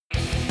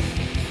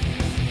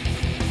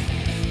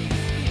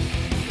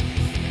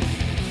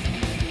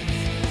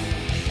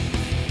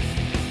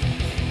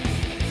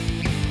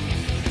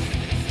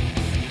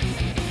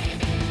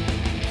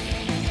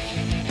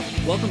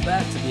Welcome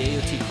back to the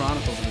AoT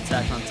Chronicles of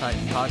Attack on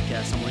Titan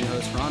podcast. I'm one of your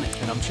hosts, Ronnie.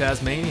 And I'm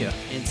Chaz Mania.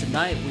 And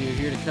tonight we are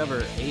here to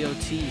cover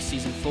AoT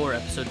Season 4,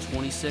 Episode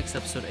 26,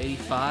 Episode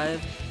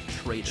 85,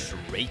 Traitor.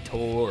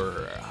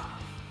 Traitor.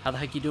 How the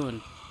heck you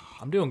doing?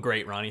 I'm doing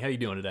great, Ronnie. How you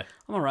doing today?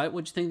 I'm alright.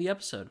 What'd you think of the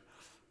episode?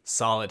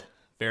 Solid.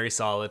 Very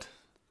solid.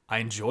 I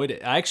enjoyed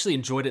it. I actually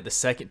enjoyed it the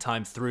second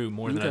time through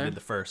more than I did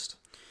the first.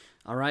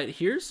 Alright,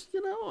 here's,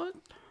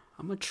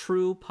 I'm a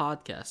true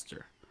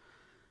podcaster.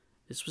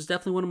 This was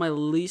definitely one of my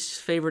least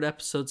favorite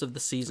episodes of the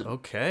season.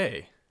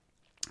 Okay.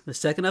 The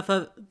second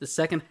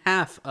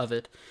half of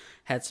it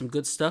had some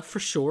good stuff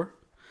for sure.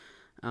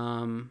 I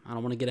don't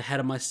want to get ahead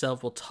of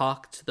myself. We'll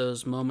talk to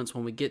those moments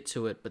when we get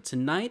to it. But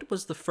tonight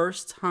was the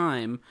first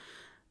time,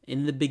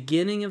 in the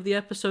beginning of the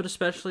episode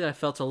especially, I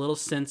felt a little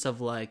sense of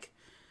like,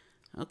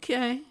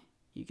 okay,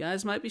 you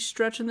guys might be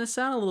stretching this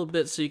out a little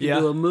bit so you can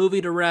do a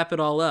movie to wrap it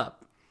all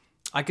up.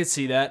 I could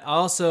see that.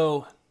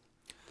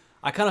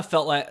 I kind of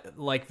felt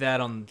like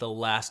that on the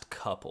last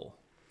couple.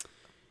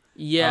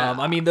 Yeah.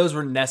 I mean, those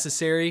were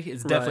necessary.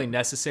 It's definitely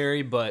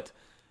necessary, but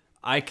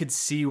I could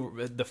see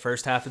the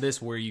first half of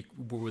this where you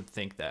would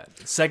think that.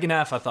 The second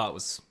half, I thought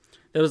was...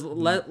 It was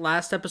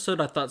last episode,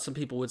 I thought some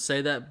people would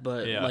say that,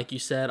 but like you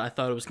said, I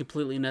thought it was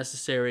completely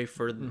necessary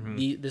for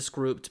this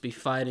group to be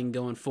fighting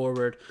going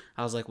forward.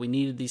 I was like, we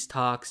needed these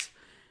talks,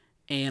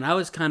 and I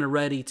was kind of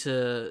ready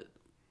to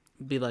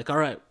be like, all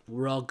right,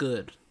 we're all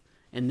good.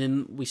 And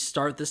then we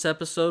start this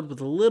episode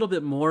with a little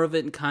bit more of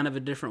it in kind of a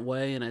different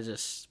way, and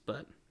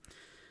but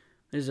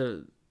there's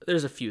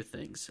a few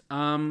things.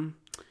 Do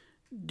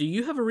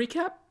you have a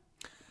recap?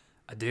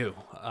 I do.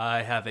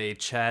 I have a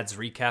Chad's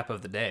recap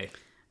of the day.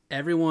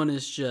 Everyone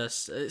is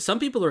just... Some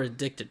people are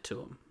addicted to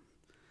them.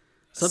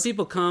 Some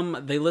people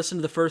come, they listen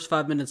to the first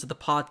 5 minutes of the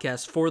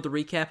podcast for the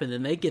recap, and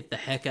then they get the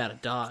heck out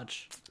of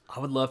Dodge. I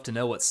would love to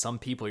know what some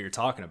people you're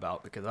talking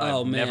about, because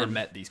I've never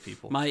met these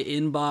people. My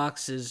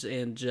inboxes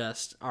and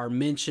just our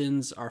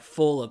mentions are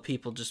full of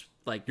people just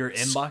like... Your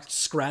inbox?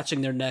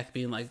 Scratching their neck,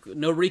 being like,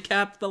 no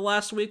recap the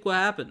last week? What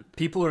happened?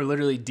 People are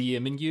literally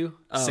DMing you,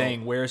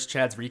 saying, where's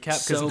Chad's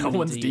recap? Because no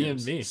one's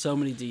DM'd me. So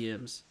many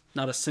DMs.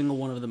 Not a single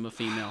one of them a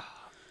female.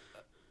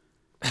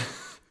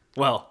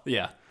 Well,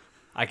 yeah,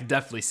 I could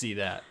definitely see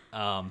that.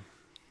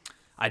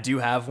 I do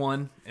have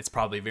one. It's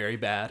probably very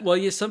bad. Well,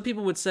 yeah, some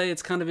people would say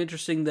it's kind of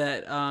interesting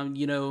that,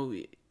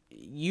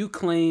 you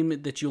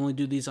claim that you only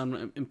do these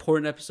on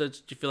important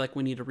episodes. Do you feel like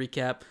we need a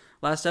recap?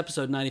 Last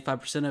episode,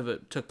 95% of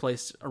it took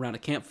place around a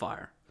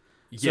campfire.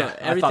 Yeah, so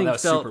everything I thought that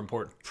was felt super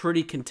important.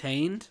 Pretty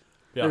contained.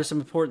 Yeah. There was some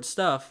important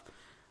stuff,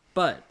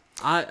 but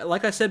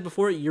like I said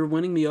before, you're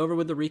winning me over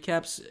with the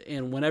recaps,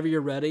 and whenever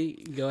you're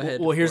ready, go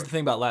ahead. Well, here's the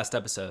thing about last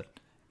episode.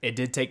 It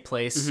did take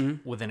place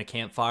within a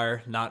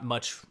campfire. Not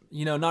much,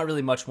 not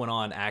really much went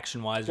on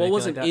action-wise. Well, it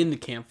wasn't in the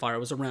campfire. It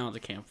was around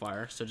the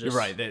campfire. So just... You're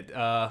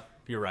right.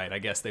 You're right. I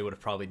guess they would have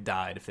probably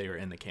died if they were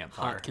in the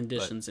campfire. Hot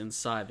conditions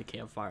inside the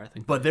campfire, I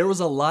think. But there was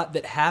a lot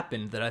that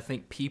happened that I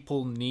think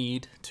people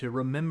need to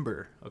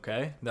remember,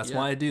 okay? That's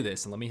why I do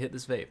this, and let me hit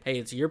this vape. Hey,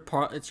 it's your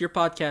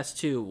podcast,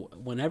 too.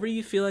 Whenever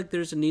you feel like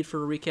there's a need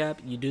for a recap,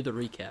 you do the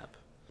recap.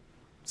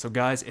 So,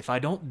 guys, if I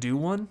don't do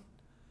one...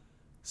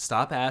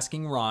 Stop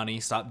asking Ronnie,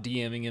 stop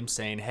DMing him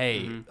saying,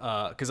 hey,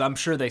 because I'm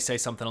sure they say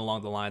something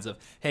along the lines of,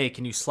 hey,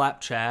 can you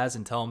slap Chaz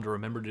and tell him to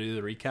remember to do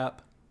the recap?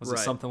 Was it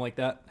something like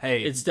that?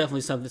 Hey, it's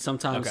definitely something.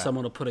 Sometimes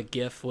someone will put a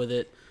GIF with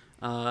it.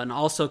 And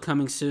also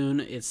coming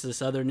soon, it's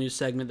this other new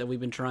segment that we've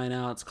been trying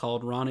out. It's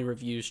called Ronnie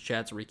Reviews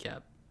Chad's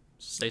Recap.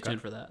 Stay tuned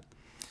for that.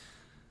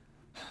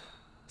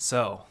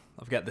 So,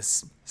 I've got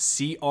this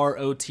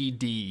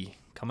CROTD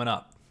coming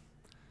up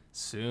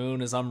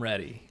soon as I'm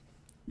ready.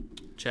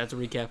 Chad's a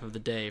recap of the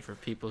day for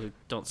people who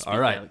don't speak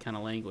that kind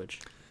of language.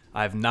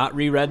 I've not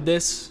reread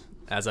this.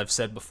 As I've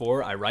said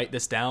before, I write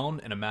this down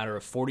in a matter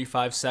of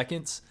 45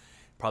 seconds.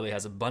 Probably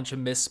has a bunch of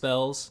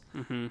misspells.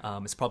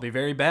 It's probably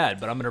very bad,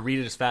 but I'm going to read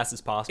it as fast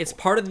as possible. It's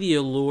part of the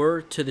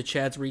allure to the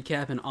Chad's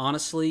recap, and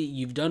honestly,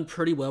 you've done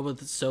pretty well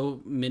with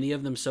so many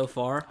of them so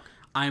far.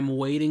 I'm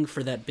waiting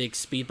for that big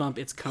speed bump.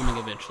 It's coming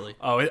eventually.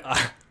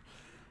 I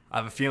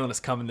have a feeling it's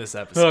coming this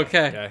episode.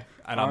 Okay.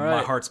 And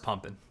my heart's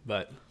pumping,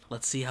 but...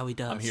 Let's see how he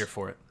does. I'm here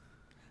for it.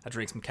 I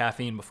drank some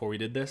caffeine before we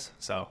did this,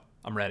 so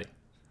I'm ready.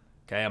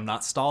 Okay, I'm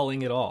not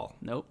stalling at all.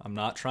 Nope. I'm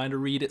not trying to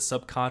read it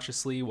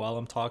subconsciously while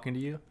I'm talking to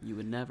you. You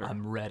would never.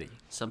 I'm ready.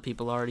 Some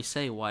people already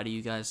say, why do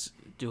you guys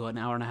do an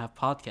hour and a half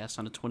podcast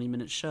on a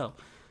 20-minute show?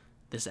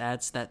 This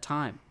adds that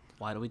time.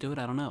 Why do we do it?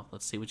 I don't know.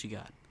 Let's see what you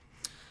got.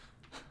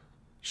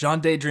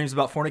 Jean daydreams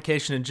about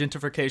fornication and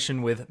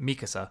gentrification with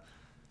Mikasa.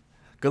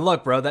 Good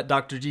luck, bro. That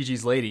Dr.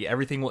 Gigi's lady.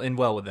 Everything will end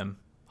well with him.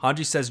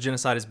 Hanji says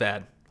genocide is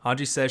bad.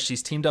 Hanji says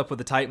she's teamed up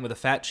with a Titan with a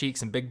fat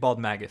cheeks and big bald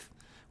Magath.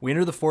 We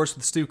enter the forest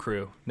with Stew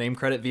Crew. Name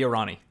credit via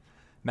Ronnie.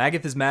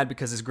 Magath is mad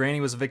because his granny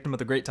was a victim of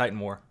the Great Titan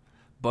War.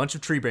 Bunch of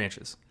tree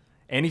branches.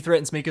 Annie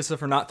threatens Mikasa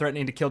for not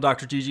threatening to kill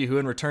Dr. Gigi, who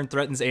in return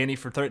threatens Annie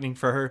for threatening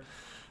for her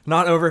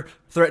not over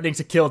threatening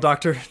to kill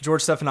Dr.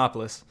 George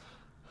Stephanopoulos.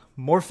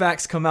 More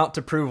facts come out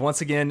to prove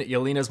once again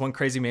Yelena's one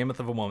crazy mammoth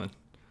of a woman.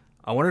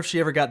 I wonder if she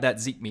ever got that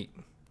Zeke meat.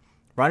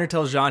 Reiner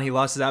tells Jean he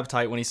lost his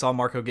appetite when he saw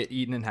Marco get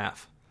eaten in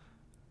half.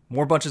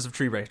 More bunches of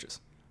tree branches.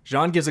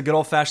 Jean gives a good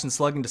old-fashioned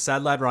slugging to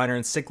Sad Lad Reiner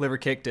and sick liver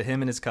kick to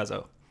him and his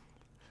cuzzo.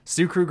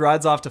 Stu Krug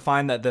rides off to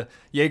find that the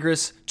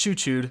Jaegers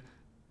choo-chooed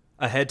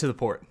ahead to the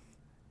port.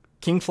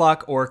 King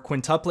Flock, or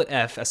Quintuplet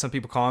F, as some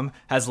people call him,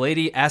 has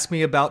Lady ask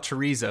me about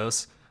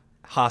chorizos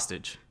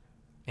hostage.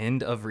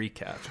 End of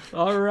recap.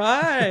 All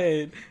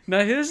right.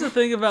 Now, here's the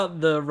thing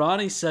about the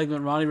Ronnie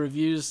segment. Ronnie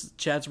reviews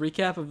Chad's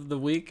recap of the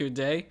week or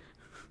day.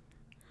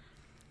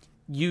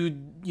 You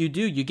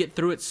get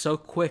through it so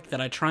quick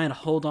that I try and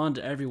hold on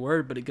to every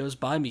word, but it goes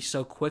by me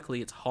so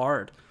quickly. It's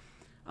hard.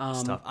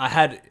 It's tough. I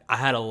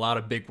had a lot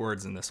of big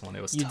words in this one.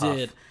 It was tough. You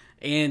did.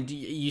 And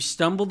you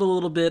stumbled a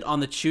little bit on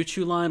the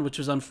choo-choo line, which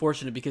was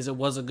unfortunate because it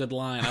was a good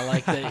line. I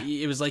like that.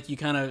 It was like you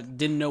kind of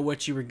didn't know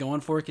what you were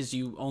going for because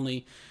you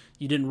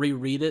didn't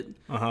reread it.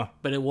 Uh-huh.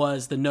 But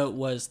the note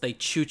was they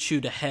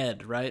choo-chooed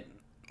ahead, right?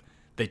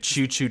 They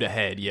choo-chooed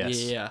ahead,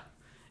 yes. Yeah.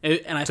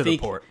 And I to think,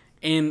 the port.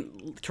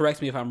 And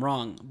correct me if I'm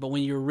wrong, but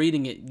when you were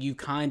reading it, you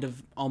kind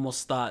of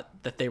almost thought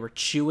that they were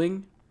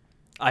chewing.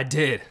 I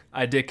did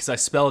because I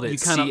spelled it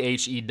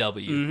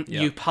C-H-E-W. Mm-hmm.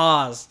 Yep. You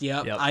paused.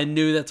 Yep. Yep. I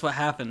knew that's what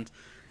happened.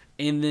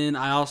 And then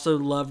I also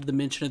loved the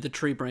mention of the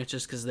tree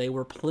branches because they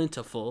were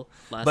plentiful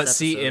last episode.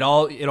 See, it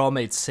all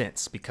made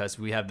sense because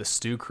we have the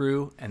stew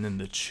crew and then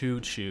the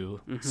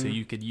choo-choo, so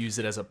you could use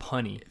it as a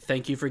punny.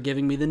 Thank you for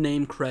giving me the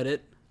name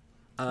credit.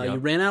 You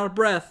ran out of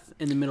breath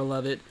in the middle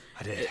of it.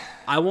 I did.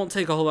 I won't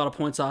take a whole lot of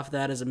points off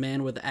that as a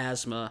man with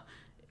asthma.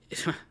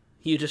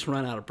 You just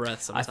run out of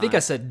breath sometimes. I think I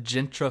said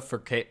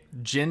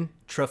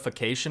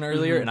gentrification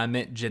earlier, and I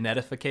meant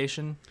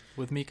genetification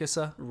with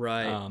Mikasa.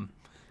 Right.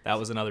 That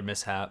was another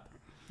mishap.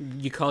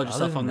 You called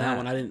yourself on that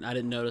one. I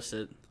didn't notice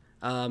it.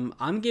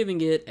 I'm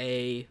giving it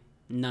a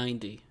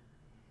 90.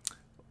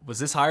 Was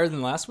this higher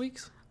than last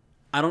week's?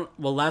 Well,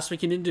 last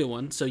week you didn't do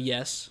one, so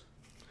yes.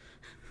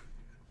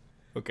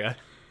 Okay.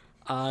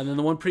 And then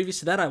the one previous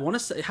to that, I want to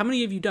say, how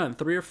many have you done?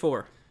 3 or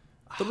 4?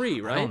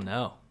 3, right? I don't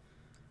know.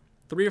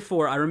 3 or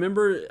 4. I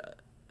remember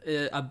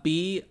a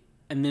B,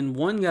 and then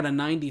one got a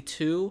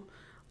 92.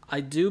 I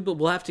do, but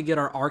we'll have to get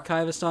our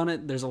archivist on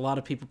it. There's a lot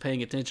of people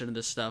paying attention to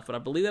this stuff, but I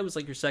believe that was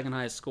like your second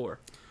highest score.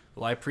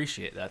 Well, I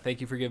appreciate that.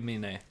 Thank you for giving me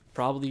an A.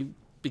 Probably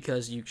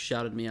because you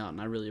shouted me out, and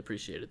I really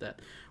appreciated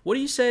that. What do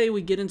you say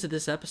we get into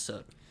this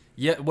episode?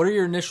 Yeah, what are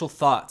your initial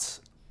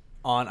thoughts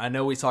on, I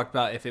know we talked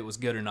about if it was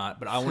good or not,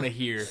 but I want to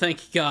hear.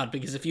 Thank God,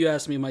 because if you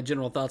asked me my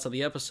general thoughts on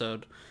the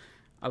episode,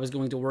 I was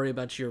going to worry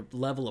about your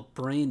level of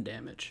brain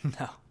damage.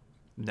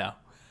 No.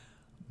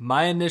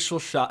 My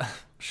initial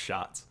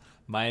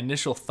my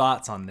initial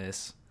thoughts on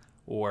this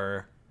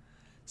were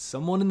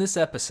someone in this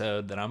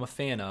episode that I'm a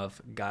fan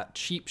of got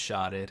cheap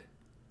shotted,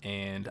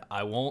 and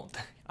I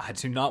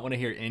do not want to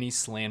hear any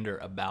slander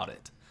about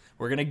it.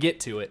 We're going to get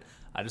to it.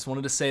 I just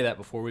wanted to say that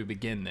before we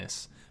begin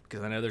this,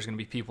 because I know there's going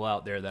to be people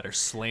out there that are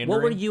slandering.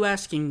 What were you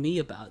asking me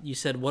about? You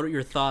said, what are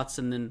your thoughts?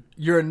 And then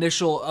your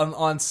initial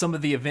on some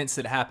of the events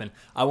that happened.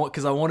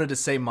 Because I wanted to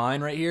say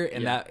mine right here,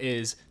 and that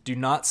is, do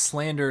not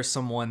slander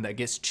someone that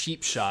gets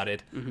cheap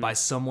shotted by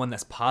someone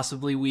that's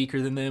possibly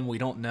weaker than them. We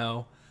don't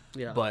know.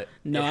 Yeah. But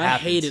no,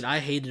 I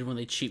hated when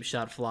they cheap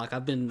shot Flock.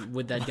 I've been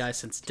with that guy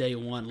since day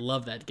one.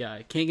 Love that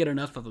guy. Can't get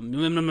enough of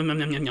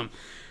him.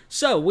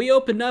 So, we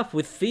opened up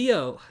with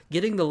Theo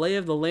getting the lay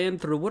of the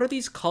land through, what are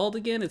these called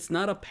again? It's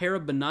not a pair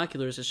of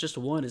binoculars, it's just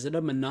one. Is it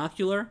a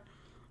monocular?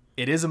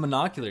 It is a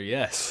monocular,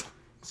 yes.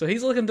 So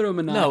he's looking through a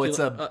monocular. No, it's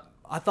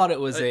I thought it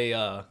was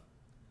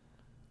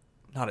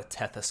not a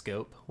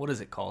stethoscope. What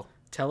is it called?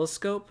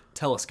 Telescope?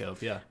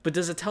 Telescope, yeah. But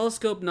does a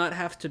telescope not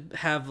have to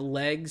have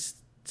legs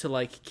to,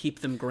 like, keep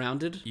them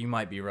grounded? You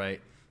might be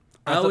right.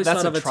 I always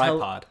that's thought of a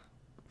tripod.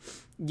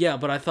 Yeah,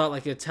 but I thought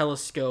like a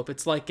telescope.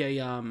 It's like a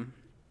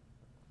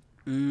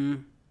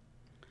I'm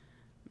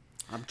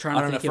trying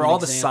to think of for all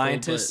the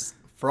scientists,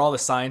 for all the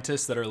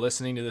scientists that are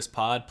listening to this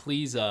pod,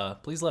 please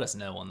let us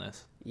know on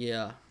this.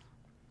 Yeah,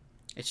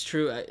 it's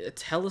true. A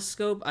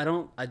telescope.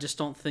 I just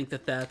don't think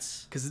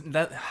that's because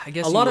that. I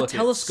guess a lot of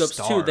telescopes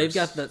too. They've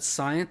got that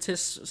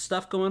scientist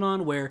stuff going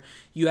on where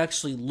you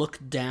actually look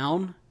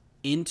down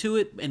into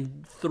it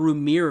and through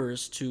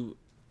mirrors to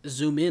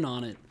zoom in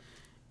on it.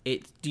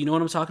 Do you know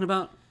what I'm talking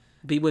about?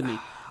 Be with me.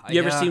 You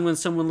ever seen when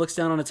someone looks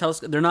down on a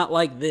telescope? They're not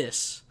like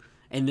this.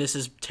 And this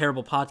is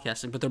terrible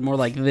podcasting, but they're more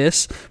like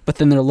this, but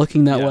then they're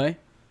looking that way.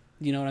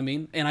 You know what I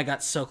mean? And I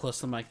got so close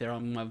to the mic there. Oh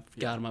my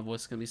God, my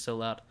voice is going to be so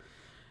loud.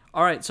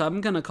 All right, so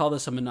I'm going to call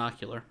this a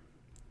monocular,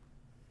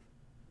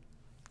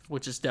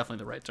 which is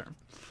definitely the right term.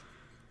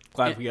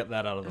 Glad we got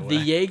that out of the way.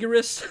 The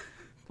Jaegerist,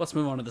 let's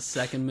move on to the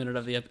second minute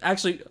of the episode.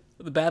 Actually,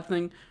 the bad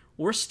thing,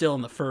 we're still in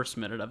the first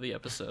minute of the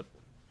episode.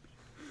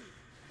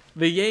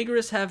 The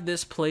Jaegerists have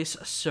this place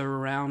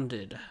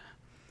surrounded.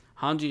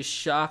 Hanji is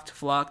shocked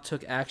Flock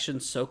took action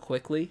so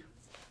quickly.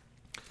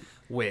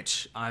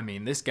 Which, I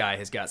mean, this guy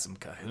has got some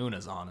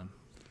kahunas on him,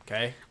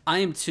 okay? I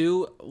am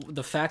too.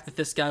 The fact that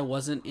this guy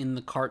wasn't in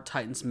the cart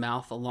titan's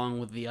mouth along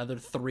with the other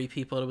 3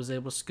 people that was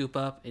able to scoop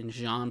up and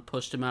Jean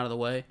pushed him out of the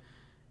way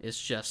is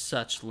just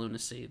such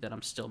lunacy that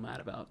I'm still mad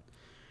about.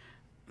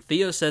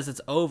 Theo says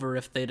it's over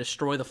if they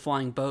destroy the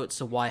flying boat,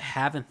 so why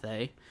haven't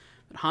they?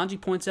 But Hanji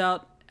points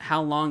out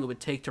how long it would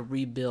take to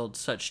rebuild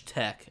such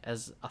tech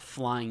as a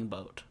flying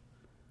boat.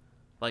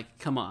 Like,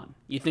 come on.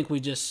 You think we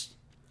just...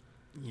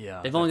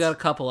 Yeah. They've only got a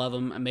couple of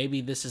them, and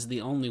maybe this is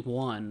the only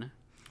one.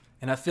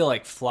 And I feel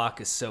like Flock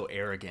is so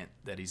arrogant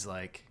that he's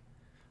like,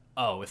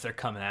 oh, if they're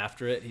coming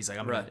after it, he's like,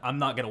 I'm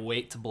not going to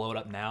wait to blow it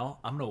up now.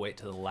 I'm going to wait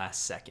till the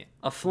last second.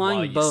 A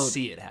flying boat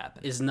see it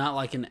happen. Is not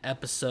like an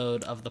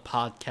episode of the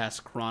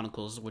podcast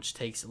Chronicles, which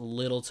takes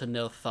little to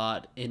no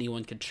thought.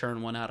 Anyone could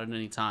churn one out at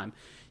any time.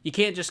 You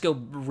can't just go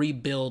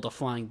rebuild a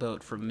flying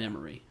boat from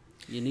memory.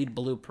 You need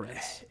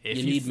blueprints.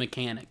 You need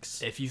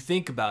mechanics. If you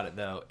think about it,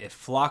 though, if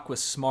Flock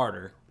was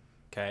smarter,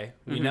 okay,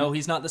 we know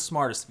he's not the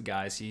smartest of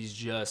guys. He's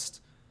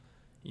just,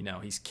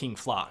 he's King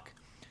Flock.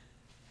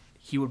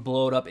 He would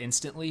blow it up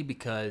instantly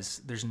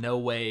because there's no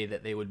way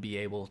that they would be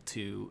able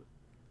to...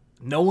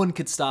 No one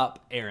could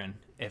stop Aaron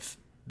if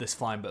this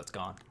flying boat's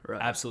gone.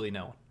 Right. Absolutely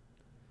no one.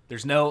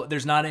 There's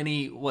not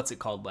any... What's it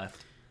called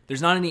left?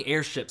 There's not any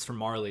airships from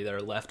Marley that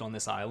are left on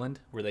this island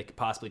where they could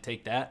possibly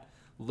take that.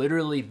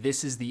 Literally,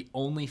 this is the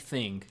only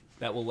thing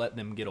that will let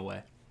them get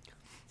away.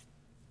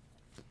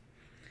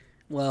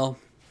 Well,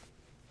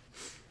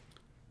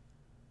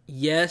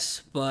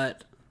 yes,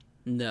 but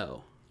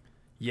no.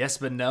 Yes,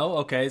 but no?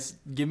 Okay,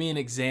 give me an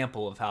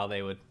example of how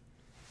they would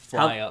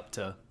fly up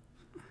to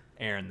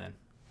Aaron then.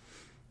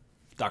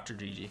 Dr.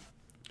 Gigi.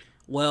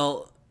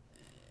 Well,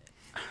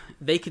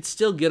 they could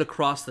still get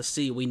across the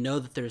sea. We know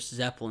that there's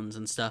zeppelins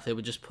and stuff. They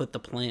would just put the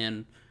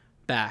plan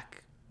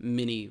back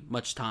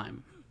much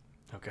time.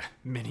 Okay,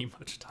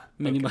 much time.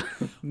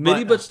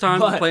 Much time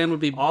the plan would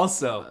be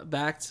also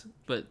backed,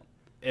 but...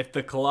 If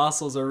the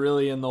Colossals are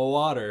really in the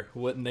water,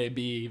 wouldn't they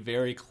be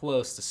very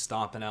close to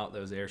stomping out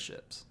those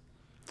airships?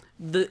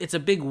 It's a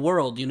big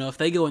world, if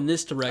they go in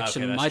this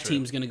direction, my true.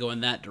 team's going to go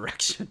in that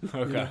direction.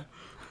 Okay.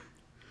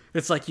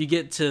 It's like you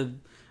get to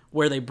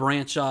where they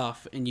branch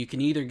off, and you can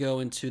either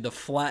go into the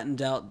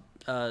flattened out,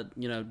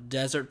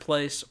 desert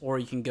place, or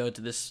you can go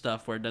to this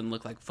stuff where it doesn't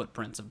look like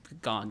footprints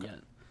have gone yet.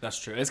 That's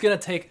true. It's going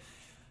to take...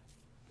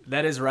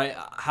 That is right.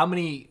 How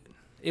many...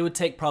 It would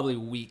take probably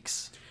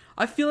weeks.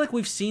 I feel like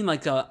we've seen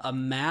like a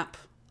map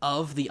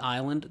of the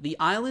island. The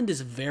island is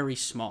very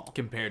small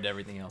compared to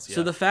everything else. Yeah.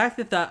 So the fact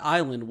that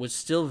island was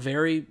still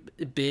very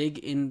big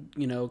in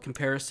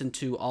comparison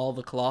to all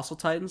the colossal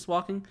titans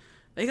walking,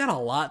 they got a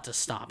lot to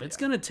stop. It's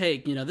gonna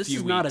take this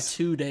is not a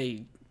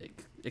 2-day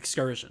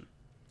excursion.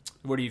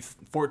 What are you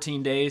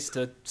 14 days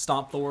to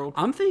stomp the world?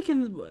 I'm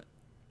thinking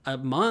a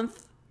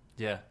month.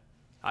 Yeah,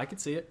 I could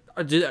see it.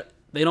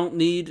 They don't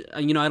need,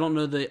 I don't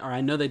know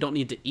I know they don't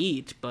need to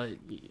eat, but...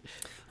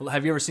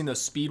 Have you ever seen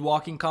those speed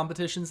walking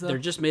competitions, though? They're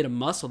just made of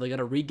muscle. They got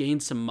to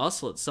regain some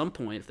muscle at some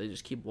point if they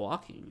just keep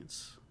walking.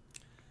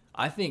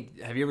 Have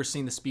you ever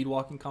seen the speed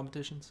walking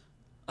competitions?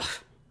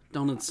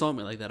 Don't insult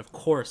me like that. Of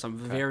course, I'm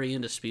very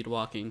into speed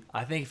walking.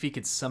 I think if he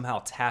could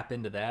somehow tap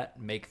into that,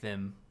 make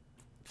them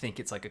think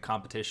it's like a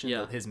competition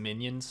with his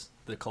minions,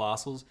 the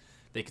Colossals,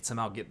 they could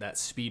somehow get that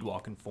speed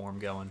walking form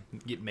going,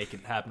 make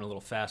it happen a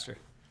little faster.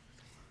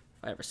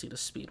 I ever seen a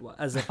speed walk.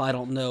 As if I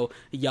don't know,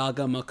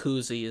 Yaga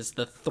Makuzi is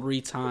the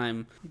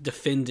 3-time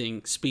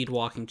defending speed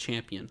walking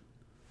champion.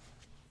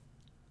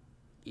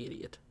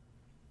 Idiot.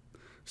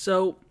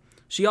 So,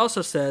 she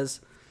also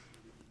says,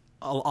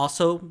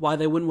 also why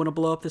they wouldn't want to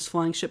blow up this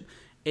flying ship,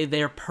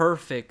 they're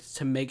perfect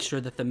to make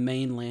sure that the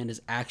mainland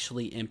is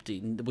actually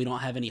empty. We don't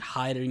have any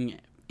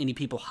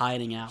people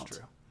hiding out. That's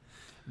true.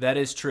 That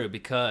is true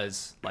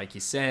because, like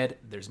you said,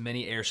 there's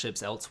many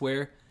airships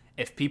elsewhere.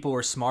 If people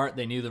were smart,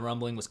 they knew the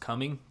rumbling was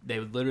coming, they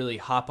would literally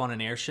hop on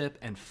an airship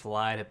and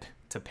fly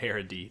to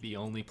Paradis, the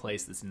only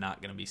place that's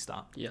not going to be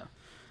stopped. Yeah.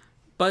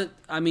 But,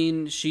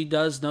 she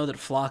does know that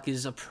Flock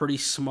is a pretty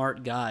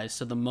smart guy,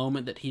 so the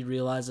moment that he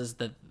realizes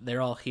that they're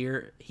all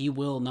here, he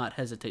will not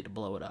hesitate to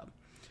blow it up.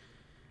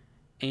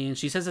 And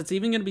she says it's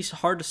even going to be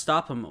hard to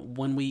stop him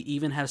when we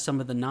even have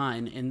some of the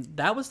 9. And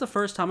that was the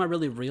first time I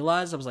really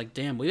realized, I was like,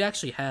 damn, we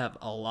actually have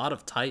a lot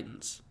of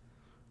Titans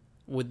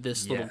with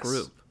this little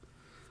group.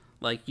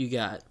 Like, you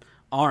got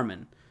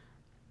Armin,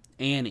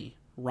 Annie,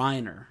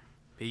 Reiner,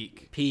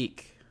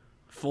 Peak,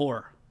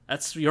 4.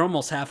 You're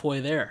almost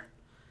halfway there.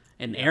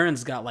 And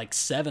Aaron's got like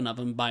 7 of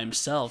them by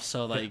himself,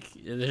 so like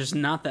there's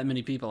not that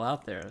many people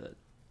out there.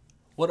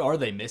 What are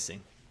they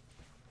missing?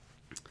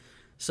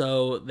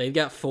 So they've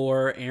got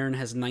 4. Aaron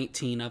has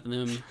 19 of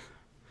them.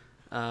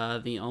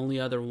 The only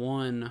other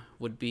one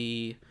would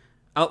be...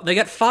 Oh, they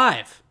got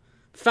 5.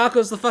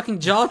 Falco's the fucking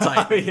Jaw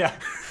Titan. Oh, yeah.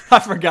 I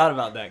forgot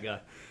about that guy.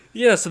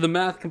 Yeah, so the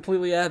math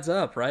completely adds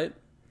up, right?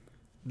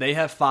 They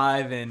have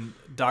 5, and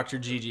Dr.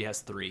 Gigi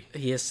has 3.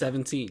 He has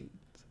 17.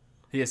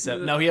 He has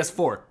 7. No, he has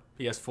 4.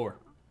 He has 4.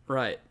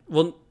 Right.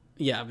 Well,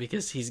 yeah,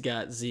 because he's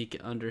got Zeke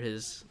under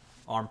his...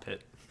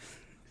 armpit.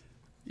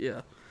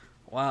 Yeah.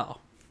 Wow.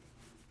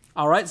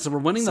 All right, so we're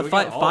winning the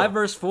fight. 5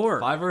 versus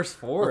 4. 5 versus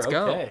 4. Let's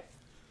go.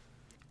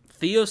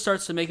 Theo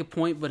starts to make a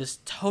point, but is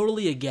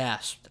totally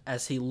aghast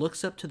as he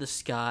looks up to the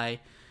sky.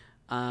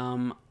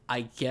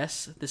 I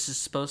guess this is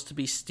supposed to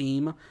be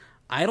steam.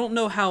 I don't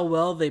know how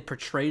well they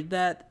portrayed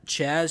that.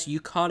 Chaz, you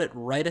caught it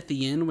right at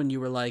the end when you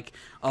were like,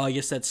 oh, I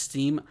guess that's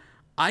steam.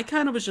 I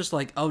kind of was just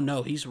like, oh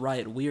no, he's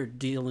right. We are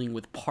dealing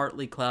with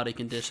partly cloudy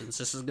conditions.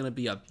 This is going to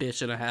be a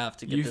bitch and a half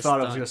to get this done. You thought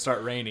it was going to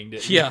start raining,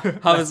 didn't you? Yeah.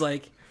 I was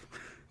like,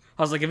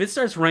 if it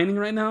starts raining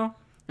right now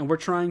and we're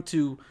trying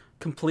to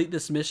complete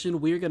this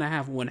mission, we're going to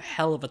have one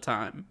hell of a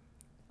time.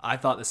 I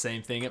thought the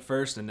same thing at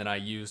first, and then I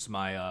used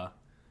my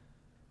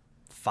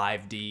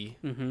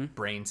 5D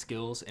brain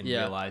skills and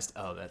realized,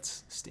 oh,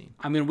 that's steam.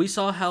 I mean, we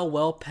saw how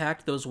well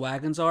packed those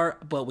wagons are,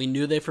 but we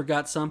knew they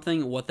forgot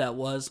something. What that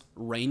was,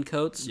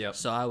 raincoats. Yep.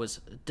 So I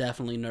was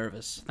definitely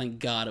nervous. Thank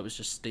God it was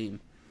just steam.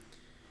 And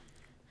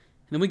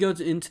then we go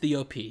into the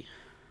OP.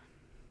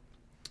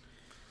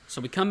 So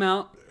we come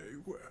out.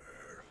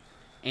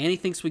 Annie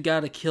thinks we got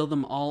to kill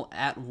them all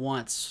at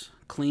once.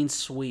 Clean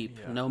sweep.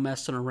 Yeah. No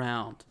messing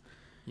around.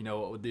 You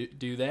know what would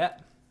do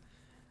that?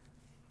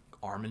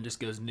 Armin just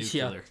goes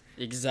nuclear.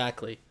 Yeah,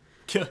 exactly.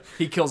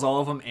 He kills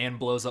all of them and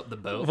blows up the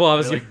boat. Well, I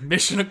was like,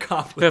 mission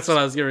accomplished. That's what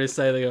I was going to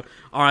say. They go,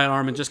 all right,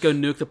 Armin, just go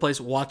nuke the place.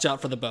 Watch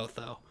out for the boat,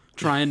 though.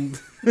 Try and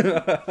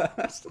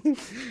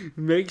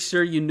make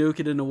sure you nuke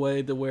it in a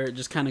way to where it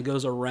just kind of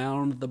goes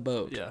around the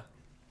boat. Yeah.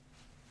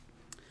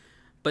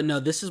 But no,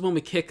 this is when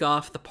we kick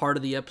off the part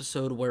of the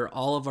episode where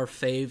all of our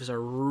faves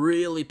are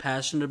really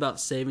passionate about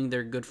saving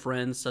their good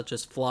friends, such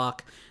as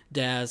Flock,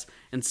 Daz,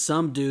 and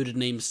some dude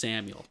named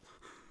Samuel.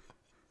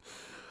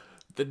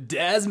 The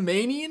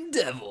Tasmanian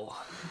Devil.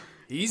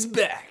 He's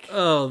back.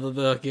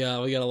 Oh,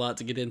 yeah, we got a lot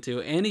to get into.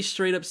 And he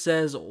straight up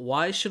says,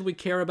 why should we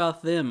care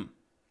about them?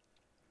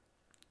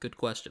 Good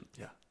question.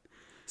 Yeah.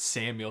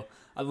 Samuel.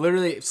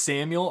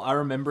 I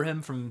remember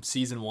him from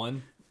season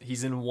 1.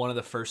 He's in one of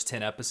the first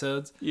 10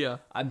 episodes. Yeah.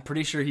 I'm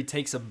pretty sure he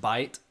takes a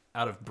bite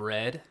out of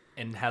bread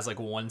and has like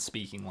one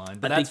speaking line.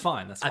 But that's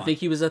fine. I think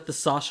he was at the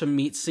Sasha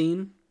meet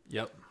scene.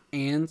 Yep.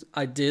 And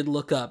I did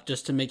look up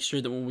just to make sure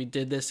that when we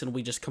did this and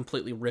we just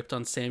completely ripped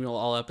on Samuel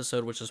all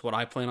episode, which is what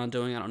I plan on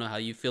doing. I don't know how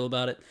you feel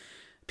about it.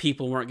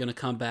 People weren't going to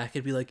come back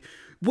and be like,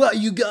 "What,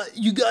 you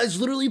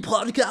guys literally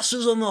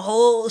podcasters on the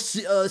whole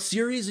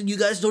series and you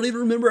guys don't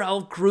even remember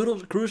how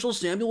crucial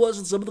Samuel was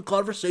in some of the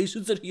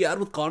conversations that he had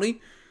with Connie?"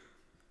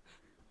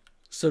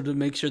 So to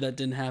make sure that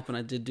didn't happen,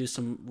 I did do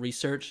some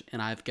research,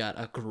 and I've got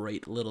a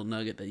great little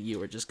nugget that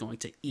you are just going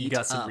to eat. You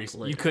got some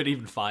research. You couldn't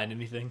even find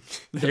anything.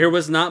 There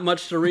was not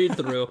much to read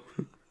through.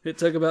 It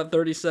took about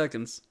 30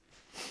 seconds.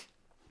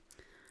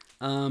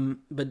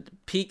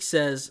 But Peak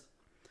says,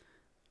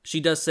 she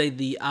does say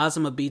the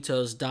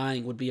Azumabitos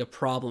dying would be a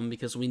problem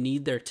because we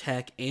need their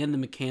tech and the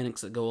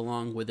mechanics that go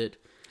along with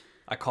it.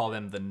 I call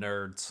them the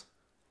nerds.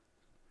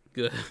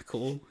 Good,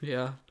 cool,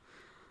 yeah.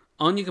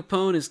 Anya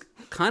Capone is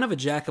kind of a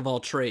jack of all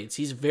trades.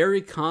 He's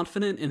very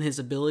confident in his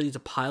ability to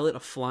pilot a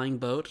flying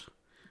boat.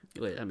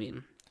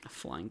 A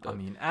flying boat.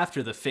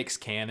 After the fixed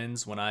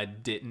cannons, when I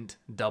didn't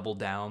double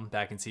down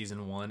back in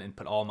season 1 and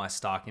put all my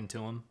stock into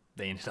them,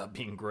 they ended up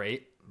being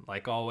great,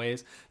 like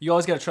always. You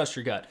always got to trust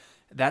your gut.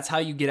 That's how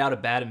you get out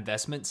of bad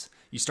investments.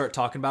 You start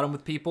talking about them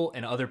with people,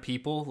 and other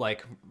people,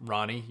 like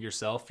Ronnie,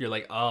 yourself, you're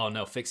like, oh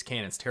no, fixed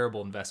cannons,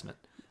 terrible investment.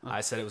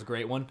 I said it was a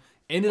great one.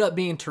 Ended up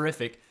being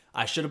terrific.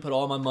 I should have put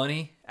all my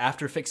money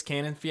after fixed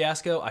cannon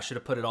fiasco. I should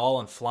have put it all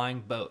on flying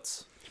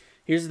boats.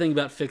 Here's the thing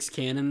about fixed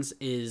cannons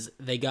is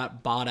they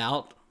got bought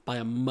out by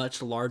a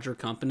much larger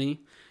company.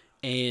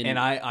 And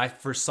I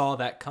foresaw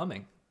that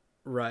coming.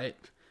 Right.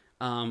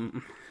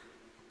 But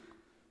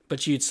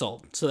you'd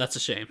sold, so that's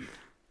a shame.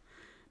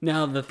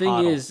 Now, the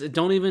thing is,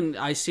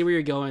 I see where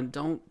you're going.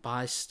 Don't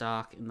buy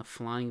stock in the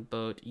flying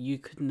boat.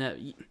 You'd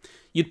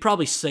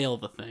probably sail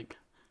the thing.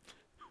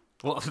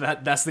 Well,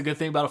 that's the good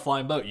thing about a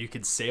flying boat. You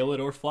could sail it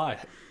or fly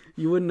it.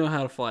 You wouldn't know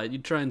how to fly it.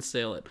 You'd try and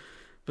sail it.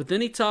 But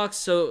then he talks,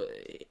 so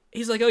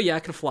he's like, oh yeah, I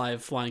could fly a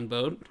flying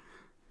boat.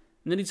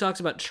 And then he talks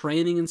about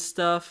training and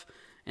stuff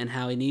and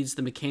how he needs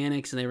the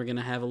mechanics and they were going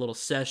to have a little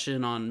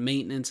session on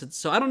maintenance.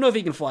 So I don't know if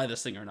he can fly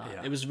this thing or not.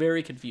 Yeah. It was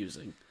very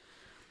confusing.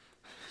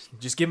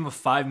 Just give him a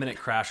 5-minute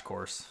crash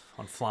course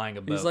on flying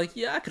a boat. He's like,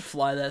 yeah, I could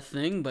fly that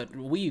thing, but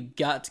we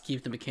got to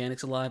keep the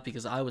mechanics alive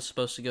because I was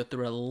supposed to go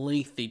through a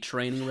lengthy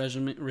training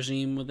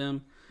regime with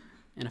them.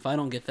 And if I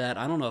don't get that,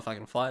 I don't know if I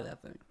can fly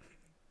that thing.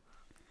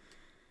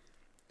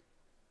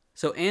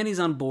 So Annie's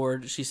on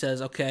board. She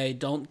says, okay,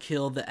 don't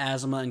kill the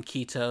Azuma and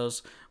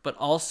Ketos, but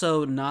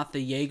also not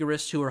the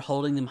Jaegerists who are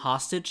holding them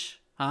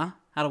hostage. Huh?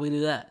 How do we do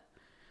that?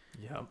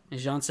 Yeah. And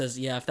Jean says,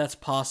 yeah, if that's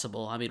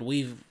possible.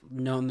 We've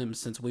known them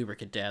since we were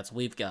cadets.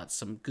 We've got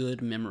some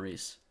good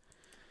memories.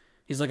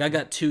 He's like, I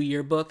got 2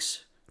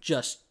 yearbooks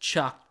just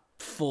chock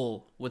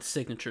full with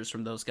signatures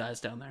from those guys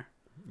down there.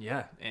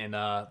 Yeah, and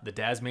the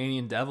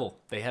Tasmanian Devil,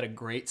 they had a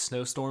great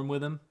snowstorm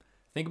with him.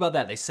 Think about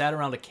that. They sat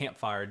around a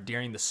campfire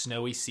during the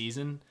snowy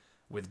season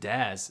with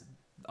Daz.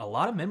 A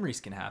lot of memories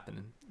can happen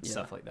and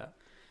stuff like that.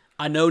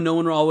 I know no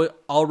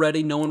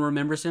one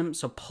remembers him,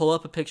 so pull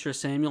up a picture of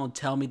Samuel and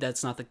tell me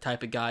that's not the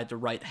type of guy to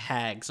write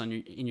hags in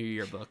your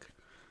yearbook.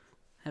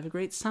 Have a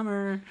great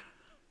summer.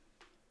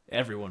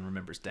 Everyone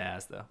remembers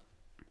Daz, though.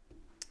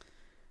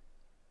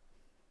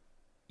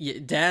 Yeah,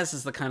 Daz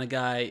is the kind of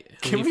guy.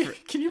 Can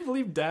you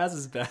believe Daz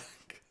is back?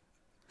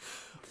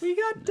 We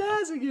got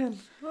Daz again.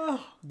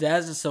 Oh.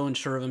 Daz is so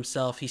unsure of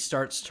himself, he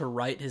starts to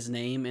write his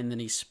name and then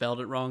he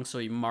spelled it wrong, so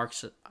he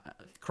marks it,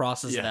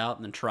 crosses it out,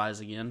 and then tries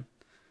again.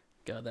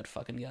 God, that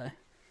fucking guy.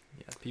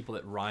 Yeah, people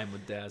that rhyme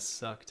with Daz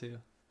suck too.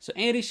 So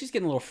Andy, she's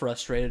getting a little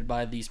frustrated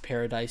by these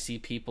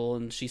paradisey people,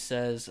 and she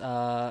says, gets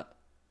a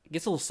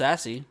little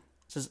sassy.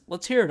 Says,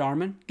 "Let's hear it,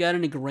 Armin. Got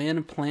any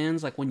grand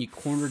plans like when you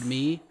cornered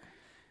me?"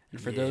 And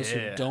for those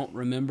who don't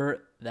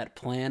remember, that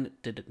plan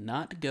did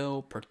not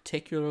go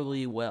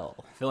particularly well.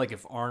 I feel like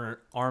if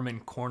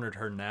Armin cornered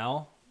her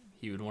now,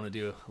 he would want to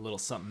do a little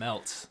something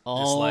else.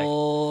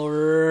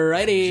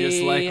 Alrighty.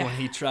 Just like when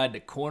he tried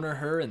to corner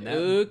her in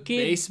that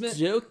basement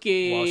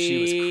while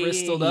she was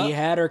crystalled up. He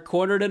had her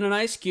cornered in an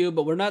ice cube,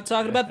 but we're not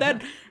talking about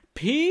that.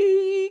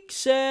 Peak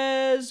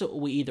says,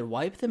 we either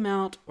wipe them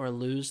out or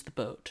lose the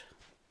boat.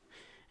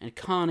 And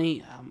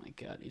Connie, oh my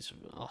God, he's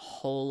a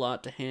whole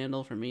lot to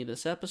handle for me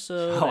this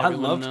episode. Oh, I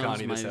loved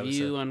Connie this episode. My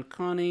view on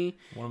Connie.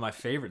 One of my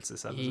favorites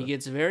this episode. He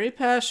gets very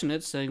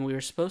passionate, saying we were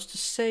supposed to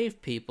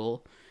save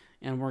people,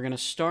 and we're going to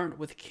start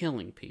with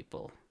killing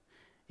people.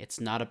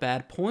 It's not a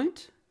bad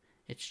point.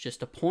 It's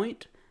just a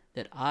point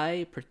that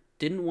I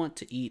didn't want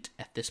to eat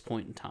at this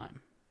point in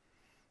time.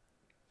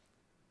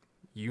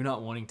 You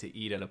not wanting to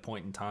eat at a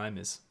point in time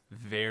is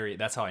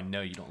that's how I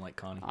know you don't like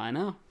Connie. I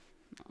know.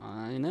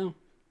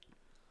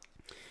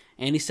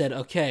 And he said,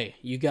 okay,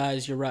 you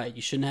guys, you're right.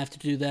 You shouldn't have to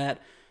do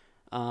that.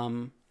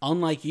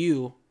 Unlike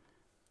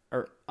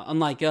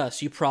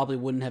us, you probably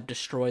wouldn't have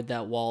destroyed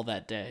that wall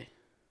that day.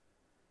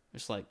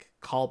 It's like,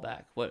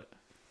 callback. What?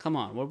 Come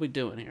on, what are we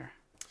doing here?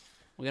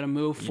 We got to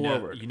move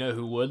forward. You know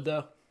who would,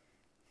 though?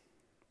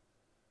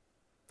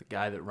 The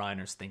guy that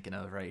Reiner's thinking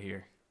of right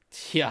here.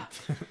 Yeah.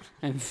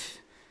 And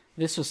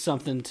this was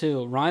something, too.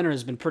 Reiner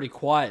has been pretty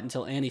quiet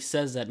until Annie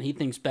says that, and he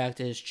thinks back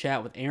to his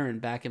chat with Aaron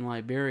back in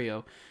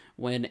Liberia,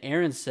 when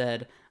Aaron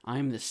said,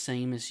 "I'm the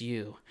same as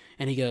you."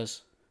 And he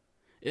goes,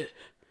 "Is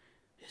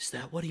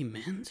that what he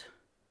meant?"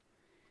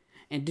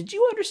 And did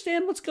you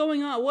understand what's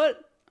going on?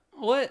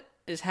 What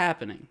is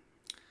happening?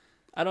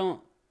 I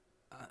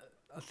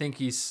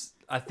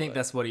think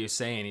that's what he was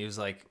saying. He was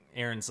like,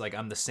 Aaron's like,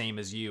 "I'm the same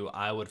as you.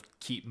 I would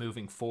keep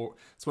moving forward."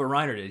 That's what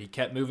Reiner did. He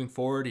kept moving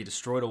forward. He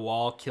destroyed a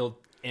wall, killed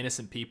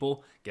innocent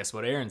people. Guess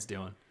what Aaron's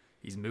doing?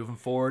 He's moving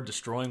forward,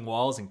 destroying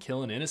walls and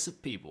killing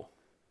innocent people.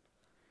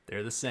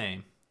 They're the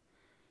same.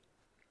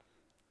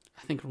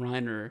 I think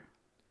Reiner,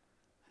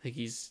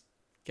 he's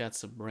got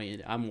some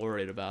brain. I'm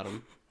worried about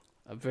him.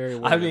 I'm very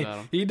worried about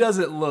him. He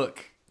doesn't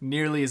look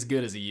nearly as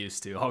good as he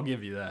used to. I'll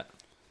give you that.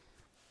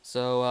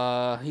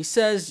 So he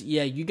says,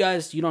 yeah, you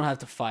guys, you don't have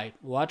to fight.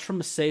 Watch from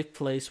a safe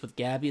place with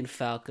Gabby and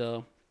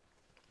Falco.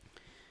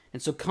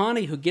 And so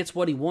Connie, who gets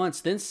what he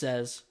wants, then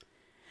says,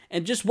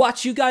 and just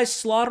watch you guys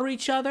slaughter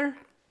each other?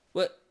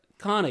 What,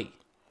 Connie,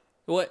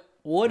 what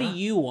do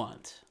you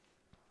want?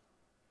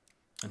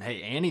 And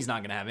hey, Annie's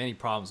not going to have any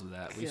problems with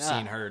that. We've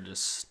seen her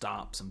just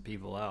stomp some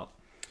people out.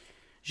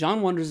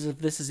 Jean wonders if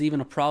this is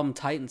even a problem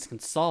Titans can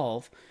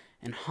solve,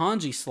 and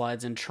Hanji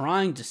slides in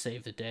trying to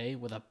save the day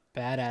with a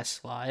badass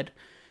slide.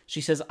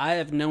 She says, I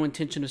have no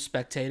intention of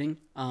spectating.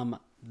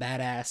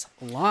 Badass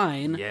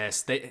line.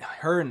 Yes,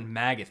 her and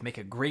Magath make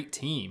a great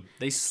team.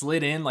 They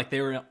slid in like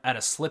they were at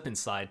a slip and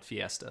slide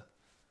fiesta.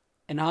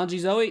 And Hanji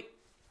Zoe,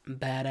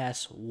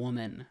 badass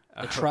woman.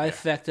 The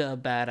trifecta of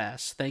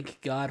badass.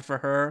 Thank God for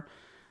her.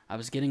 I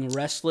was getting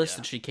restless,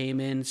 and she came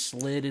in,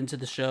 slid into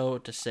the show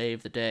to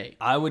save the day.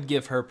 I would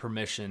give her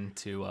permission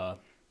to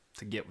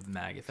get with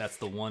Magath. That's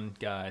the one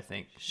guy I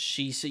think.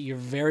 You're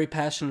very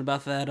passionate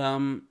about that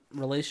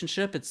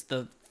relationship. It's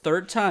the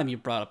third time you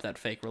brought up that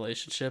fake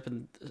relationship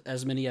in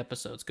as many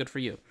episodes. Good for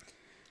you.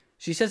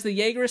 She says the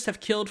Jaegerists have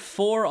killed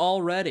 4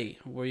 already.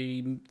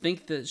 We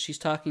think that she's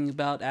talking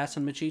about ass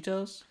and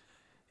machitos?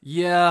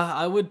 Yeah,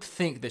 I would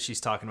think that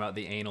she's talking about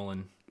the anal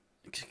and...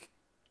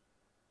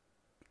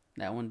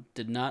 That one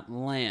did not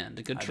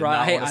land. Good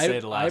try. Hey,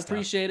 I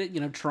appreciate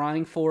it,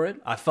 trying for it.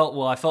 I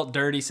felt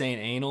dirty saying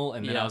anal,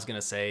 and then I was going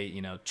to say,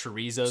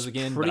 chorizos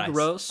again. Pretty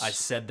gross. I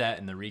said that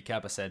in the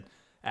recap. I said,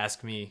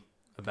 ask me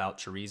about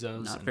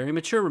chorizos. Not very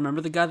mature. Remember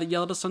the guy that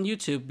yelled at us on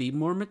YouTube? Be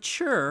more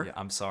mature. Yeah,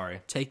 I'm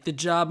sorry. Take the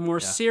job more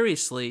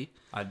seriously.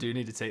 I do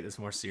need to take this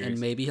more seriously. And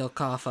maybe he'll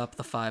cough up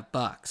the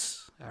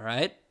 $5. All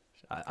right?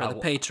 For the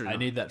Patreon. I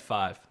need that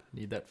 5.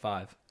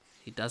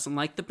 He doesn't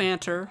like the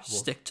banter.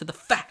 Stick to the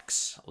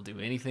facts. I'll do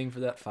anything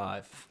for that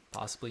 5,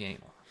 possibly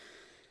anal.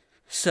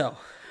 So,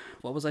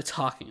 what was I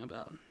talking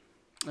about?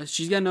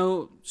 She's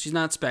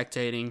not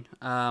spectating.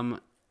 The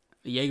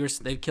Jaegers,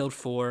 they've killed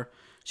 4.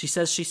 She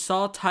says she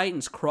saw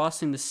Titans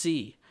crossing the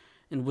sea,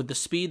 and with the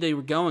speed they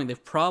were going,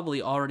 they've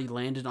probably already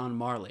landed on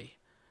Marley.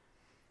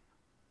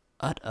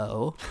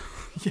 Uh-oh.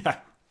 Yeah.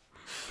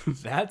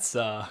 That's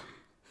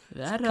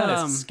kind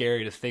of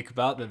scary to think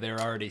about, that they're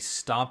already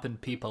stomping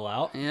people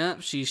out. Yeah,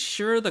 she's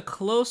sure the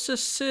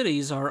closest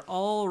cities are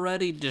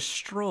already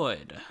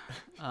destroyed.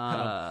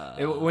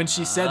 When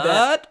she said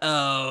that,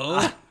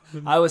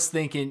 I was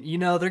thinking,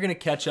 they're going to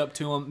catch up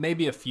to them.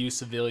 Maybe a few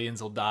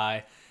civilians will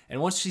die.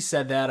 And once she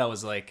said that, I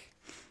was like,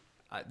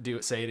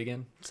 say it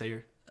again.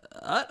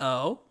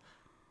 Uh-oh.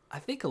 I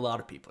think a lot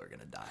of people are going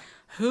to die.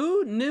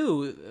 Who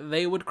knew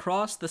they would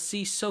cross the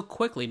sea so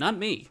quickly? Not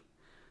me.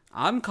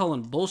 I'm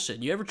calling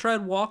bullshit. You ever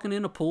tried walking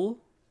in a pool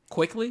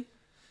quickly?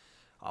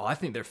 Oh, I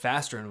think they're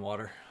faster in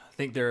water. I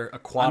think they're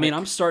aquatic. I mean,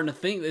 I'm starting to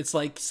think it's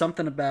like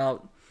something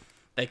about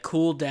they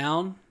cool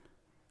down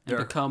and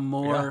become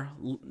more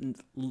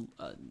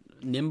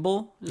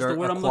nimble is the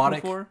word I'm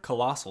looking for.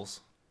 Colossals,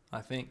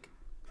 I think.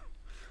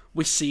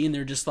 We see, and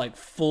they're just like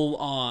full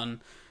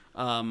on.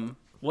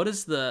 What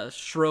is the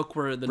stroke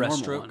where the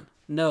normal one?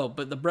 No,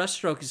 but the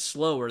breaststroke is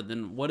slower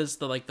than what is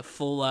the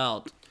full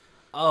out?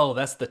 Oh,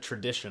 that's the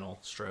traditional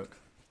stroke.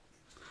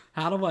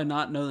 How do I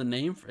not know the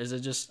name? Is it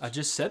just? I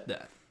just said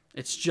that.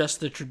 It's just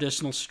the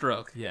traditional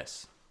stroke.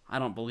 Yes. I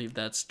don't believe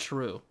that's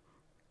true.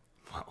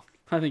 Wow.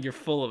 I think you're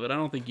full of it. I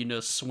don't think you know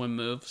swim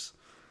moves.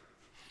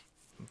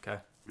 Okay.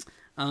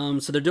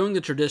 So they're doing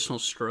the traditional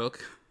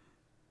stroke,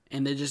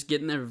 and they're just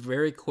getting there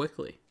very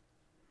quickly.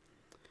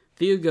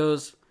 Theo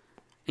goes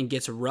and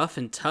gets rough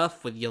and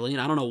tough with Yelena.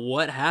 I don't know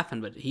what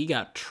happened, but he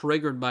got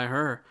triggered by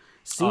her.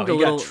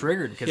 Got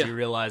triggered because he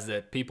realized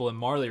that people in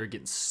Marley are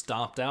getting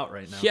stomped out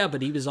right now. Yeah,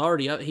 but he was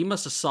already up. He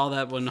must have saw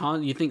that when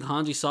you think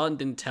Hanji saw it and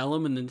didn't tell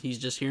him, and then he's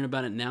just hearing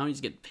about it now and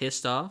he's getting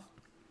pissed off.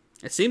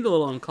 It seemed a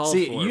little uncalled for.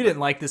 You didn't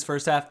like this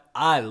first half.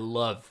 I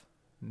love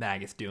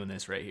Magath doing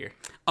this right here.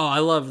 Oh, I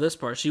love this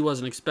part. She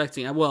wasn't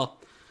expecting. Well,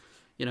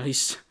 he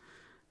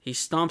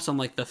stomps on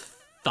like the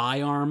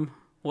thigh arm.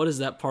 What is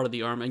that part of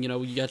the arm? And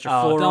you got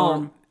your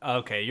forearm.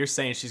 Okay, you're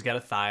saying she's got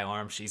a thigh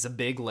arm. She's a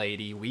big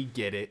lady. We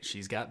get it.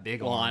 She's got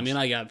big arms. Well, I mean,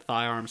 I got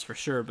thigh arms for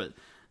sure, but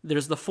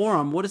there's the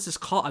forearm. What is this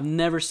called? I've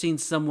never seen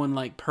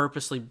someone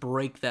purposely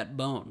break that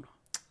bone.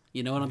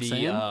 You know what I'm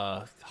saying?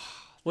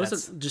 What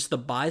is it? Just the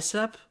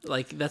bicep?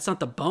 That's not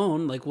the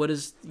bone. What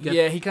is?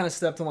 Yeah, he kind of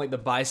stepped on the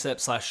bicep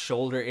 /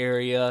 shoulder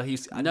area.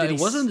 It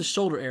wasn't the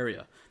shoulder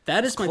area.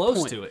 That is my point.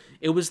 Close to it.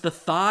 It was the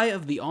thigh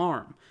of the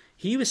arm.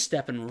 He was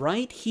stepping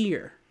right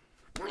here.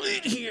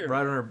 Right here.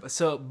 Right on her.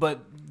 So,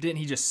 but didn't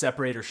he just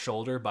separate her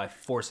shoulder by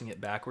forcing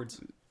it backwards?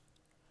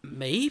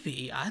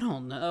 Maybe. I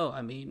don't know.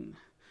 I mean,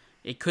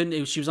 it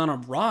couldn't. She was on a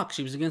rock.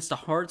 She was against a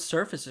hard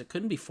surface. It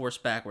couldn't be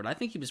forced backward. I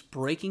think he was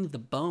breaking the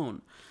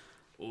bone.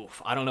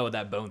 Oof. I don't know what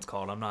that bone's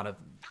called. I'm not a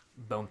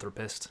bone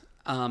therapist.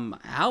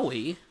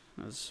 Howie,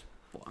 that's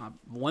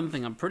one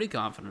thing I'm pretty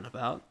confident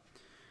about.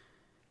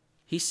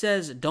 He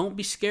says, "Don't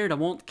be scared. I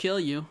won't kill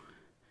you."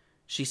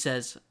 She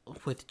says,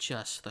 with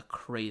just the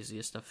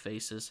craziest of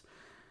faces,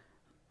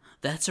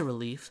 "That's a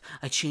relief.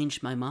 I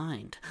changed my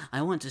mind.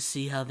 I want to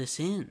see how this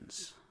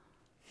ends.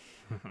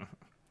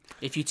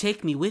 If you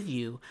take me with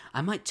you,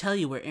 I might tell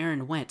you where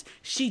Aaron went."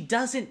 She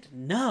doesn't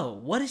know.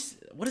 What is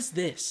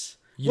this?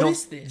 What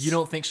is this? You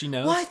don't think she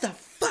knows? Why the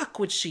fuck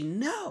would she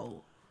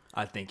know?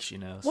 I think she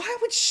knows. Why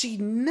would she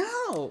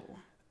know?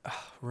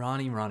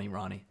 Ronnie.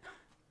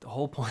 The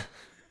whole point...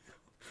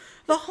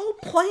 The whole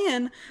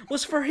plan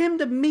was for him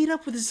to meet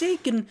up with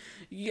Zeke and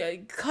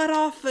cut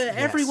off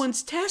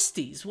everyone's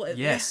testes.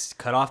 Yes,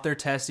 cut off their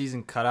testes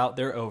and cut out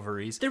their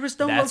ovaries. There was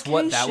no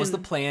location. That was the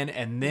plan,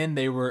 and then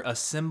they were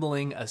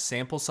assembling a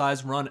sample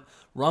size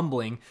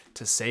rumbling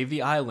to save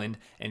the island,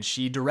 and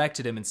she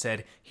directed him and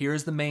said,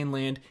 "Here's the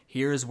mainland,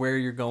 here is where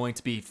you're going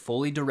to be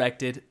fully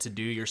directed to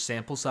do your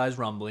sample size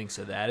rumbling,"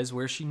 so that is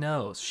where she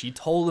knows. She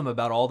told him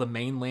about all the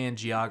mainland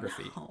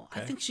geography. No,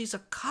 okay? I think she's a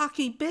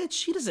cocky bitch.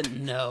 She doesn't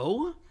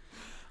know.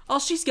 All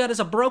she's got is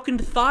a broken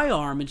thigh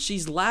arm, and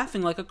she's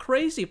laughing like a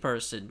crazy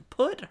person.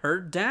 Put her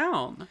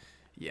down.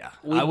 Yeah,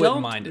 I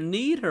wouldn't mind it. We don't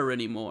need her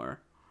anymore.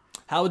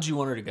 How would you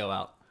want her to go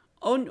out?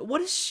 Oh, what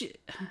is she?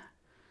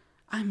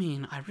 I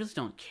mean, I really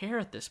don't care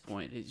at this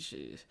point.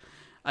 Anya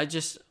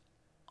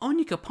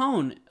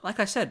Capone, like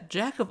I said,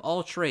 jack of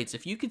all trades.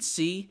 If you could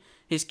see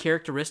his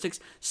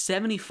characteristics,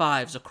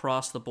 75s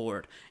across the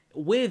board,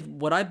 with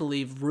what I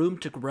believe room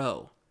to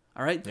grow.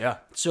 All right? Yeah.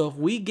 So if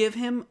we give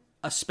him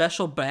a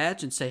special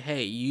badge and say,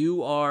 "Hey,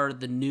 you are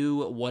the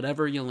new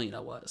whatever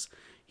Yelena was,"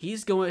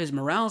 his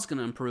morale's going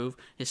to improve,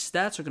 his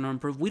stats are going to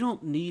improve. We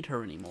don't need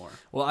her anymore.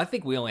 Well, I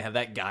think we only have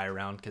that guy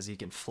around because he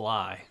can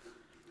fly.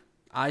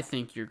 I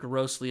think you're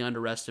grossly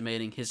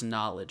underestimating his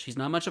knowledge. He's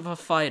not much of a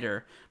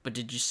fighter, but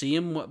did you see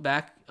him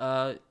back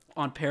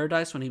on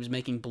Paradise when he was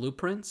making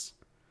blueprints?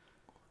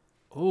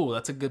 Oh,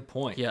 that's a good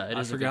point. Yeah,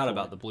 I forgot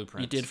about the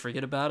blueprints. You did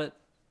forget about it,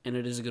 and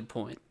it is a good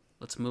point.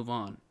 Let's move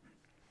on.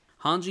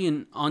 Hanji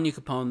and Anya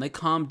Capone, they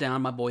calm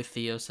down. My boy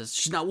Theo says,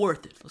 "She's not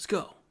worth it. Let's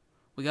go.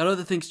 We got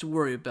other things to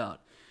worry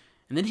about."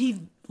 And then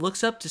he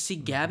looks up to see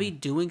Gabby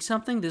doing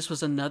something. This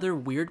was another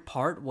weird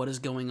part. What is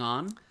going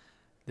on?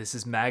 This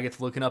is Magath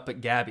looking up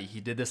at Gabby. He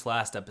did this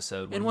last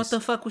episode. And what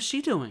the fuck was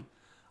she doing?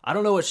 I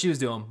don't know what she was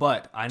doing,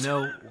 but I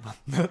know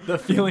the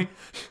feeling.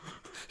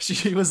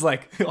 She was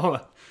like, hold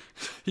on.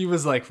 He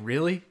was like,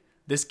 "Really?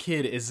 This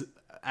kid is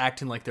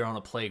acting like they're on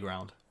a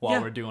playground while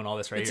we're doing all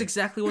this right here." That's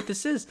exactly what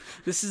this is.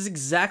 This is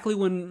exactly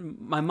when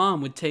my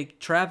mom would take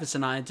Travis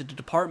and I into the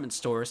department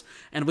stores,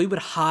 and we would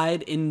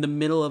hide in the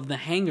middle of the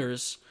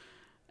hangers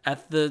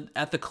at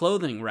the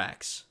clothing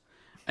racks.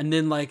 And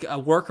then, like, a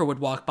worker would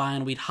walk by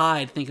and we'd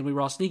hide thinking we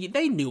were all sneaky.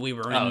 They knew we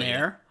were in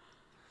there.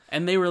 Yeah.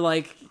 And they were,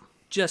 like,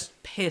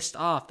 just pissed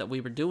off that we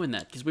were doing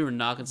that because we were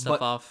knocking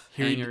stuff off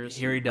hangers.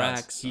 Here he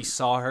does. He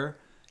saw her.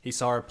 He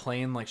saw her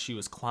playing like she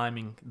was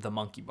climbing the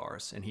monkey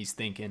bars. And he's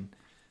thinking,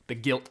 the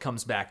guilt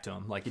comes back to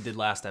him like he did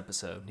last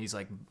episode. He's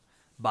like,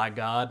 by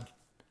God.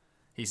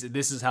 He said,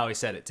 this is how he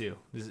said it, too.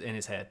 This is in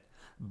his head.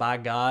 By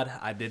God,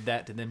 I did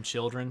that to them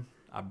children.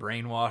 I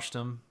brainwashed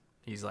them.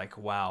 He's like,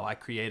 wow, I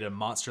created a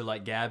monster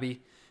like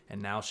Gabby,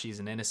 and now she's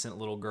an innocent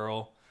little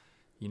girl.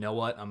 You know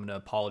what? I'm going to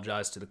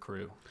apologize to the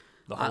crew,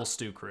 the whole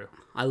stew crew.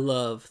 I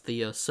love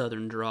the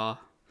Southern draw.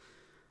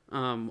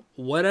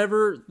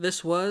 Whatever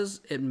this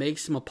was, it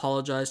makes him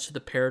apologize to the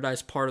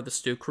Paradise part of the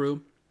stew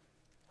crew.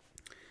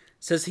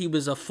 Says he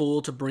was a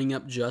fool to bring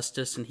up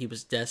justice and he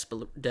was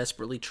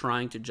desperately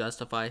trying to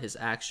justify his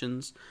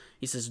actions.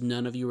 He says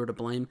none of you are to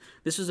blame.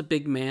 This was a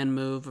big man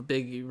move, a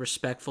big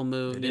respectful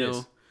move. It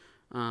is.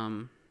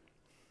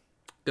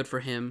 Good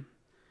for him.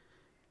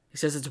 He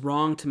says it's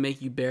wrong to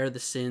make you bear the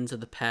sins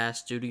of the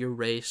past due to your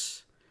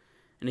race.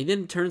 And he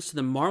then turns to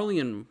the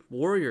Marleyan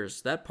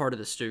warriors, that part of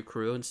the stew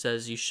crew, and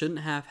says you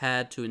shouldn't have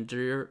had to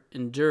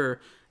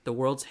endure the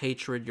world's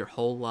hatred your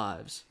whole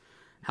lives.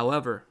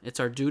 However, it's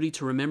our duty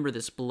to remember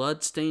this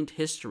blood-stained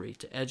history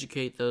to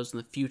educate those in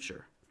the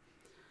future.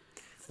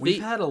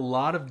 We've had a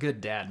lot of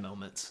good dad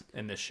moments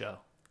in this show.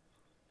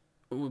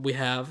 We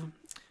have.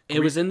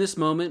 It was in this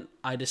moment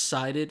I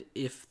decided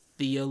if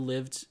Thea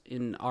lived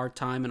in our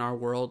time, in our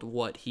world,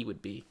 what he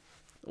would be.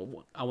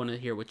 I want to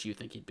hear what you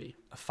think he'd be.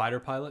 A fighter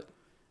pilot?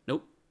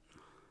 Nope.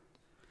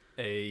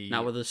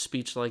 Not with a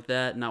speech like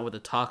that, not with a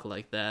talk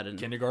like that. And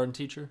kindergarten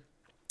teacher?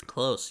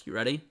 Close. You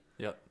ready?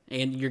 Yep.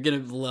 And you're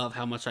going to love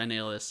how much I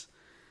nail this.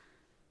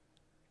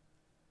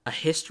 A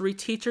history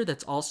teacher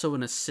that's also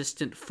an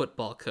assistant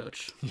football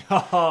coach.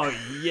 Oh,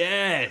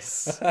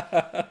 yes.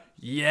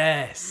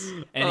 Yes.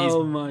 And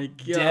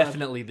he's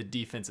definitely the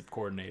defensive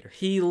coordinator.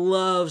 He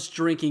loves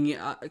drinking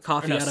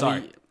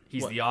coffee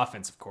He's the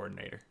offensive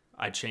coordinator.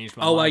 I changed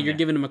my mind. Oh, wow, you're there.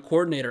 giving him a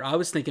coordinator. I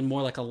was thinking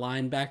more like a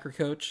linebacker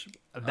coach.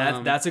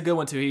 That's a good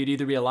one, too. He'd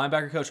either be a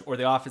linebacker coach or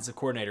the offensive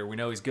coordinator. We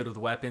know he's good with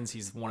weapons.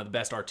 He's one of the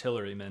best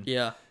artillerymen.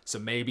 Yeah. So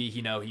maybe,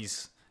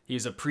 he's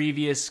a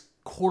previous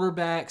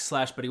quarterback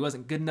but he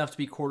wasn't good enough to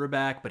be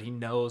quarterback, but he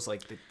knows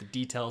like the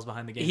details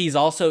behind the game. He's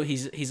also,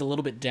 he's a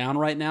little bit down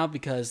right now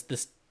because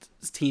this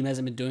team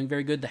hasn't been doing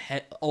very good.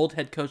 The old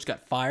head coach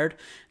got fired.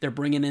 They're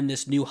bringing in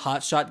this new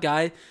hotshot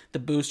guy. The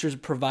boosters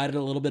provided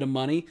a little bit of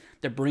money.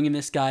 They're bringing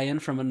this guy in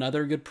from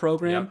another good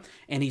program,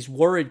 and he's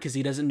worried because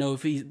he doesn't know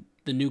if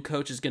the new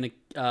coach is going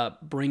to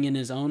bring in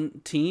his own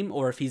team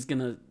or if he's going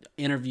to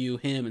interview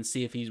him and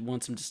see if he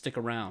wants him to stick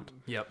around.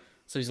 Yep.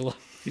 So he's a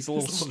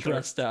little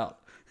stressed out.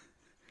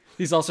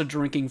 He's also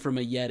drinking from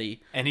a Yeti,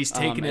 and he's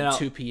taking it out at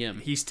 2 p.m.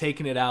 He's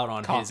taking it out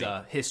on his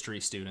history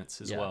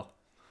students as well.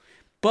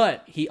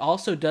 But he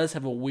also does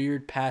have a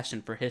weird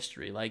passion for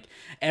history. Like,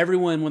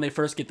 everyone, when they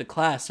first get to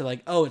class, they're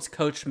like, oh, it's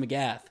Coach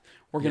McGath.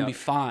 We're going to be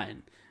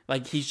fine.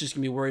 Like, he's just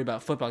going to be worried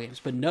about football games.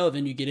 But no,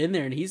 then you get in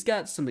there, and he's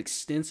got some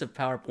extensive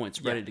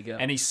PowerPoints ready to go.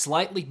 And he's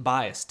slightly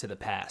biased to the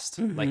past.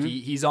 Mm-hmm. Like,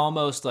 he's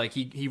almost like,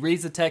 he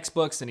reads the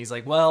textbooks, and he's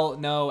like, well,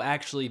 no,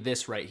 actually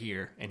this right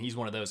here. And he's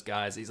one of those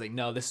guys. He's like,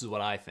 no, this is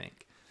what I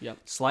think. Yep.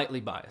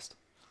 Slightly biased.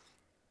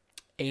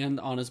 And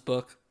on his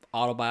book,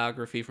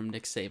 autobiography from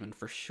Nick Saban,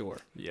 for sure.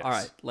 Yes. All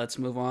right, let's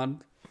move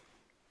on.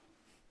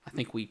 I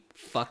think we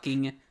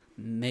fucking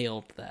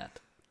nailed that.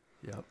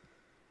 Yep.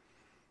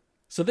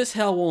 So this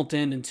hell won't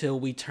end until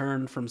we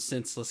turn from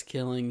senseless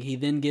killing. He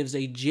then gives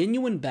a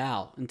genuine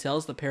bow and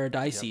tells the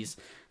Paradises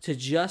to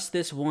just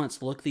this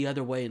once look the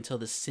other way until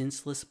the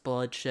senseless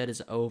bloodshed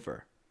is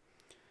over.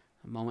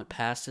 A moment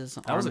passes.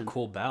 That was a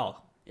cool bow.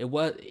 It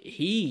was.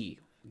 He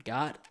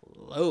got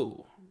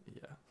low.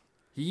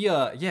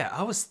 Yeah.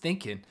 I was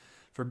thinking,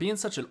 for being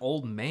such an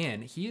old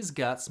man, he has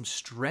got some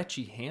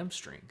stretchy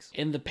hamstrings.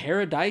 In the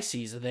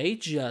Paradises, they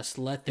just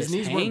let this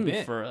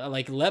hang for,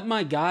 like, let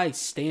my guy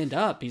stand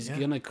up. He's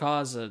going to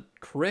cause a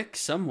crick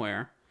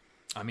somewhere.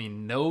 I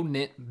mean, no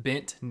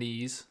bent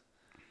knees.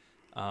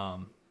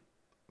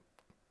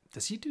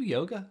 Does he do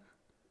yoga?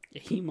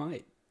 He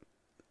might.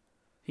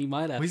 He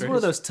might after. He's one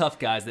of those tough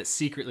guys that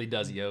secretly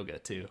does yoga,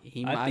 too.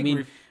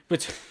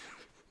 But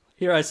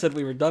here I said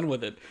we were done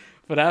with it.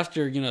 But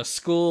after,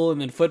 school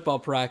and then football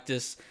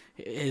practice,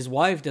 his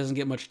wife doesn't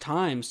get much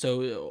time.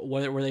 So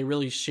where they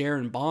really share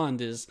and bond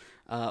is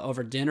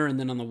over dinner and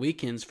then on the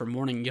weekends for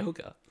morning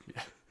yoga.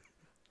 Yeah.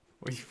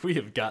 We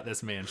have got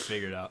this man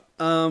figured out.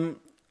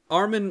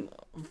 Armin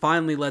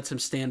finally lets him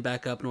stand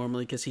back up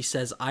normally because he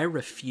says, I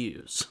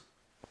refuse.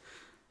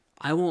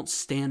 I won't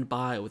stand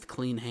by with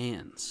clean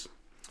hands.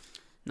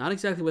 Not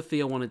exactly what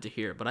Theo wanted to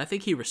hear, but I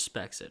think he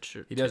respects it.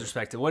 Sure, he does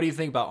respect it. What do you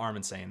think about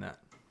Armin saying that?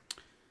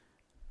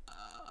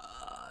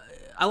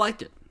 I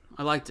liked it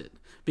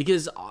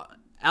because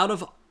out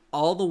of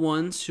all the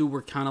ones who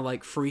were kind of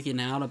like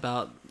freaking out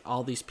about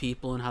all these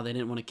people and how they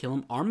didn't want to kill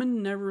him,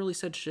 Armin never really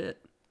said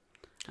shit,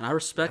 and I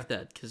respect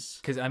that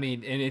because I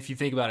mean, and if you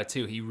think about it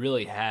too, he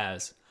really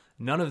has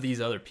none of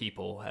these other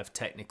people have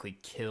technically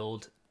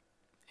killed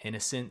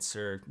innocents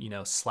or,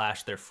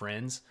 slashed their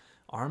friends.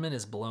 Armin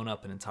has blown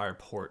up an entire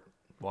port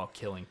while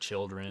killing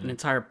children. An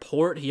entire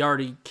port? He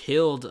already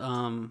killed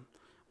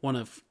one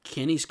of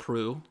Kenny's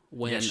crew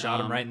when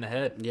shot him right in the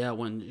head. Yeah,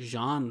 when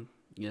Jean,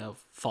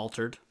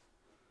 faltered.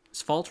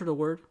 Is faltered a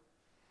word?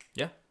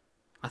 Yeah.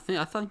 I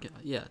think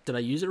yeah. Did I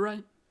use it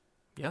right?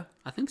 Yeah.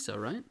 I think so,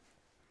 right?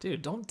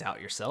 Dude, don't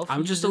doubt yourself.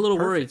 I'm just a little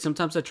worried.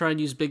 Sometimes I try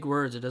and use big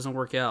words. It doesn't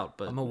work out.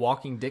 But I'm a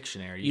walking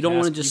dictionary. You don't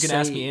want to just You can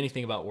ask me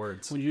anything about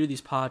words. When you do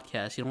these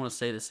podcasts, you don't want to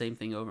say the same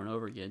thing over and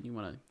over again. You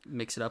want to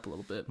mix it up a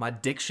little bit. My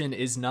diction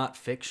is not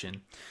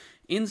fiction.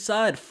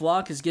 Inside,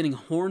 Flock is getting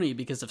horny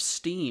because of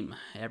steam.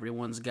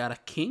 Everyone's got a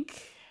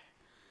kink.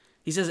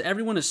 He says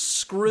everyone is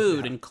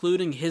screwed,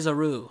 including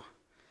Hizaru. And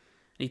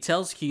he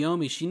tells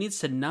Kiyomi she needs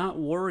to not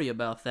worry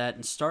about that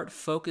and start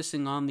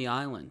focusing on the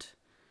island.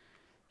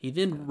 He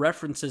then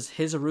references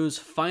Hizaru's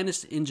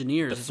finest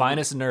engineers. The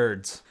finest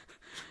nerds.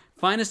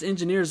 Finest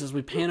engineers as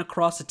we pan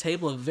across a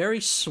table of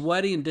very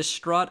sweaty and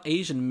distraught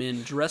Asian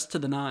men dressed to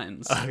the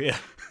nines. Oh, yeah.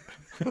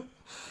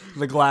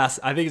 The glass.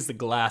 I think it's the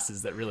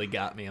glasses that really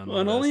got me on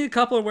and only a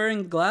couple are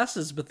wearing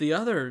glasses, but the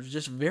others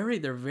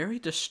they're very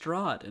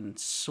distraught and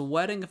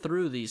sweating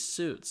through these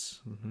suits.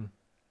 Mm-hmm.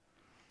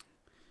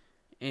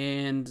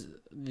 And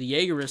the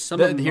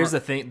Jaegerists, here's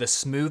the thing, the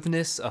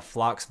smoothness of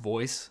Flock's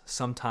voice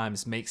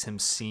sometimes makes him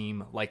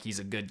seem like he's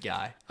a good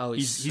guy. Oh,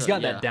 he's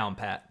got that down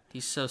pat.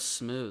 He's so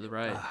smooth,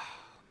 right?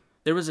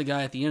 There was a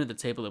guy at the end of the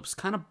table that was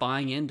kind of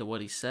buying into what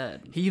he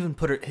said. He even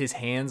put his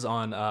hands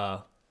on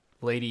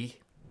Lady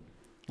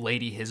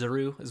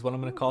Hizaru is what I'm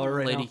going to call her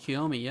right now. Lady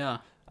Kiyomi, yeah.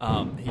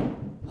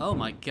 Oh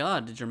my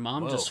God, did your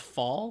mom just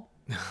fall?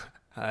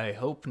 I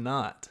hope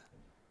not.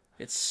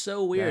 It's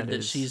so weird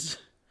that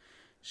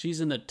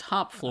she's in the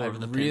top floor of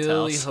the penthouse. I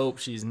really hope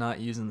she's not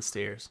using the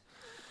stairs.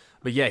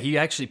 But yeah, he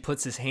actually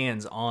puts his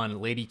hands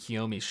on Lady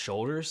Kiyomi's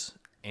shoulders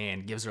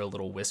and gives her a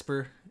little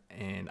whisper.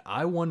 And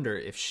I wonder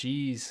if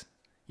she's,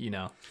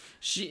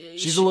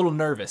 she's a little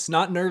nervous.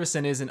 Not nervous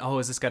and isn't,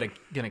 is this guy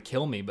going to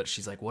kill me? But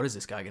she's like, what is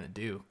this guy going to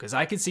do? Because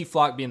I could see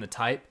Flock being the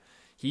type.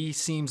 He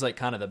seems like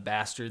kind of the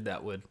bastard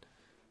that would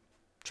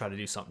try to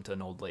do something to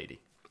an old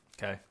lady.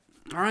 Okay?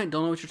 All right,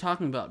 don't know what you're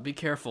talking about. Be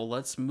careful.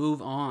 Let's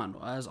move on.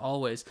 As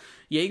always,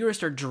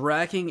 Jaegerists are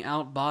dragging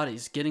out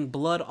bodies, getting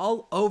blood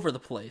all over the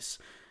place.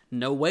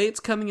 No way it's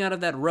coming out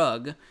of that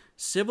rug.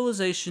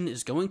 Civilization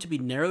is going to be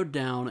narrowed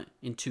down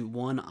into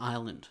one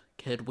island.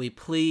 Could we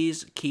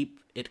please keep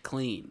it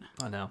clean?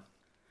 I know.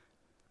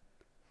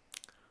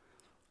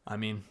 I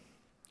mean,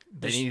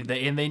 they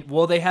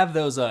have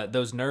those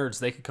nerds.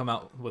 They could come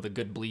out with a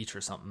good bleach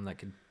or something that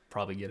could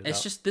probably get it It's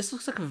out. just, this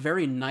looks like a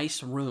very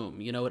nice room.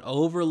 It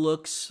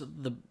overlooks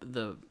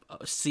the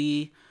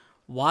sea.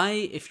 Why,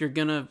 if you're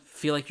going to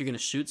feel like you're going to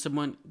shoot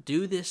someone,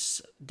 do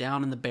this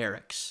down in the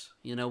barracks?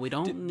 We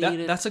don't need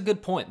it. That's a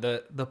good point.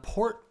 The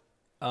port,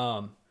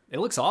 it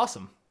looks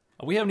awesome.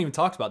 We haven't even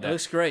talked about that. It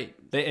looks great.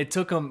 It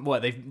took them,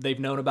 they've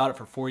known about it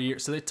for 4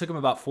 years. So it took them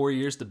about 4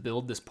 years to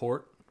build this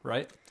port,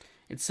 right?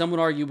 And some would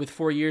argue with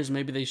 4 years,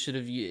 maybe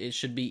it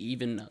should be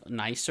even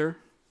nicer.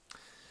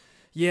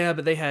 Yeah,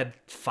 but they had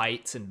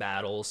fights and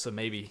battles, so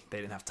maybe they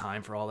didn't have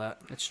time for all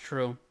that. It's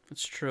true.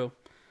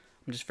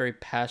 I'm just very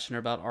passionate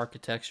about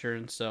architecture,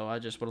 and so I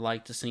just would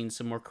like to see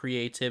some more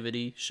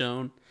creativity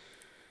shown.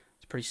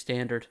 It's pretty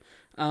standard.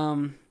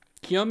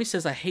 Kiyomi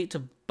says, I hate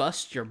to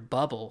bust your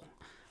bubble,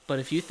 but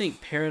if you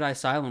think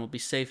Paradise Island will be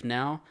safe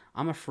now,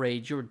 I'm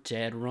afraid you're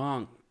dead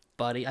wrong,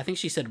 buddy. I think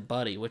she said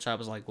buddy, which I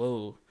was like,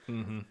 whoa.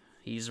 Mm-hmm.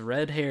 He's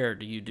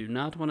red-haired. You do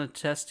not want to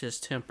test his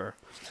temper.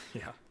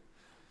 Yeah.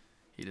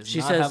 He does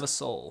not have a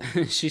soul.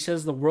 She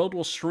says the world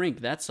will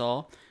shrink, that's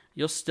all.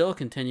 You'll still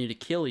continue to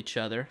kill each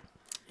other.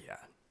 Yeah.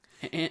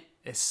 And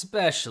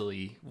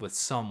especially with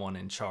someone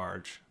in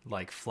charge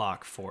like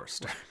Flock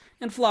Forster.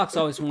 And Flock's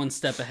always one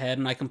step ahead,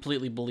 and I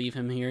completely believe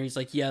him here. He's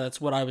like, yeah, that's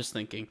what I was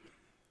thinking.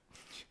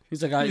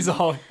 He's like, he's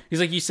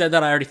like, you said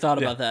that, I already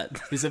thought about that.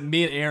 He said,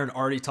 me and Aaron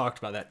already talked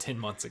about that 10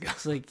 months ago.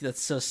 It's like,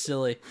 that's so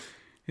silly.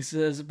 He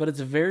says, but it's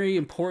very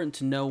important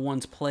to know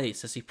one's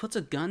place, as he puts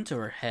a gun to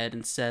her head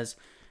and says,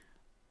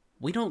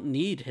 we don't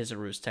need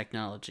Hizaru's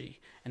technology.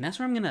 And that's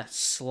where I'm going to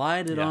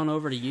slide it on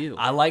over to you.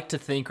 I like to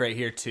think right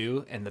here,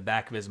 too, in the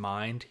back of his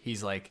mind,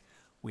 he's like,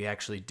 we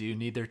actually do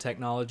need their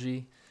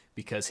technology,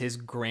 because his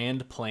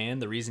grand plan,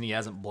 the reason he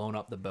hasn't blown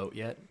up the boat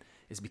yet,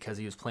 is because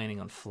he was planning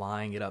on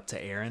flying it up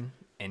to Aaron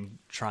and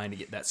trying to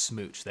get that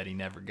smooch that he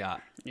never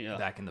got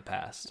back in the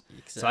past.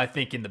 Exactly. So I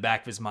think in the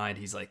back of his mind,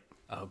 he's like,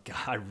 oh,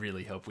 God, I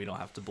really hope we don't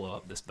have to blow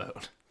up this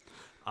boat.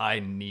 I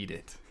need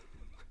it.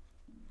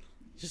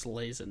 He just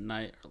lays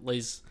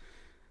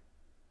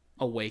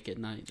awake at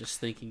night just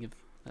thinking of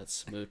that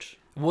smooch.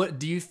 What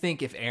do you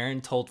think if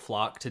Aaron told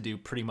Flock to do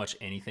pretty much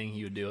anything,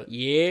 he would do it?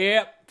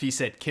 Yep. If he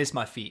said, kiss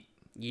my feet.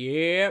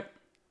 Yep.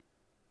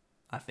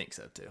 I think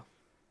so, too.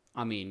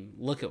 I mean,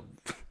 look at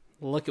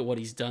what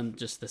he's done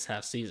just this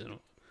half season.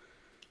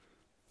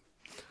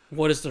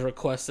 What is the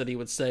request that he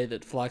would say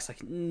that Flock's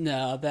like,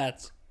 no,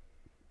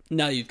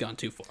 you've gone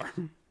too far.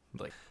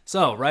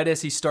 So, right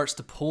as he starts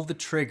to pull the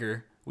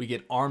trigger, we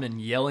get Armin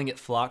yelling at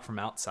Flock from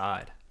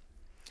outside.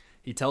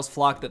 He tells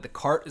Flock that the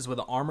cart is with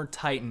an armored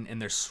titan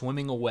and they're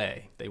swimming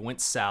away. They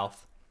went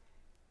south.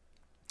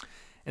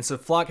 And so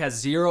Flock has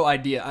zero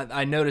idea.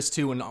 I noticed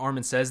too when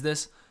Armin says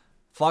this,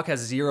 Flock has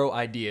zero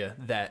idea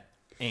that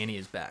Annie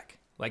is back.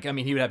 Like, I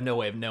mean, he would have no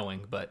way of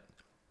knowing, but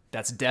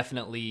that's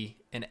definitely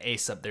an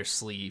ace up their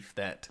sleeve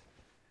that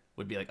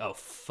would be like, oh,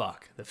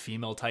 fuck, the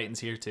female Titan's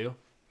here too?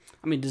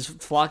 I mean, does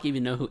Flock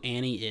even know who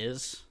Annie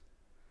is?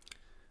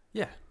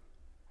 Yeah.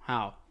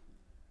 How?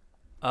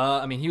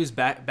 I mean, he was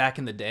back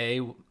in the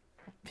day.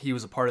 He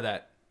was a part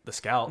of the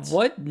Scouts.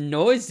 What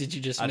noise did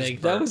you just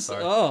make? That was,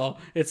 sorry. Oh,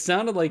 it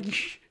sounded like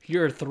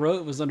your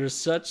throat was under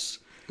such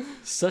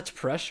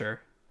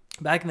pressure.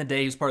 Back in the day,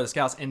 he was part of the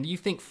Scouts. And do you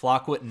think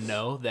Flock wouldn't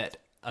know that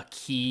a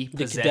key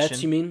possession... The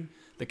cadets, you mean?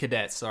 The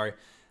cadets, sorry.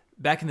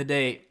 Back in the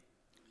day,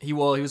 he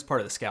was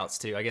part of the Scouts,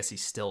 too. I guess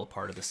he's still a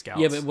part of the Scouts.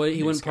 Yeah, but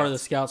he wasn't part of the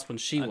Scouts when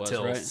she was,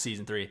 right? Until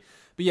season 3.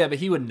 But yeah, but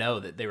he would know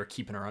that they were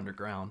keeping her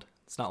underground.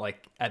 It's not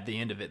like at the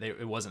end of it,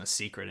 it wasn't a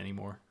secret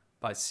anymore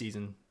by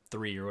season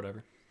 3 or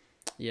whatever.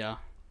 Yeah.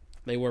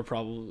 They were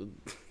probably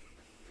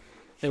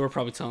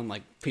telling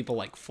like people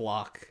like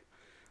Flock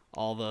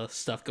all the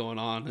stuff going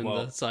on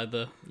inside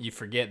the... You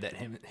forget that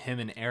him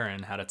and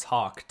Aaron had a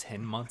talk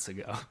 10 months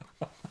ago.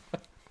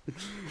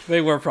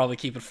 They were probably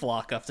keeping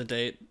Flock up to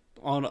date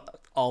on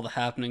all the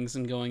happenings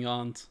and going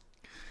on.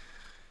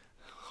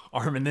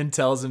 Armin then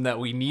tells him that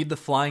we need the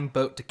flying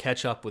boat to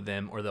catch up with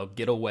them or they'll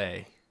get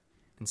away.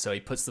 And so he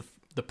puts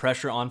the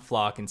pressure on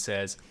Flock and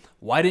says,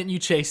 why didn't you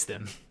chase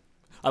them?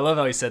 I love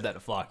how he said that to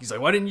Flock. He's like,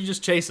 why didn't you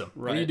just chase them?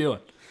 Right. What are you doing?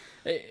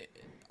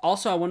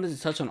 Also, I wanted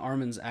to touch on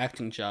Armin's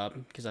acting job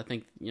because I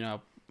think,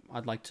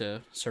 I'd like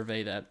to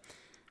survey that.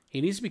 He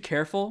needs to be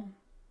careful.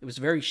 It was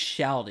very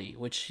shouty,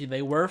 which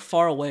they were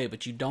far away,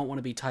 but you don't want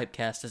to be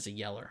typecast as a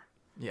yeller.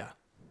 Yeah,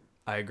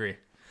 I agree.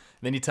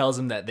 Then he tells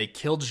him that they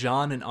killed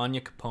Jean and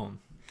Anya Capone.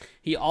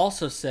 He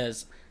also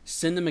says,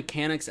 send the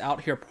mechanics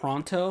out here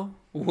pronto,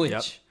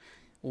 which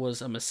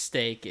was a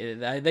mistake.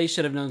 They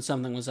should have known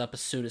something was up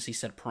as soon as he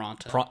said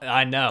pronto.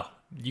 I know.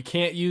 You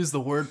can't use the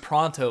word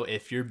pronto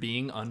if you're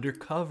being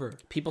undercover.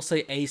 People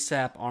say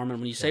ASAP, Armin.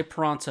 When you say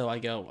pronto, I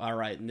go, all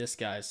right, and this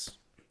guy's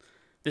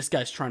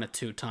trying to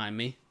two-time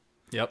me.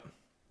 Yep.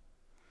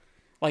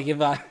 Like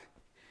if I...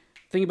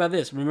 Think about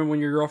this. Remember when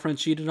your girlfriend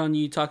cheated on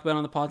you? You talk about it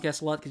on the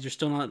podcast a lot because you're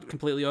still not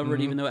completely over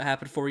it, even though it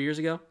happened 4 years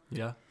ago?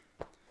 Yeah.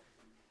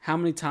 How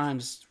many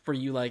times were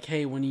you like,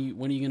 hey, when are you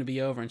going to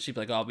be over? And she'd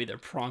be like, I'll be there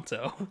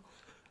pronto.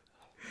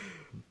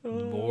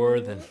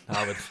 More than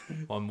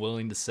I'm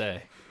willing to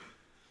say.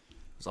 It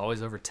was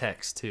always over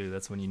text, too.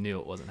 That's when you knew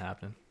it wasn't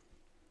happening.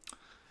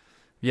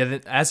 Yeah,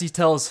 as he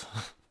tells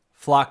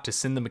Flock to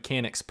send the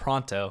mechanics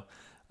pronto,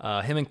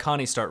 him and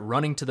Connie start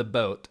running to the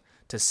boat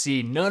to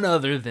see none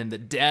other than the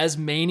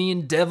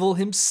Tasmanian devil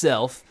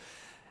himself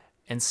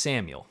and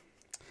Samuel.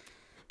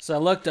 So I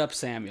looked up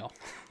Samuel.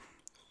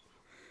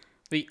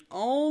 The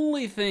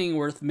only thing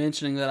worth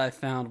mentioning that I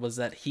found was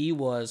that he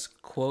was,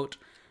 quote,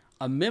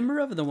 a member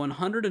of the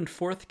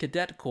 104th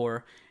Cadet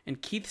Corps,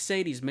 and Keith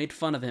Sadie's made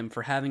fun of him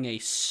for having a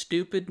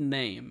stupid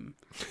name.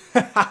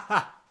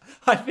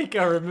 I think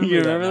I remember that. You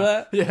remember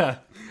that? Yeah.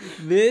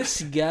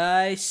 This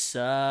guy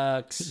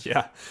sucks.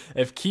 Yeah.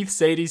 If Keith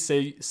Sadie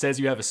says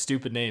you have a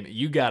stupid name,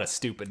 you got a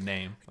stupid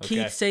name. Okay?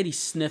 Keith Sadie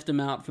sniffed him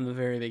out from the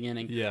very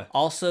beginning. Yeah.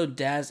 Also,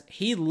 Daz,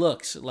 he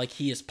looks like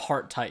he is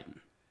part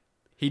Titan.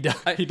 He does.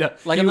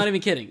 I'm not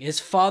even kidding. His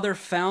father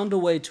found a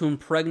way to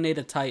impregnate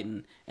a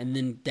Titan, and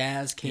then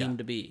Daz came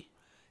to be.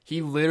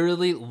 He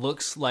literally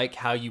looks like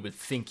how you would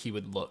think he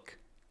would look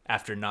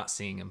after not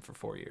seeing him for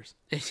 4 years.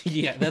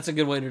 Yeah, that's a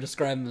good way to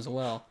describe him as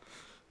well.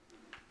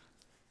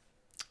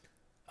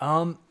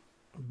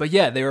 But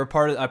yeah, they were a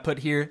part of... I put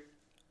here,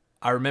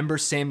 I remember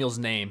Samuel's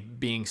name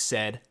being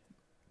said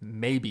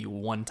maybe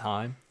one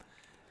time.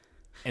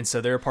 And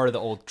so they're a part of the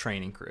old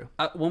training crew.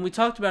 When we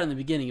talked about it in the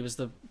beginning, it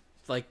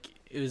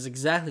was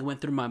exactly went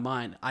through my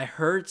mind. I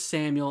heard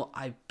Samuel.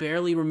 I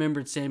barely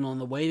remembered Samuel,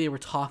 and the way they were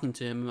talking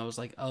to him, I was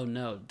like, oh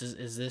no,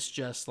 is this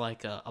just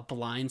like a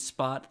blind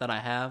spot that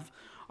I have?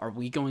 Are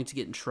we going to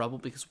get in trouble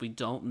because we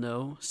don't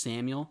know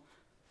Samuel?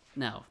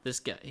 No, this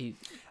guy,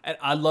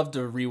 I'd love to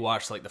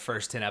rewatch like the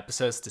first 10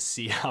 episodes to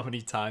see how many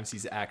times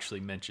he's actually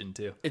mentioned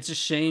too. It's a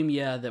shame,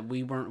 that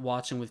we weren't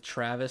watching with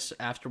Travis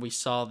after we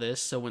saw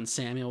this, so when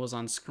Samuel was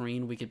on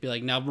screen, we could be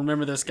like, now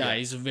remember this guy,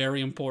 he's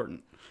very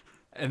important.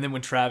 And then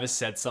when Travis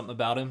said something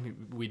about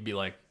him, we'd be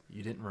like,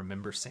 you didn't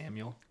remember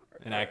Samuel?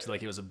 And acted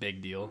like it was a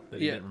big deal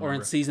that he didn't remember. Or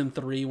in season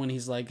 3 when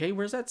he's like, hey,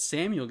 where's that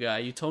Samuel guy?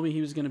 You told me he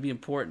was going to be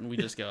important. We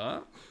just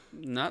go,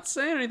 not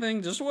saying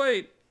anything. Just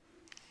wait.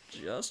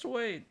 Just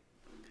wait.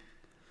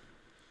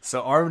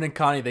 So Armin and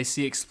Connie, they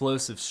see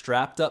explosives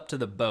strapped up to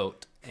the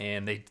boat,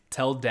 and they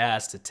tell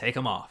Daz to take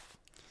them off.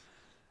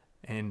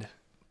 And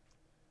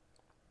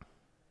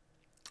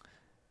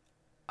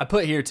I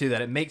put here, too,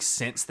 that it makes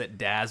sense that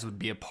Daz would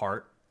be a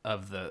part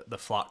of the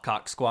Flock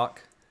Cock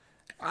Squawk.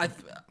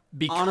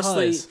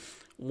 Honestly,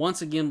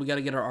 once again, we got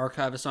to get our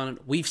archivist on it.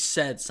 We've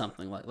said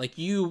something like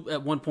you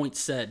at one point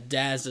said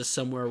Daz is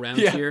somewhere around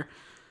here.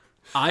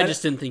 I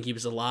just didn't think he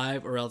was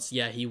alive, or else,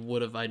 he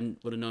would have. I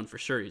would have known for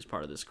sure he was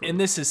part of this group. And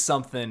this is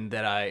something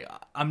that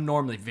I'm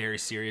normally very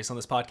serious on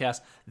this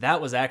podcast. That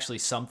was actually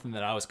something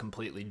that I was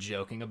completely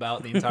joking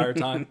about the entire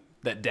time,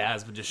 that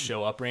Daz would just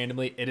show up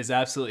randomly. It is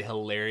absolutely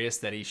hilarious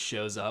that he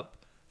shows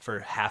up for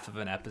half of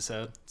an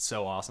episode.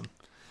 So awesome.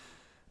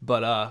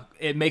 But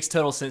it makes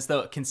total sense,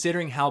 though,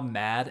 considering how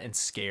mad and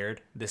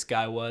scared this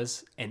guy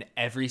was in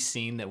every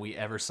scene that we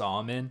ever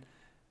saw him in,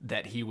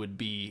 that he would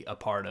be a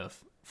part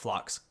of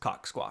Flock's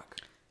Cock Squawk.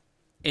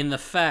 In the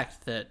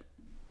fact that,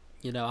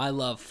 I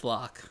love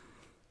Flock.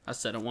 I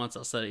said it once,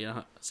 I'll say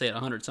it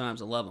 100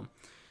 times, I love him.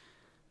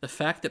 The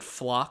fact that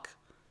Flock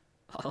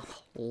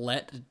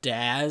let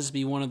Daz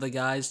be one of the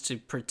guys to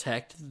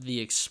protect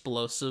the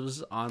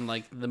explosives on,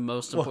 the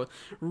most important...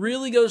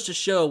 really goes to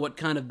show what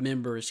kind of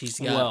members he's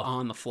got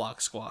on the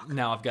Flock Squawk.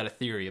 Now, I've got a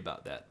theory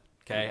about that.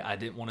 Okay, I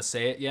didn't want to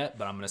say it yet,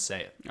 but I'm going to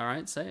say it. All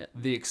right, say it.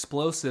 The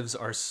explosives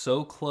are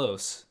so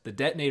close, the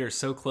detonator is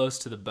so close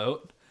to the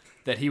boat,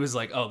 that he was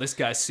like, oh, this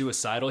guy's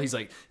suicidal. He's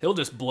like, he'll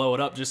just blow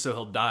it up just so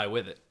he'll die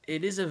with it.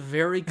 It is a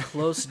very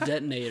close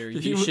detonator.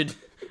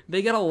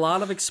 They got a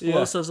lot of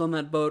explosives on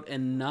that boat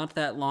and not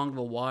that long of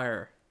a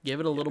wire. Give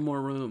it a little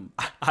more room.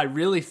 I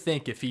really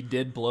think if he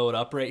did blow it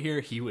up right here,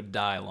 he would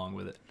die along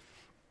with it.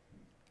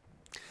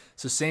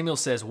 So Samuel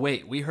says,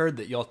 wait, we heard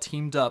that y'all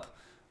teamed up.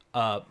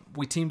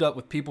 We teamed up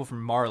with people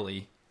from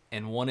Marley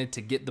and wanted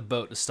to get the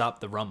boat to stop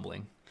the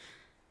rumbling.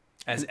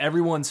 As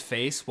everyone's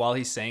face while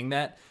he's saying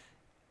that,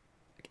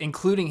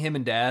 including him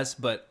and Daz,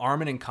 but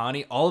Armin and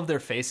Connie, all of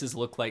their faces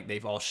look like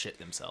they've all shit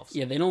themselves.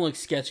 Yeah, they don't look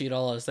sketchy at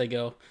all as they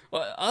go,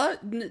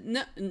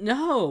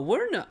 no,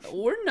 we're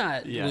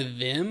not with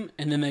them.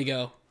 And then they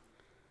go,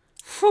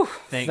 phew,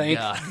 thank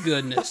God.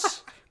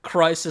 Goodness.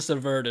 Crisis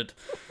averted.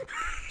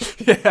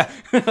 Yeah.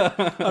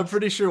 I'm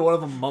pretty sure one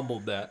of them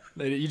mumbled that.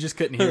 You just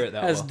couldn't hear it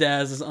that well. As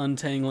Daz is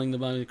untangling the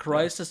body.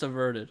 Crisis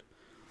averted.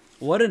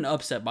 What an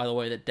upset, by the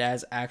way, that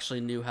Daz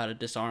actually knew how to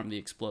disarm the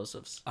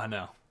explosives. I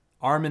know.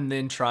 Armin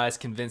then tries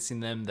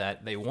convincing them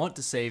that they want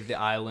to save the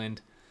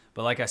island,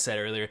 but like I said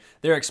earlier,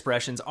 their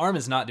expressions,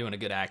 Armin's not doing a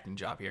good acting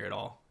job here at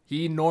all.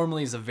 He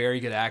normally is a very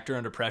good actor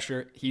under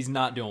pressure. He's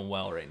not doing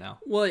well right now.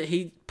 Well,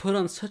 he put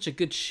on such a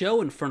good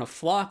show in front of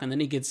Flock, and then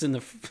he gets in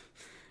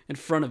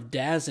front of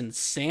Daz and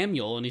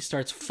Samuel, and he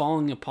starts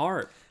falling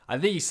apart. I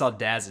think he saw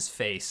Daz's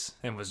face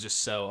and was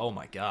just so, oh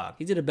my God.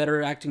 He did a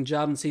better acting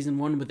job in season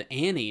 1 with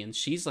Annie, and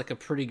she's like a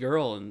pretty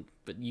girl,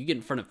 but you get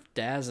in front of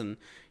Daz and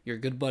your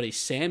good buddy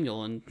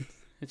Samuel, and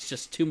it's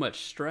just too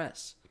much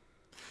stress.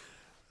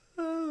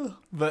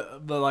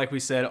 But like we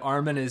said,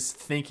 Armin is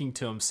thinking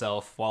to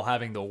himself while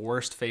having the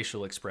worst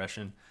facial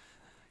expression.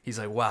 He's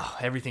like, wow,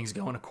 everything's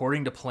going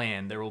according to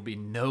plan. There will be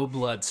no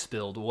blood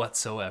spilled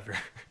whatsoever.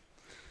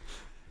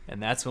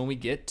 And that's when we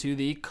get to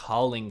the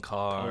calling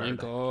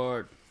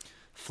card.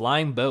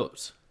 Flying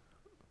boat.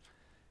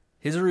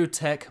 Hizaru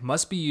tech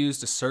must be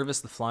used to service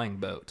the flying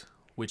boat,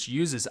 which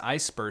uses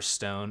ice burst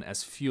stone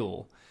as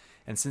fuel.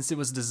 And since it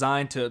was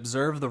designed to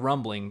observe the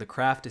rumbling, the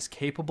craft is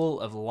capable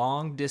of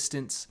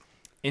long-distance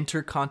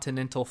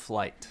intercontinental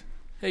flight.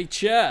 Hey,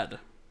 Chad.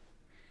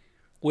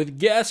 With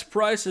gas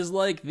prices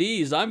like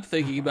these, I'm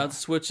thinking about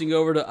switching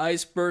over to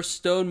ice burst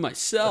stone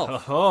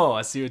myself. Oh,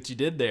 I see what you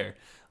did there.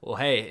 Well,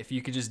 hey, if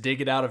you could just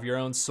dig it out of your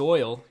own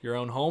soil, your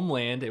own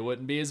homeland, it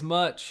wouldn't be as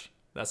much.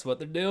 That's what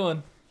they're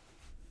doing.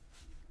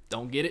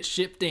 Don't get it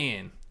shipped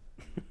in.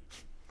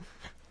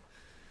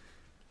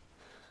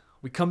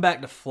 We come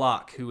back to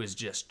Flock, who is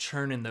just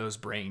churning those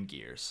brain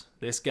gears.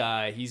 This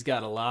guy, he's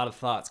got a lot of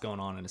thoughts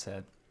going on in his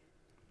head.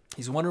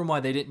 He's wondering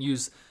why they didn't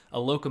use a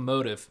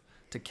locomotive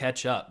to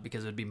catch up,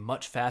 because it would be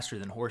much faster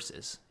than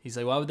horses. He's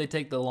like, why would they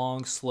take the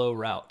long, slow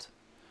route?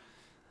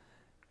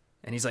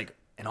 And he's like,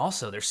 and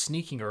also, they're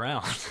sneaking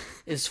around.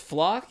 Is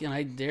Flock, and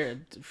I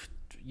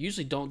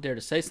usually don't dare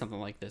to say something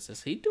like this,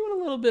 is he doing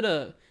a little bit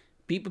of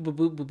beep boop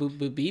boop boop boop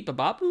boop beep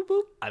bop boop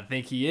boop? I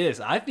think he is.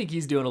 I think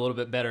he's doing a little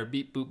bit better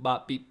beep boop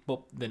bop beep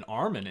boop than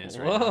Armin is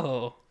right now.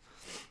 Whoa.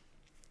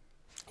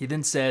 He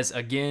then says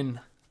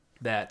again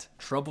that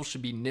trouble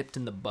should be nipped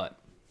in the butt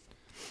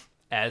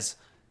as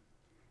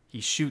he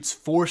shoots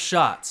 4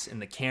 shots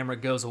and the camera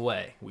goes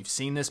away. We've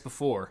seen this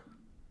before.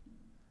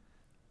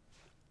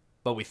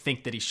 But we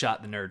think that he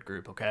shot the nerd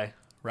group, okay?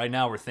 Right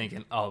now we're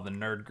thinking, oh, the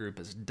nerd group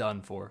is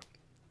done for.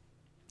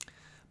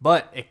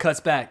 But it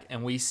cuts back,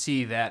 and we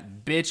see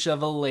that bitch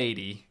of a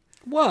lady.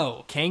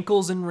 Whoa.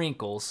 Cankles and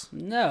wrinkles.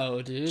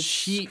 No, dude.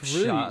 Cheap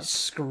shots.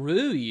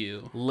 Screw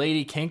you.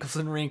 Lady Cankles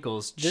and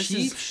wrinkles.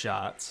 Cheap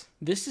shots.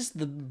 This is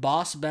the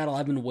boss battle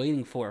I've been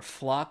waiting for.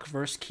 Flock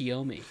versus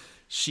Kiyomi.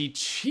 She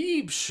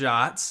cheap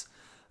shots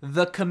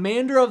the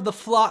commander of the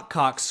Flock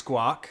Cock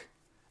Squawk.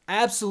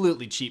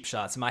 Absolutely cheap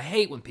shots him. I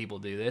hate when people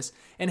do this.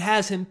 And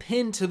has him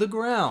pinned to the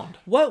ground.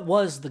 What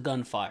was the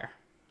gunfire?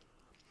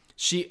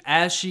 She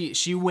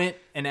went,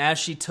 and as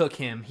she took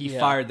him, he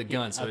fired the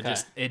gun. So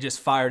it just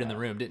fired in the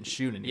room. Didn't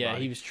shoot anybody. Yeah,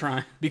 he was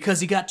trying.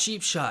 Because he got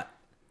cheap shot.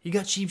 He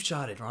got cheap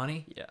shotted,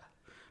 Ronnie. Yeah.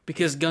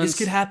 Because guns... This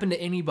could happen to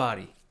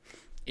anybody.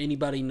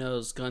 Anybody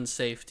knows gun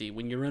safety.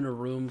 When you're in a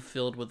room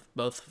filled with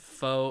both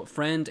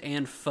friend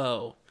and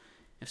foe,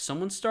 if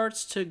someone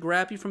starts to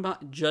grab you from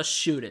behind, just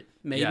shoot it.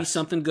 Maybe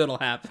something good will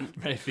happen.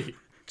 Maybe.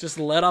 Just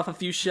let off a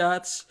few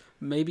shots.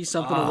 Maybe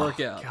something will work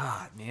out.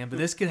 God, man. But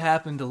this could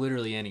happen to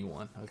literally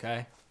anyone,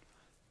 okay?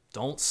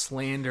 Don't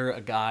slander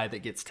a guy that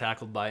gets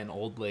tackled by an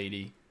old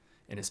lady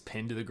and is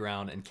pinned to the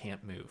ground and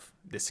can't move.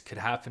 This could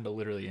happen to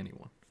literally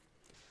anyone.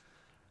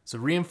 So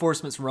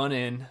reinforcements run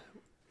in,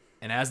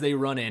 and as they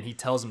run in, he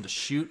tells them to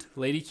shoot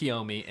Lady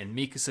Kiyomi, and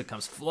Mikasa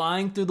comes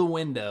flying through the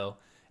window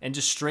and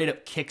just straight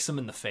up kicks him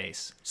in the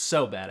face.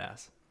 So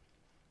badass.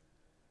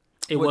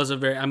 It was a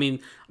very... I mean,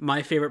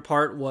 my favorite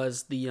part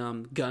was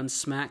the gun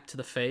smack to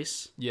the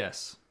face.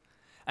 Yes.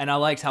 And I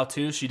liked how,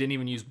 too, she didn't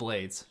even use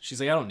blades.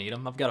 She's like, I don't need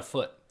them. I've got a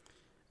foot.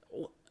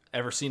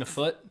 Ever seen a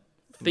foot?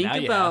 Think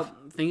about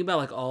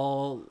like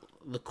all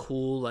the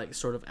cool, like,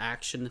 sort of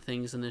action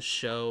things in this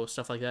show,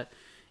 stuff like that.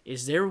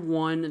 Is there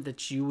one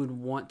that you would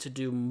want to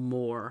do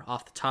more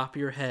off the top of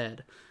your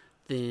head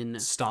than...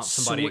 Stomp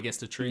somebody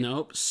against a tree?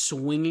 Nope.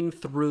 Swinging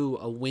through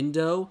a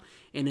window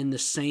and in the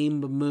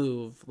same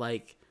move,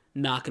 like,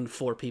 knocking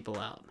 4 people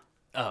out.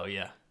 Oh,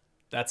 yeah.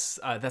 That's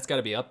got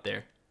to be up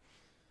there.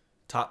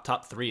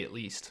 Top 3 at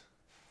least.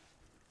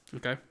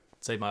 Okay. I'd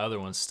say my other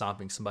one's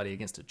stomping somebody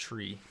against a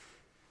tree.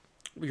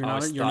 You're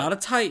not a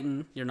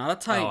Titan. You're not a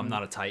Titan. Oh, I'm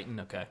not a Titan?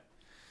 Okay.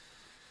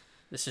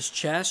 This is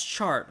Chaz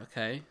Chart,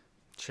 okay?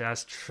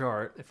 Chaz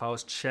Chart. If I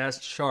was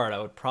Chaz Chart, I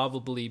would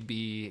probably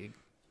be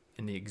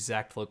in the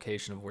exact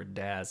location of where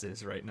Daz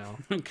is right now.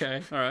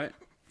 Okay, all right.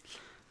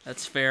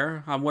 That's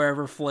fair. I'm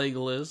wherever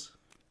Flagle is.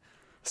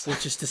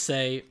 Which is to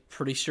say,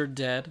 pretty sure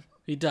dead.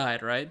 He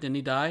died, right? Didn't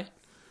he die?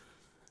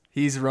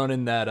 He's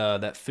running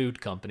that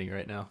food company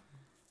right now.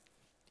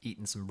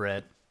 Eating some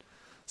bread.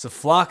 So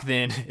Flock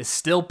then is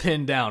still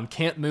pinned down,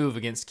 can't move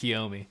against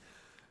Kiyomi.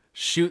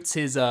 Shoots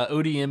his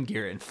ODM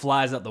gear and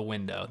flies out the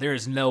window. There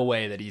is no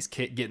way that he's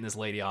getting this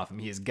lady off him.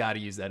 He has got to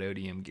use that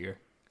ODM gear.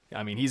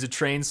 I mean, he's a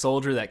trained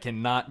soldier that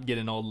cannot get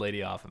an old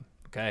lady off him.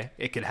 Okay?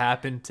 It could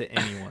happen to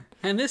anyone.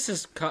 And this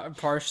is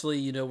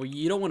partially, where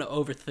you don't want to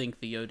overthink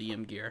the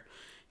ODM gear.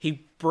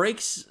 He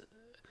breaks...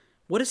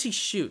 What does he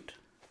shoot?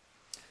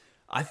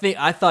 I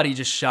thought he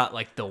just shot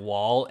like the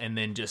wall and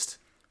then just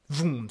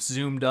boom,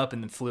 zoomed up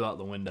and then flew out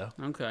the window.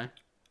 Okay.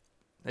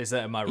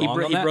 Am I wrong on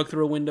that? He broke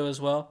through a window as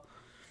well?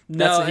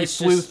 No, he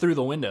flew through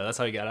the window. That's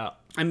how he got out.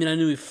 I mean, I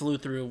knew he flew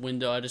through a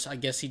window. I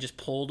guess he just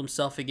pulled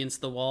himself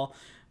against the wall.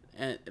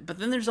 But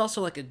then there's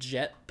also like a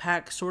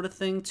jetpack sort of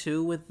thing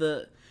too with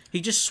the... He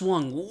just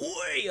swung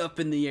way up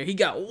in the air. He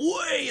got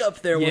way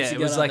up there once he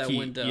got out that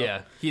window.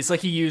 Yeah, it's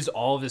like he used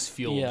all of his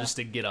fuel just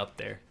to get up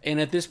there.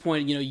 And at this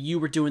point, you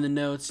were doing the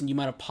notes and you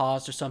might have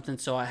paused or something,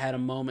 so I had a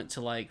moment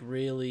to like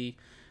really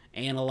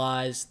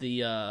analyze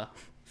the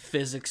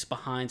physics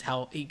behind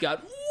how he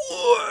got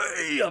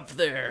way up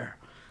there.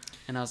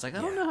 And I was like,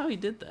 I don't know how he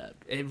did that.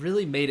 It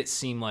really made it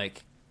seem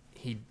like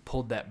he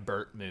pulled that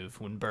Bert move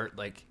when Bert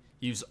like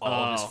used all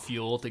of his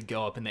fuel to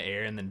go up in the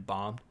air and then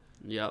bombed.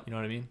 Yep. You know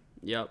what I mean?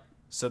 Yep.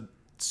 So,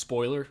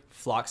 spoiler,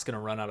 Flock's going to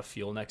run out of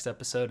fuel next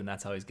episode, and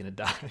that's how he's going to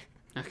die.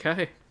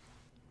 Okay.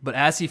 But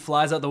as he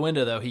flies out the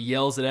window, though, he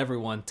yells at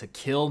everyone to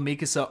kill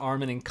Mikasa,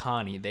 Armin, and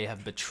Connie. They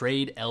have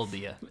betrayed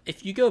Eldia.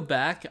 If you go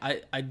back,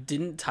 I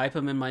didn't type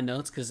them in my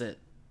notes because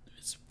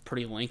it's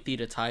pretty lengthy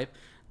to type.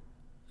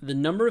 The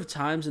number of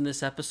times in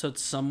this episode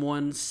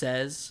someone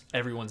says...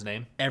 Everyone's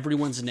name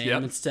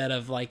instead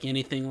of like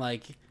anything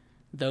like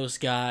those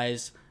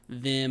guys,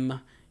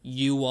 them,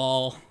 you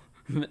all.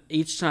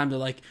 Each time they're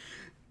like...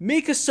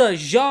 Mikasa,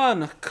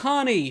 Jean,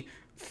 Connie,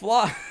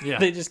 Fla. Yeah.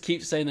 They just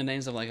keep saying the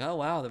names. I'm like, oh,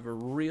 wow, they were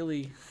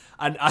really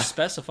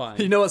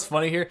specifying. You know what's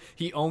funny here?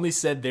 He only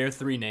said their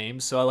 3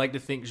 names, so I like to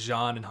think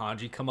Jean and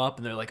Hanji come up,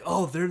 and they're like,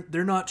 oh,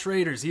 they're not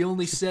traitors. He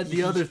only said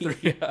the other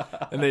 3.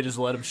 And they just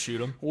let him shoot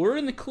him. We're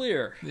in the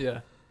clear. Yeah.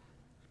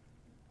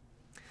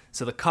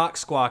 So the cock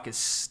squawk is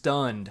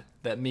stunned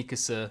that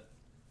Mikasa...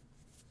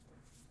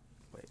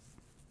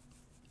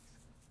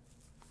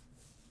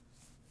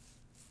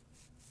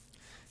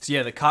 So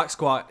yeah, the cock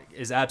squawk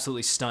is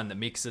absolutely stunned that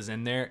Mikasa's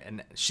in there,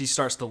 and she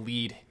starts to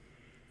lead,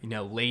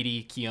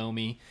 Lady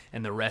Kiyomi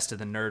and the rest of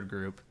the nerd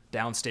group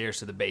downstairs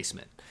to the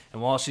basement.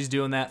 And while she's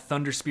doing that,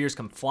 thunder spears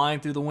come flying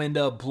through the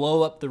window,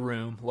 blow up the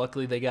room.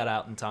 Luckily, they got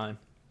out in time.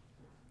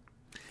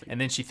 And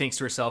then she thinks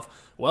to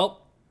herself,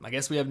 well, I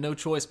guess we have no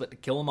choice but to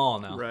kill them all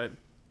now. Right.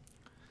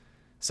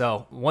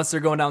 So once they're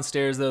going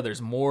downstairs, though,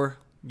 there's more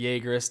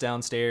Jaegerists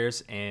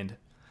downstairs, and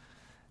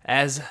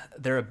as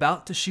they're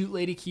about to shoot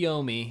Lady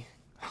Kiyomi...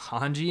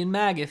 Hanji and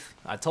Magath,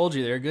 I told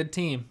you they're a good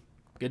team.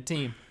 Good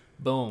team.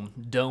 Boom.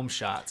 Dome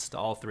shots to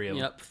all 3 of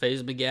them. Yep.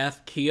 FaZe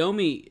Magath.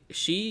 Kiyomi,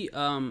 she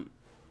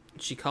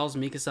calls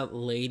Mikasa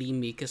Lady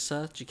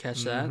Mikasa. Did you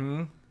catch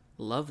that?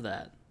 Love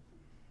that.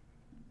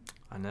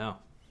 I know.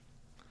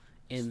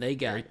 And they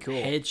got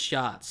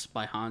headshots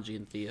by Hanji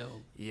and Theo.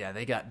 Yeah,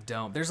 they got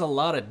dome. There's a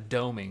lot of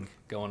doming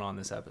going on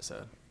this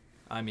episode.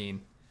 I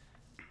mean,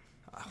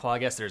 well, I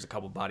guess there's a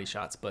couple body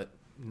shots, but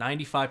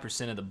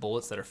 95% of the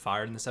bullets that are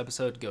fired in this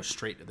episode go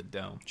straight to the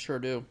dome. Sure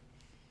do.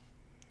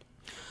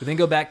 We then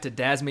go back to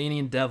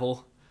Tasmanian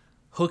Devil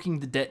hooking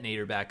the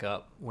detonator back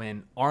up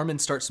when Armin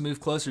starts to move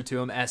closer to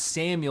him as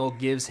Samuel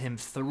gives him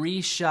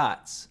 3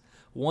 shots,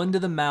 1 to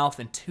the mouth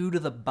and 2 to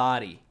the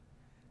body,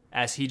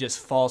 as he just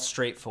falls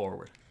straight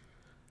forward.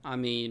 I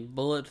mean,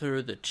 bullet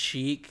through the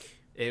cheek.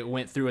 It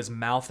went through his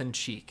mouth and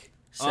cheek.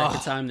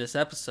 Second time this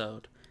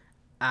episode.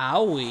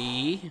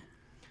 Owie.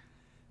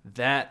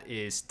 That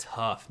is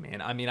tough,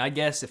 man. I mean, I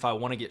guess if I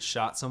want to get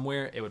shot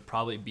somewhere, it would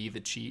probably be the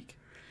cheek.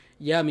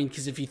 Yeah, I mean,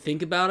 because if you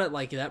think about it,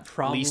 like, that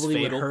probably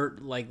would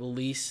hurt, like,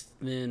 least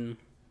fatal.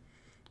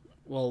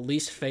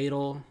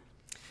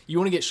 You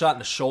want to get shot in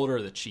the shoulder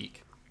or the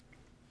cheek?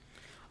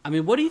 I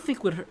mean, what do you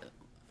think would hurt?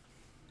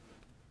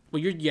 Well,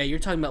 you're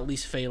talking about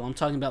least fatal. I'm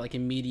talking about, like,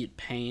 immediate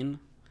pain.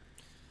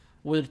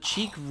 Would a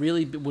cheek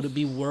would it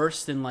be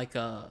worse than, like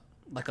a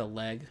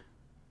leg?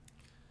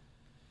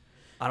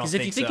 I don't think so. Because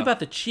if you think about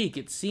the cheek,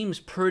 it seems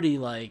pretty,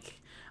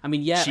 like, I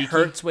mean, yeah, cheeky. It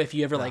hurts if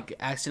you ever, like,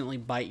 accidentally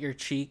bite your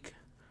cheek.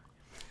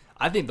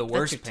 I think the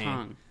worst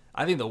pain.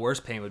 I think the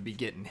worst pain would be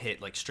getting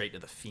hit like straight to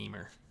the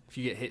femur. If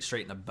you get hit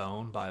straight in the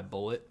bone by a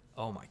bullet,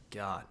 oh my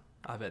god,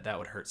 I bet that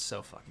would hurt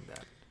so fucking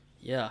bad.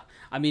 Yeah,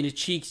 I mean, the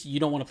cheeks. You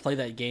don't want to play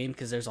that game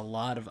because there's a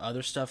lot of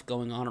other stuff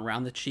going on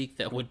around the cheek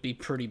that would be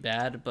pretty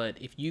bad.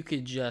 But if you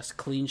could just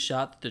clean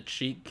shot the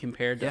cheek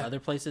compared to other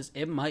places,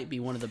 it might be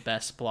one of the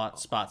best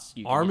spots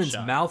you can Armin's get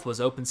shot. mouth was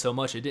open so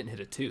much it didn't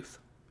hit a tooth.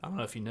 I don't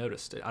know if you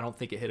noticed it. I don't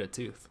think it hit a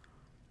tooth.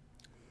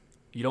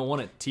 You don't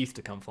want teeth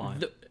to come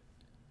flying.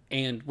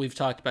 And we've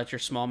talked about your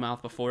small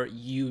mouth before.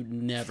 You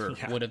never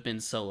would have been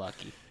so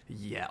lucky.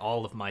 Yeah,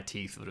 all of my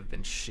teeth would have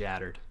been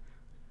shattered.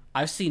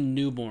 I've seen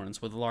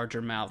newborns with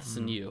larger mouths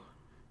than you.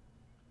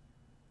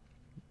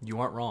 You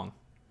aren't wrong.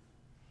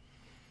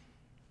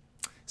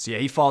 So yeah,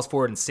 he falls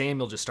forward and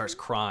Samuel just starts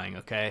crying,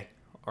 okay?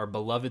 Our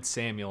beloved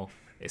Samuel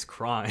is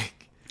crying.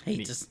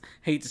 Hate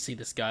to see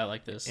this guy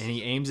like this. And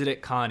he aims it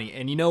at Connie.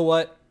 And you know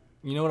what?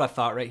 You know what I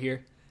thought right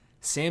here?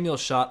 Samuel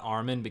shot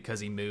Armin because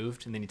he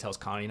moved, and then he tells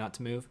Connie not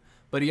to move.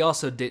 But he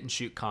also didn't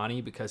shoot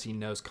Connie because he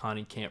knows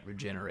Connie can't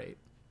regenerate.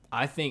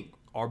 I think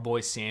our boy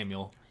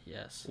Samuel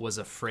was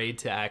afraid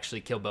to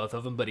actually kill both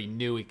of them, but he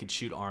knew he could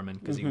shoot Armin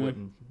because he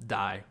wouldn't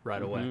die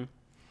right away.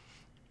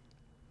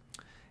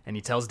 And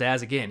he tells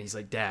Daz again, he's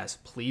like, Daz,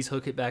 please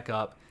hook it back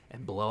up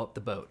and blow up the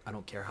boat. I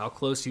don't care how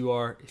close you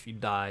are. If you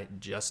die,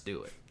 just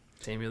do it.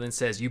 Samuel then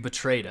says, you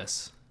betrayed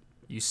us.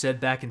 You said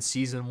back in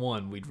season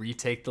 1 we'd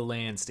retake the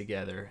lands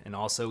together and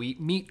also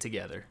eat meat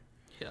together.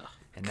 Yeah.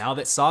 And now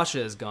that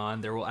Sasha is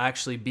gone, there will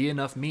actually be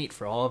enough meat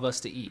for all of us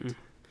to eat.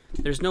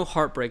 There's no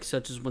heartbreak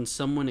such as when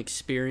someone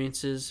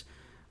experiences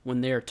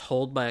when they are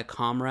told by a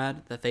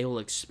comrade that they will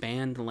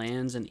expand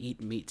lands and eat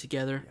meat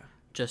together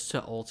just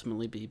to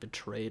ultimately be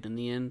betrayed in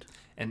the end.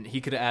 And he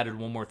could have added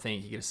one more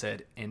thing. He could have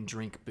said, and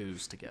drink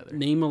booze together.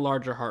 Name a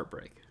larger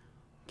heartbreak.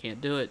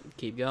 Can't do it.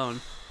 Keep going.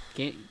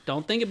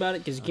 Don't think about it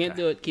because you can't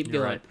do it. Keep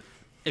going. Right.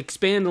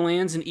 Expand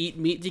lands and eat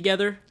meat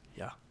together.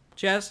 Yeah.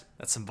 Chaz?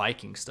 That's some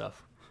Viking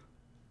stuff.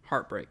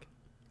 Heartbreak.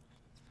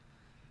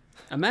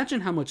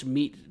 Imagine how much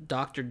meat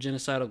Dr.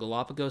 Genocidal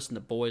Galapagos and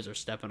the boys are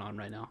stepping on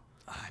right now.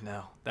 I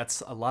know.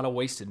 That's a lot of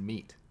wasted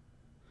meat.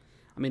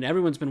 I mean,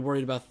 everyone's been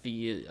worried about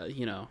the,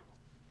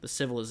 the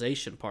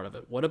civilization part of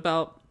it. What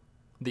about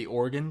the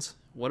organs?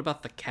 What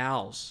about the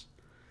cows?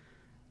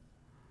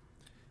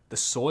 The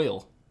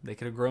soil. They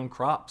could have grown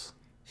crops.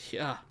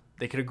 Yeah.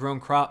 They could have grown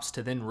crops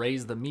to then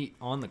raise the meat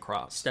on the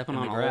crops. Stepping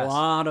on a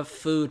lot of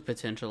food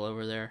potential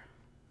over there.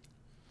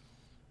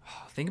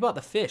 Think about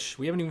the fish.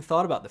 We haven't even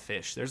thought about the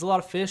fish. There's a lot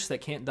of fish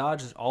that can't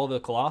dodge all the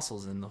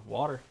colossals in the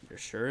water. There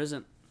sure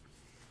isn't.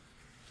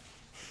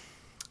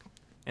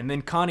 And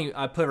then Connie,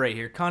 I put right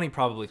here, Connie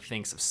probably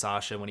thinks of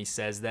Sasha when he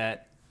says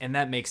that, and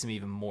that makes him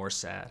even more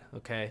sad,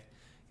 okay?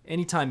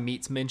 Anytime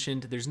meat's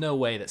mentioned, there's no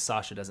way that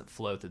Sasha doesn't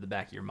flow through the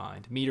back of your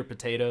mind. Meat or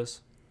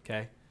potatoes,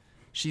 okay?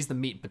 She's the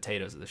meat and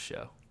potatoes of the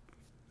show.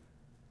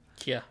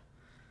 Yeah.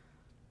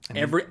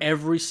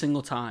 Every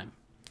single time.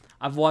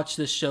 I've watched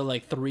this show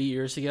like 3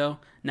 years ago.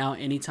 Now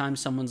anytime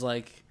someone's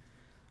like,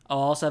 oh, I'll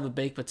also have a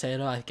baked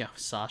potato, I go,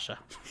 Sasha.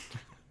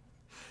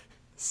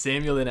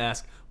 Samuel then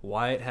asks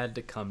why it had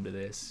to come to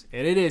this.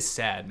 And it is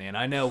sad, man.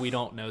 I know we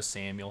don't know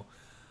Samuel.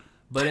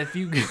 But if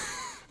you...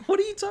 What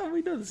are you talking?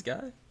 We know this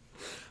guy.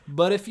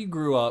 But if you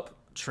grew up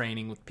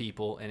training with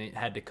people and it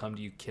had to come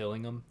to you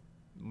killing them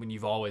when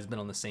you've always been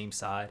on the same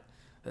side,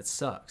 that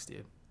sucks, dude.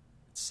 It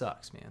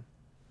sucks, man.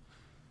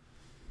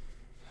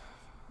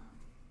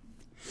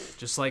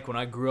 Just like when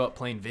I grew up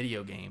playing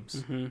video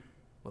games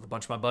with a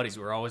bunch of my buddies,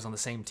 we were always on the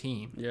same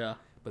team. Yeah.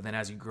 But then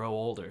as you grow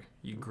older,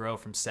 you grow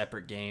from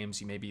separate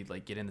games. You maybe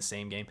like get in the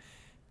same game.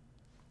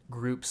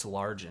 Groups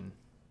largen.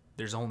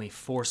 There's only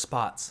 4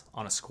 spots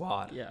on a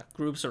squad. Yeah,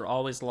 groups are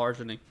always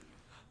largening.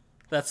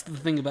 That's the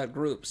thing about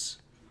groups.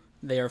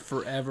 They are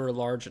forever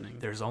largening.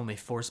 There's only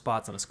 4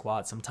 spots on a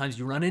squad. Sometimes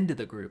you run into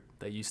the group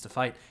that used to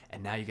fight,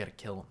 and now you got to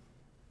kill them.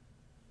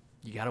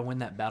 You got to win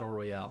that battle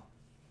royale.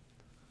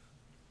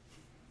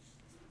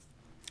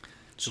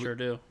 Sure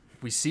do.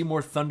 We see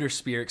more Thunder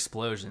Spear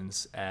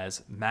explosions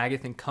as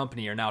Magath and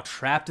company are now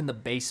trapped in the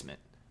basement.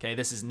 Okay,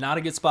 this is not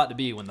a good spot to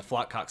be when the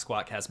Flockcock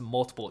Squawk has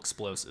multiple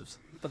explosives.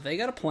 But they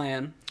got a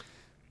plan.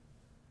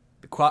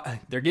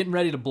 They're getting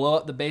ready to blow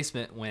up the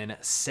basement when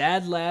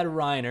Sad Lad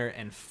Reiner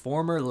and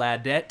former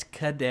Ladette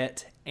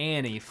Cadet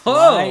Annie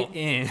fly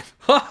in.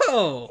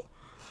 Whoa!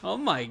 Oh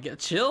my god,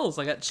 chills.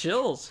 I got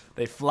chills.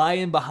 They fly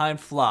in behind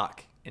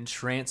Flock and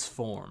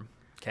transform.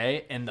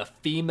 Okay, and the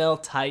female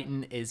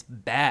Titan is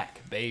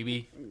back,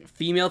 baby.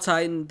 Female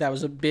Titan, that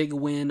was a big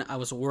win. I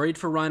was worried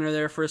for Reiner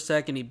there for a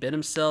second. He bit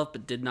himself,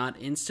 but did not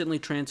instantly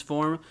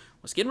transform.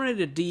 Was getting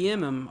ready to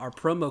DM him our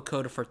promo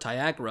code for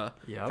Tiagra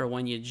for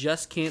when you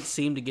just can't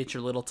seem to get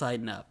your little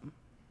Titan up.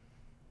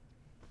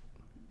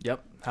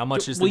 Yep. How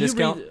much is the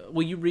discount?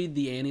 Will you read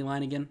the Annie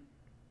line again?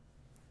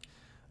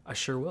 I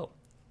sure will.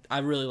 I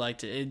really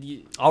liked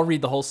it. I'll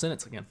read the whole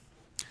sentence again.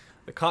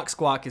 The Cock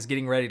Squawk is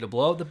getting ready to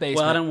blow up the basement.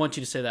 Well, I don't want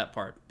you to say that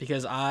part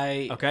because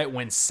Okay,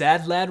 when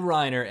Sad Lad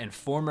Reiner and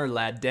former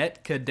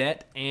Ladette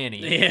Cadet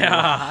Annie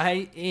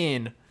fly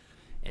in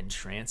and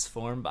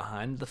transform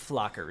behind the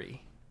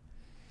flockery.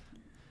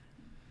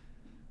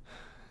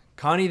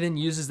 Connie then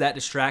uses that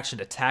distraction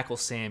to tackle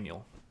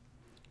Samuel.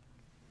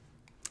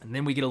 And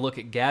then we get a look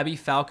at Gabby,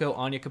 Falco,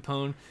 Anya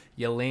Capone,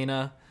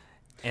 Yelena,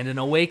 and an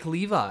awake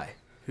Levi,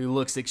 who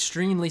looks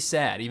extremely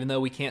sad, even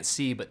though we can't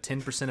see but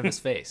 10% of his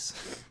face.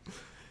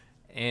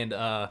 And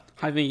I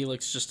think he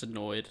looks just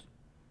annoyed.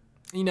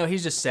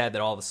 He's just sad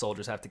that all the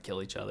soldiers have to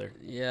kill each other.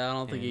 Yeah, I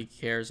don't think he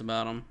cares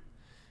about them.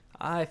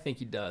 I think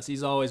he does.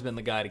 He's always been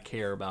the guy to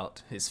care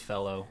about his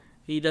fellow.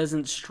 He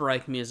doesn't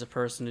strike me as a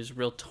person who's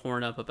real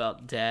torn up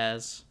about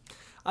Daz.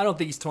 I don't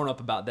think he's torn up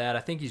about that. I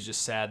think he's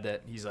just sad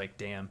that he's like,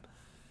 damn,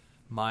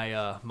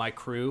 my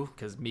crew,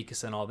 because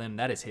Mikasa and all them,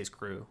 that is his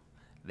crew.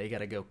 They got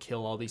to go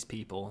kill all these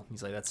people.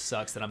 He's like, that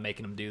sucks that I'm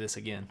making them do this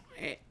again.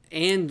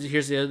 And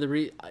here's the other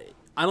reason.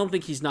 I don't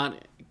think he's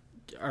not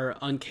or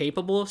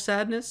incapable of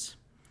sadness,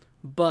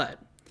 but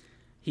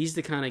he's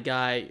the kind of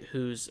guy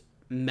who's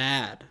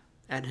mad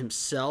at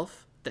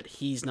himself that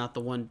he's not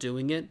the one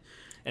doing it.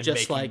 And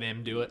just making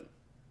them do it.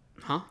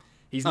 Huh?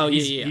 He's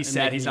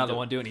sad he's not the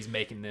one doing it. He's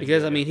making them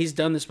because, he's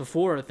done this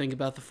before. Think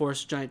about the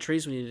Forest of Giant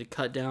Trees when he needed to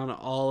cut down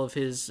all of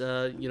his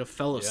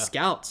fellow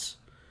scouts.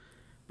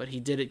 But he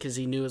did it because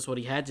he knew it's what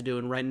he had to do.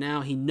 And right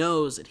now he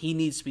knows that he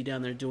needs to be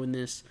down there doing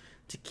this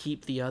to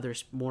keep the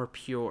others more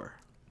pure.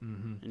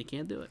 Mm-hmm. And he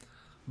can't do it.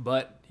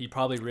 But he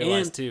probably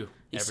realized, too.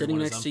 He's sitting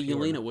next to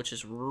Yelena, which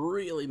is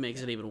really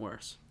makes it even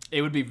worse.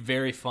 It would be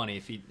very funny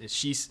if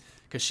she's...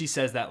 Because she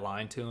says that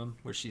line to him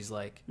where she's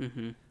like,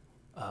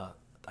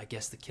 I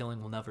guess the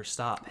killing will never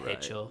stop. Right.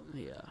 Hey, chill.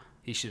 Yeah.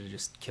 He should have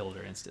just killed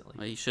her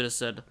instantly. He should have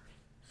said,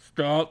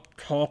 stop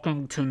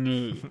talking to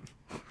me.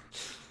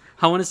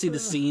 I want to see the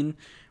scene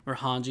where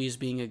Hanji is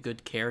being a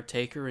good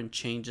caretaker and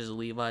changes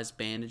Levi's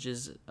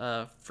bandages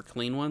for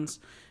clean ones,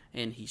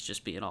 and he's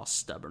just being all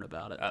stubborn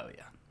about it. Oh,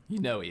 yeah. He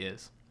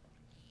is.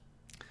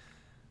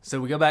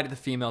 So we go back to the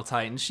female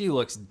Titan. She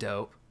looks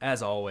dope,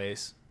 as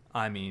always.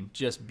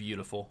 Just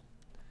beautiful.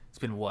 It's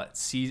been what?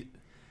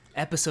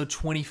 Episode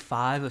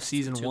 25 of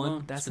season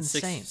 1? That's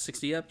insane.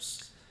 60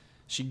 eps.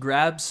 She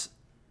grabs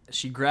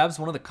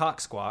one of the Cock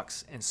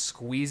Squawks and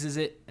squeezes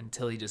it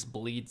until he just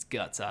bleeds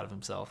guts out of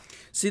himself.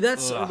 See,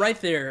 that's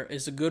right there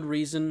is a good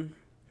reason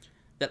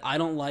that I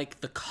don't like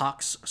the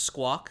Cock's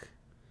Squawk.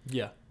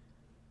 Yeah.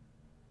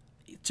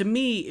 To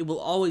me, it will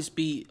always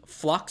be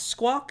Flock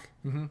Squawk,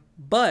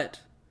 but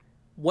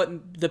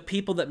what the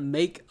people that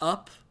make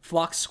up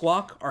Flock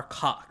Squawk are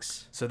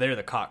Cocks. So they're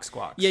the Cock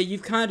Squawks. Yeah,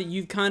 you've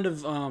kind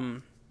of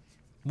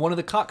one of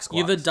the Cock Squawks.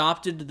 You've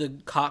adopted the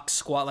Cock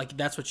Squawk, like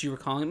that's what you were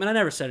calling them. And I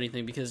never said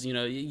anything because,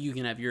 you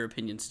can have your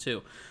opinions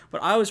too.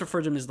 But I always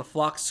refer to them as the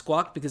Flock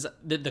Squawk because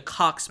the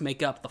Cocks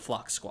make up the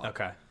Flock Squawk.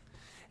 Okay.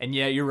 And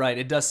yeah, you're right.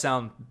 It does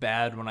sound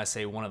bad when I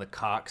say one of the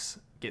Cocks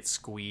gets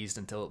squeezed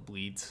until it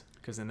bleeds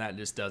because then that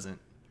just doesn't.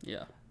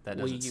 Yeah. That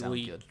doesn't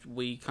sound good.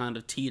 We kind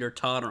of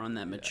teeter-totter on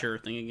that mature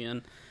thing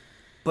again.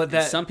 But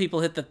some people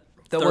hit the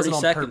 30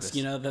 seconds,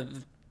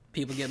 the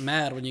people get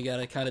mad when you got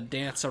to kind of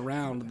dance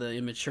around the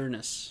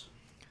immatureness.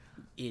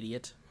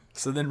 Idiot.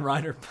 So then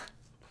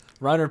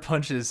Reiner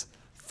punches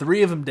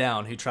 3 of them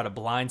down who try to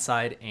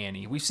blindside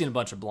Annie. We've seen a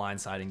bunch of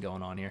blindsiding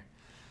going on here.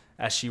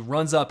 As she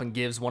runs up and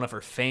gives one of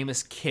her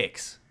famous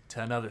kicks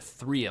to another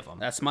 3 of them.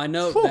 That's my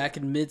note. Whew. Back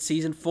in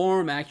mid-season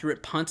form,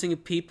 accurate punting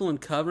of people and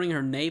covering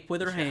her nape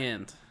with her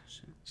hand.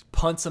 She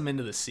punts them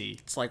into the sea.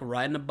 It's like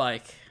riding a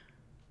bike.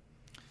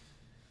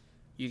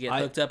 You get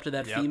hooked up to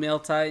that female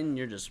Titan,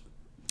 you're just...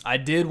 I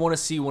did want to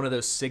see one of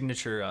those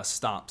signature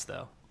stomps,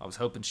 though. I was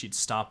hoping she'd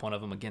stomp one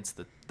of them against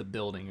the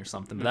building or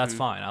something, but that's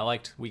fine.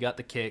 We got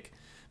the kick.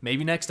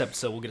 Maybe next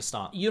episode we'll get a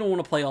stomp. You don't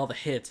want to play all the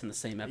hits in the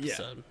same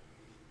episode.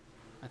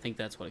 Yeah. I think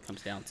that's what it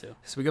comes down to.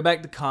 So we go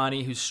back to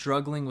Connie, who's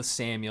struggling with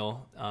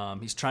Samuel.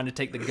 He's trying to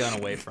take the gun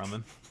away from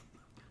him.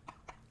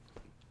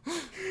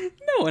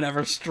 No one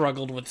ever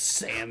struggled with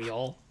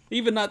Samuel.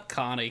 Even not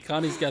Connie.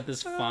 Connie's got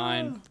this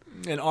fine.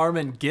 And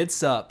Armin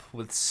gets up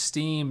with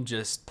steam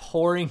just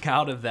pouring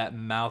out of that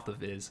mouth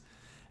of his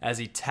as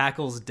he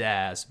tackles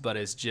Daz, but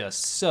is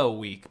just so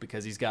weak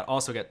because he's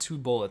also got 2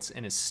 bullets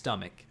in his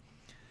stomach.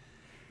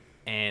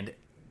 And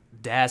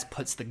Daz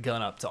puts the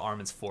gun up to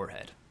Armin's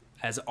forehead.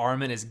 As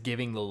Armin is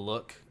giving the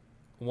look,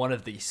 one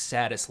of the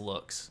saddest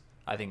looks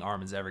I think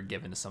Armin's ever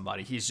given to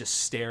somebody. He's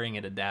just staring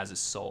into Daz's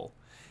soul.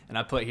 And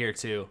I put here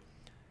too,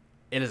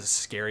 it is a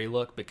scary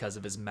look because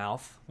of his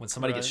mouth. When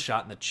somebody gets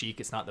shot in the cheek,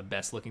 it's not the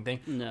best looking thing.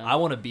 No. I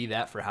want to be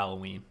that for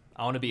Halloween.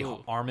 I want to be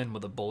Armin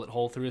with a bullet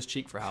hole through his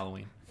cheek for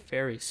Halloween.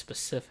 Very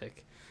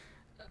specific.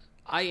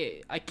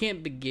 I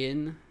can't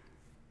begin.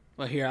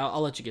 Well, here,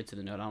 I'll let you get to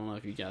the note. I don't know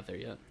if you got there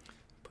yet.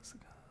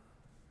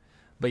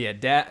 But yeah,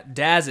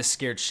 Daz is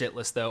scared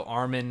shitless, though.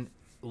 Armin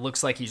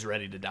looks like he's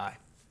ready to die.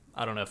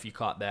 I don't know if you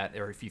caught that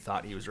or if you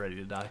thought he was ready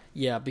to die.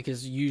 Yeah,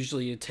 because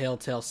usually a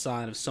telltale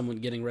sign of someone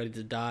getting ready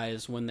to die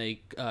is when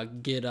they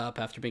get up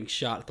after being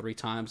shot 3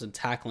 times and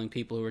tackling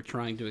people who are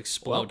trying to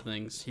explode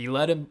things.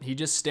 He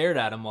just stared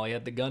at him while he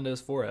had the gun to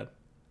his forehead.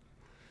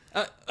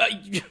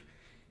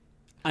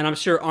 And I'm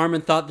sure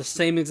Armin thought the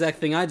same exact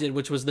thing I did,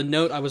 which was the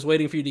note I was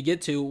waiting for you to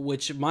get to,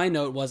 which my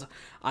note was,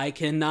 I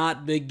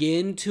cannot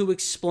begin to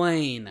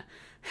explain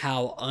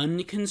how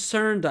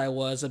unconcerned I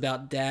was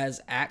about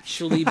Daz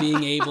actually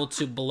being able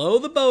to blow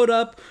the boat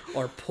up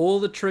or pull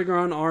the trigger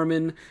on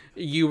Armin.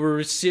 You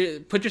were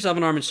put yourself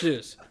in Armin's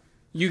shoes.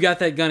 You got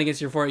that gun against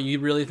your forehead. You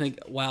really think,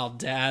 wow,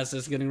 Daz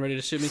is getting ready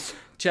to shoot me?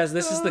 Chaz,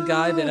 this is the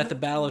guy that at the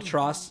Battle of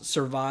Trost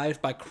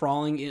survived by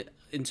crawling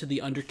into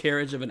the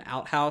undercarriage of an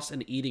outhouse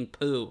and eating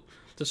poo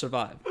to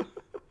survive.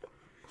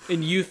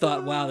 And you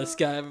thought, wow, this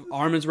guy,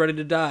 Armin's ready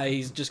to die.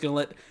 He's just going to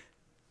let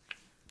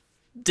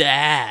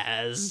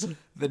Daz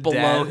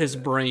blow his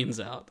brains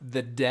out.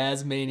 The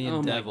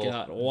Dazmanian devil. Oh my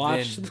God.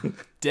 Watch then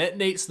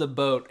detonates the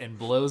boat and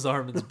blows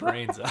Armin's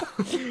brains out.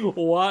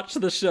 Watch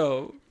the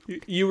show.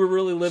 You were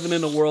really living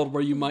in a world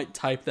where you might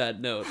type that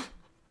note.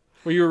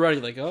 Where you were ready,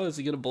 like, oh, is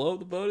he going to blow up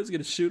the boat? Is he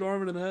going to shoot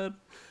Armin in the head?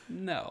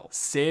 No.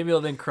 Samuel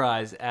then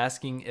cries,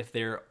 asking if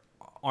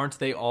aren't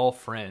they all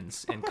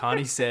friends? And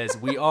Connie says,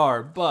 we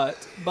are,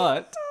 but. Oh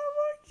my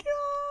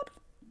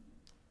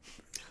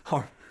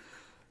God.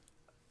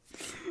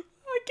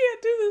 I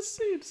can't do this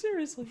scene,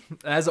 seriously.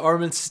 As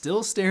Armin's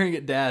still staring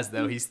at Daz,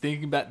 though, he's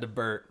thinking back to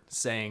Bert,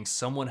 saying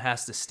someone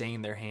has to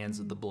stain their hands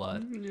with the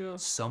blood. Yeah.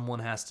 Someone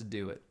has to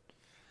do it.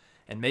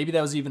 And maybe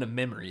that was even a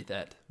memory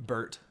that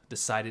Bert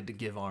decided to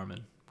give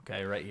Armin.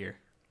 Okay, right here.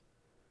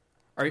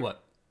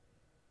 What?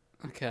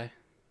 Okay.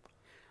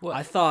 What?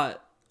 I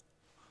thought...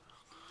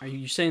 Are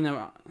you saying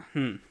that...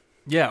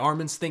 Yeah,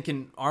 Armin's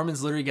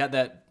literally got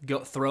that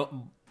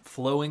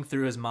flowing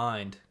through his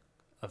mind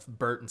of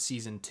Bert in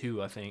season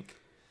 2, I think.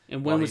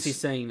 And when was he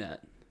saying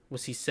that?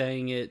 Was he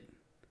saying it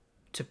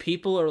to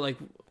people or like...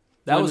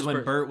 That was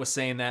when Bert was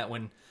saying that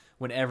when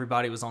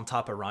everybody was on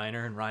top of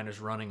Reiner and Reiner's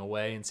running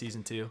away in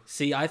season 2.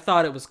 See, I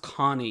thought it was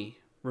Connie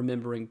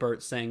remembering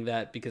Bert saying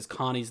that because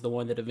Connie's the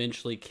one that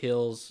eventually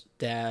kills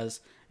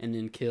Daz and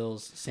then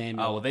kills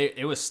Samuel. Oh, well,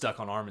 it was stuck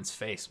on Armin's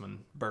face when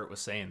Bert was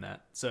saying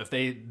that. So if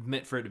they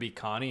meant for it to be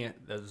Connie,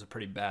 that was a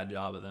pretty bad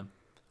job of them.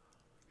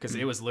 Because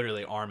it was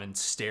literally Armin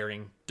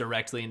staring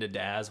directly into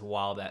Daz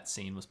while that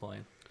scene was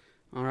playing.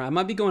 All right, I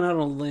might be going out on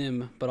a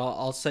limb, but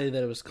I'll say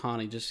that it was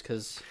Connie just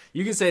because...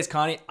 You can say it's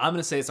Connie. I'm going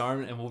to say it's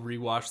Armin, and we'll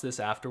rewatch this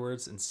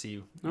afterwards and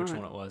see which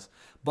one it was.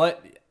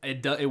 But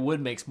it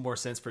would make more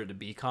sense for it to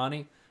be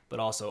Connie,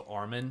 but also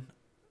Armin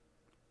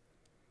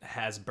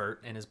has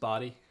Bert in his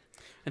body.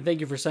 And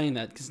thank you for saying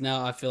that, because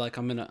now I feel like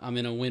I'm in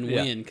a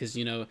win-win, because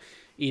either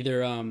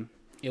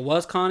it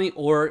was Connie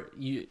or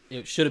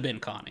it should have been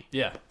Connie.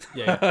 Yeah.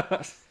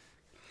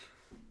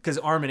 Because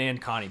Armin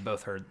and Connie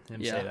both heard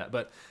him say that.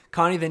 But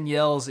Connie then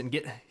yells and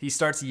he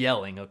starts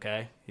yelling,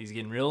 okay? He's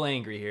getting real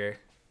angry here.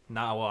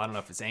 I don't know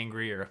if it's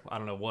angry or I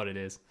don't know what it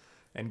is.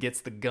 And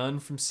gets the gun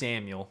from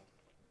Samuel.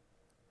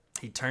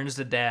 He turns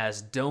to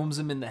Daz, domes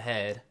him in the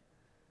head,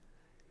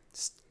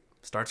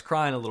 starts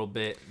crying a little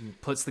bit, and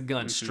puts the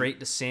gun straight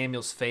to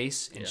Samuel's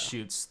face and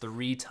shoots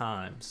 3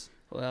 times.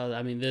 Well,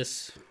 I mean,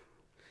 this...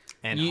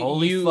 And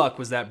holy fuck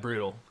was that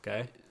brutal,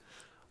 okay?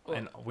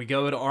 And we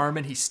go to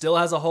Armin. He still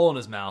has a hole in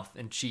his mouth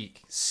and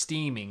cheek,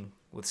 steaming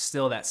with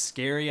still that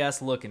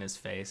scary-ass look in his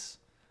face.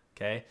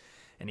 Okay?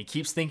 And he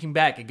keeps thinking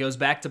back. It goes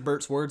back to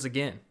Bert's words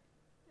again.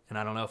 And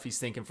I don't know if he's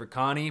thinking for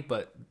Connie,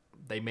 but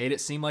they made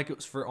it seem like it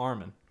was for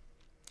Armin.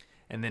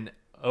 And then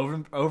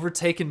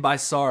overtaken by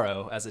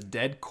sorrow as a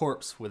dead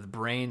corpse with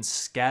brains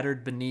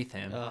scattered beneath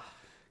him,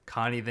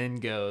 Connie then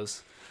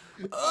goes...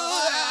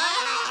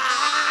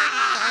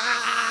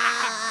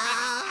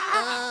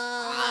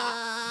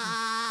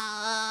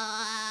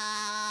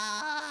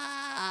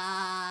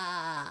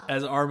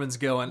 As Armin's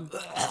going...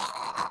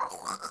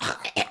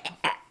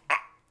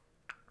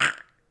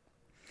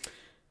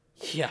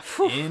 Yeah.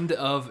 End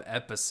of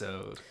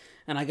episode.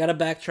 And I got to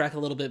backtrack a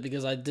little bit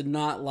because I did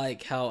not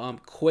like how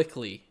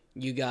quickly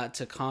you got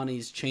to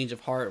Connie's change of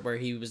heart where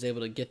he was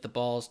able to get the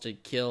balls to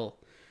kill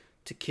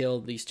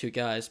these 2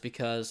 guys,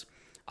 because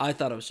I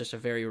thought it was just a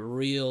very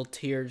real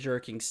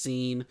tear-jerking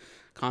scene.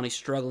 Connie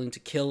struggling to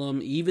kill him,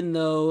 even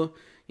though,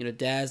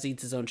 Daz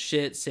eats his own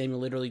shit. Samuel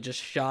literally just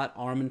shot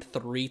Armin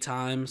 3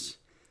 times.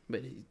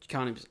 But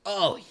Connie was,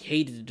 he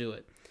hated to do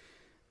it.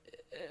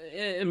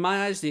 In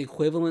my eyes, the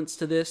equivalence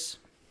to this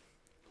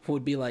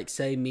would be like,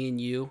 say, me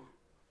and you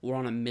were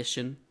on a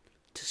mission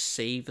to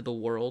save the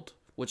world,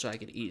 which I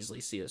could easily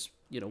see us,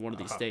 one of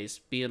these days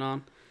being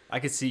on. I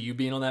could see you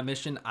being on that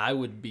mission. I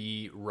would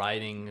be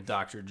riding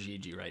Dr.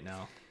 Gigi right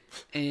now.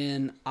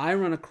 And I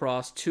run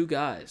across 2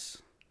 guys.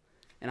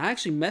 And I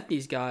actually met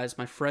these guys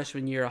my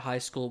freshman year of high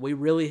school. We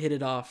really hit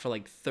it off for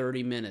like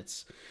 30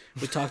 minutes.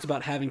 We talked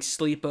about having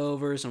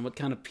sleepovers and what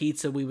kind of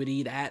pizza we would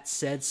eat at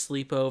said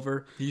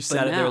sleepover. You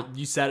sat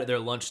at their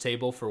lunch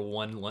table for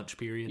one lunch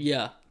period?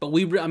 Yeah. But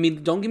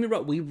don't get me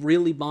wrong. We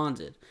really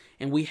bonded.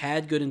 And we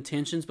had good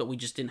intentions, but we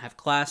just didn't have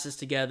classes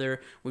together.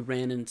 We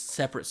ran in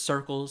separate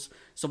circles.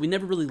 So we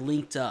never really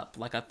linked up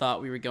like I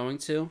thought we were going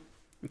to.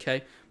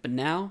 Okay? But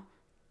now,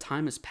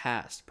 time has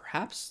passed.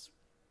 Perhaps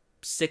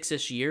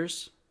 6-ish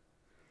years.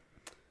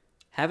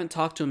 Haven't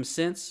talked to him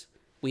since.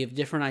 We have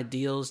different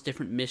ideals,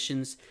 different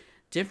missions,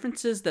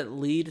 differences that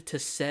lead to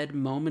said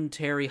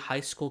momentary high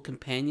school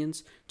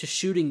companions to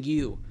shooting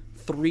you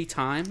 3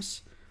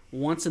 times,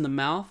 once in the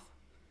mouth.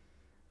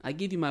 I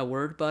give you my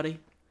word, buddy.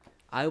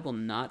 I will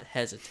not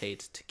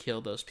hesitate to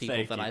kill those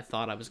people that I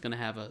thought I was going to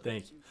have a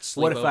Thank you.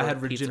 What if I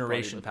had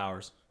regeneration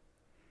powers?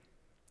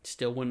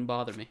 Still wouldn't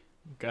bother me.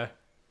 Okay.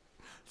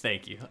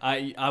 Thank you.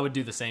 I would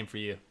do the same for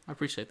you. I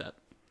appreciate that.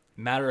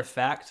 Matter of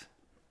fact,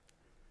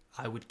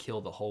 I would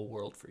kill the whole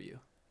world for you.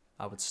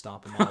 I would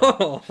stomp them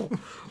all.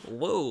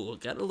 Whoa,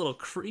 got a little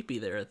creepy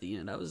there at the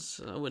end. I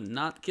would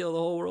not kill the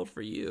whole world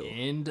for you.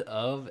 End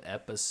of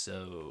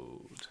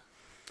episode.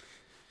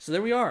 So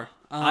there we are.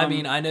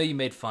 I know you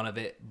made fun of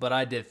it, but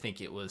I did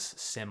think it was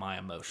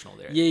semi-emotional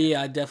there.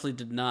 Yeah, I definitely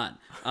did not.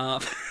 I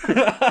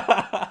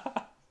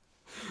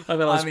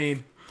thought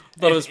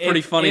it was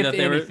pretty funny that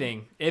they were...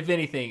 If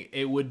anything,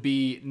 it would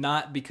be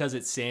not because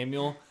it's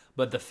Samuel,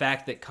 but the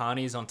fact that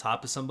Connie's on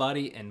top of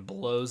somebody and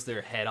blows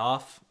their head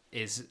off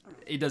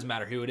it doesn't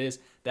matter who it is.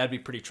 That'd be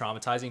pretty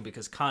traumatizing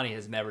because Connie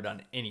has never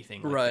done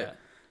anything like that.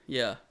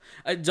 Yeah.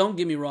 Don't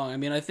get me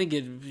wrong. I think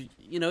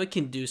it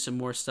can do some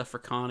more stuff for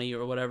Connie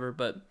or whatever,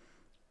 but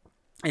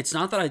it's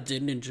not that I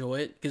didn't enjoy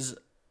it, because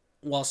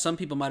while some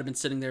people might have been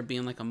sitting there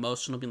being like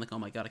emotional, being like, oh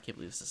my God, I can't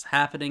believe this is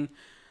happening,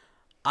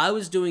 I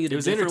was doing it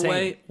a different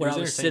way where I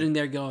was sitting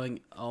there going,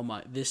 oh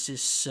my, this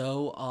is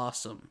so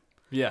awesome.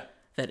 Yeah.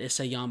 That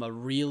Isayama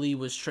really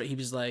was, he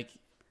was like,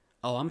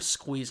 oh, I'm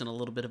squeezing a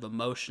little bit of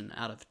emotion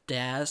out of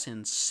Daz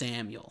and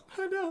Samuel.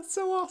 I know, it's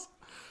so awesome.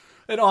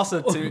 And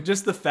also, too,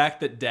 just the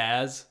fact that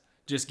Daz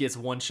just gets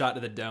one shot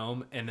to the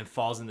dome and then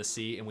falls in the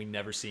sea and we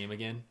never see him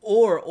again.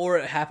 Or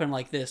it happened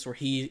like this, where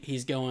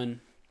he's going,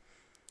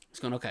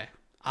 okay,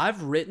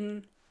 I've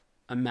written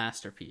a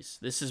masterpiece.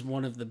 This is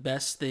one of the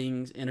best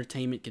things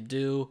entertainment could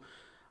do.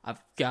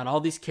 I've got all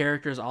these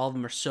characters. All of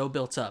them are so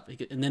built up.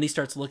 And then he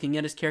starts looking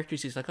at his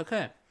characters. He's like,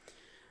 okay,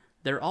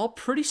 they're all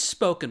pretty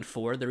spoken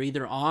for. They're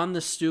either on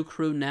the stew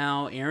crew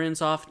now.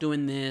 Aaron's off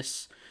doing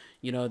this.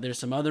 There's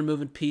some other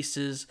moving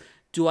pieces.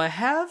 Do I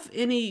have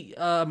any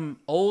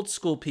old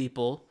school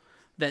people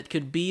that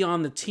could be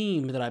on the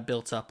team that I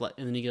built up?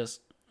 And then he goes,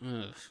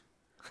 ugh.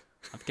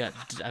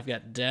 I've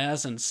got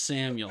Daz and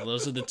Samuel.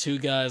 Those are the 2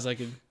 guys I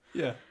could.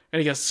 Yeah. And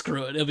he goes,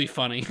 screw it. It'll be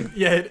funny.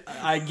 Yeah,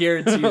 I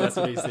guarantee you that's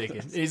what he's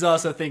thinking. He's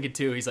also thinking,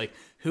 too, he's like,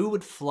 who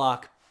would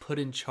Flock put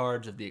in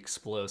charge of the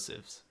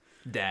explosives?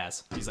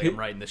 Daz. He's like, I'm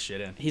writing this shit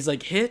in. He's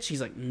like, Hitch?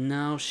 He's like,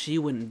 no, she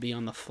wouldn't be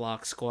on the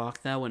Flock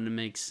Squawk. That wouldn't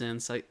make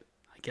sense. I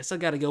guess I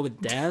got to go with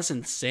Daz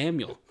and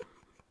Samuel.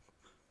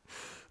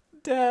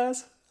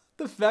 Daz.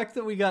 The fact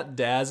that we got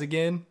Daz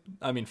again,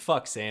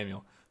 fuck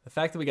Samuel. The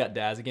fact that we got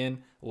Daz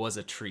again was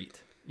a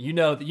treat. You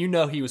know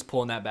he was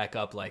pulling that back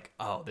up like,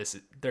 oh,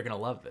 they're going to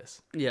love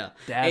this. Yeah.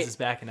 Daz is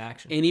back in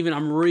action. And even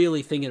I'm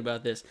really thinking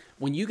about this.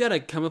 When you got to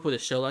come up with a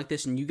show like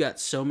this and you got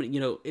so many,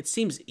 it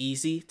seems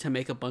easy to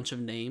make a bunch of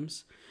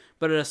names,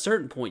 but at a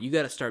certain point you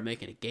got to start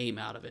making a game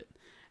out of it.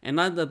 And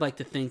I'd like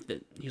to think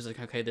that he was like,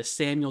 okay, this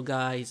Samuel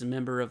guy, he's a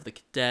member of the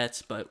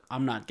cadets, but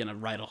I'm not going to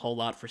write a whole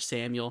lot for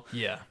Samuel.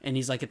 Yeah. And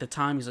he's like, at the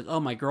time, he's like, oh,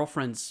 my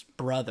girlfriend's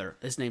brother,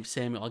 his name's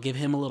Samuel. I'll give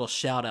him a little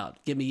shout out.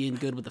 Get me in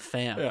good with the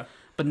fam. Yeah.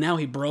 But now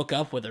he broke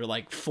up with her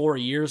like 4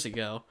 years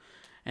ago.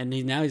 And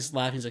now he's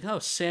laughing. He's like, oh,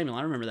 Samuel,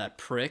 I remember that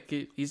prick.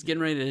 He's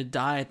getting ready to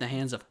die at the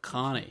hands of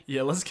Connie.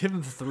 Yeah, let's give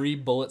him 3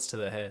 bullets to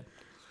the head.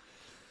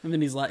 And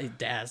then he's like,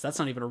 Daz, that's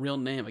not even a real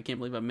name. I can't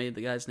believe I made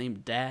the guy's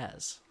name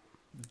Daz.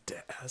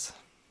 Daz.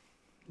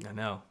 I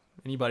know.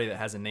 Anybody that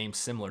has a name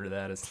similar to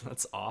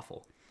that's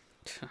awful.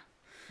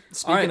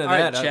 Speaking of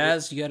that,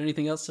 Chaz, you got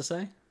anything else to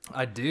say?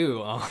 I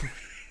do.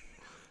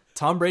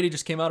 Tom Brady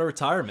just came out of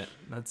retirement.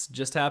 That's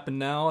just happened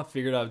now. I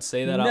figured I would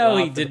say that out loud.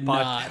 No, he did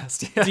not.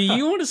 Do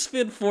you want to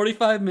spend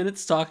 45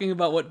 minutes talking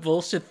about what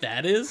bullshit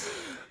that is?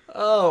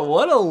 Oh,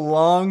 what a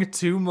long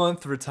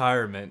 2-month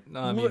retirement.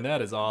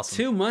 That is awesome.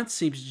 2 months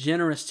seems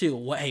generous,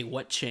 too. Hey,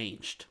 what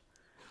changed?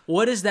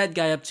 What is that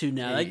guy up to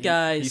now? That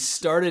guy's... He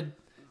started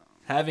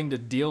having to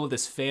deal with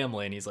his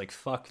family, and he's like,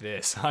 "Fuck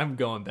this! I'm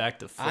going back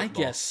to football." I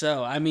guess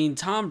so. I mean,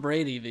 Tom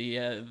Brady,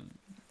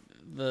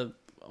 the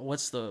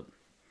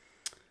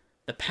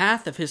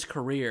path of his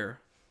career,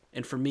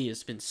 and for me,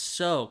 has been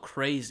so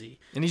crazy.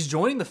 And he's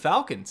joining the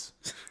Falcons.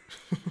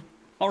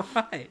 All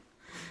right.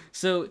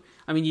 So,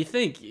 I mean, you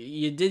think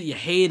you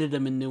hated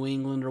him in New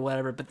England or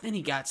whatever, but then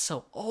he got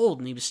so old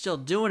and he was still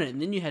doing it,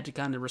 and then you had to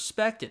kind of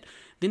respect it.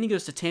 Then he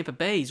goes to Tampa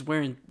Bay, he's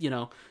wearing,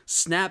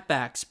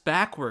 snapbacks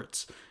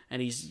backwards,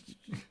 and he's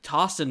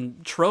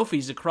tossing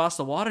trophies across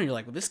the water, and you're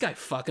like, well, this guy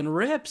fucking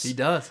rips. He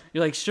does.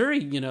 You're like, sure,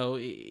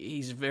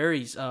 he's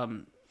very,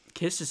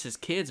 kisses his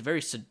kids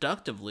very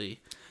seductively.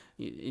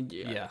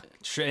 Yeah,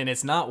 sure, and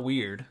it's not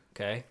weird,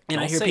 okay? And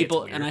I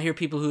hear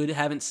people who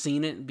haven't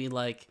seen it be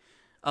like,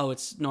 "Oh,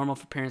 it's normal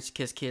for parents to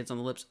kiss kids on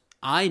the lips."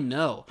 I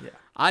know. Yeah.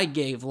 I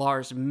gave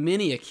Lars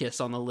many a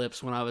kiss on the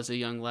lips when I was a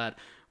young lad,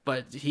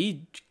 but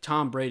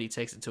Tom Brady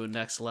takes it to a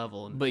next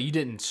level. But you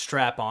didn't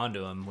strap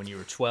onto him when you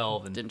were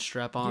 12, and didn't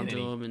strap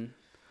onto him, and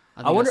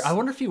I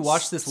wonder if he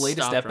watched this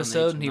latest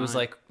episode and he was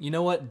like, "You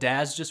know what?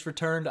 Daz just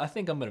returned. I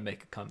think I'm gonna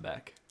make a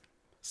comeback."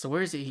 So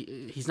where is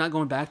he? He's not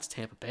going back to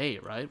Tampa Bay,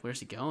 right? Where's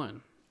he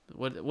going?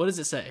 What does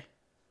it say?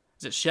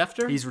 Is it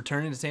Schefter? He's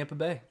returning to Tampa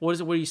Bay. What is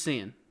it? What are you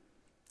seeing?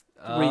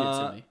 Read it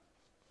to me.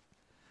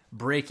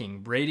 Breaking.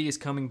 Brady is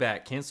coming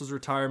back. Cancels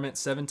retirement.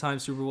 7-time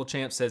Super Bowl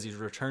champ says he's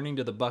returning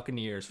to the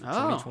Buccaneers for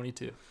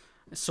 2022.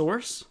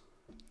 Source?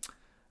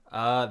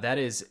 That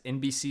is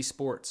NBC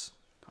Sports.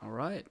 All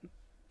right.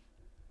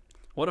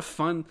 What a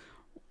fun...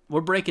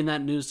 We're breaking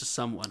that news to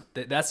someone.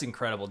 That's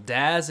incredible.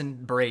 Daz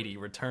and Brady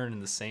return in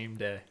the same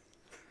day.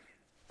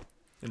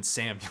 And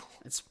Samuel.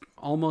 It's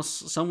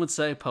almost, some would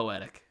say,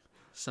 poetic.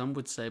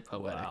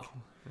 Wow.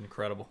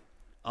 Incredible.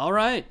 All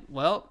right.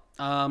 Well,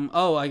 we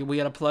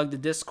got to plug the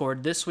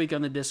Discord. This week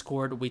on the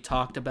Discord, we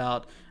talked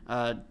about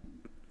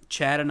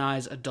Chad and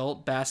I's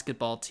adult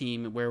basketball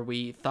team where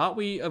we thought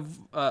we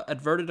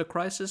averted a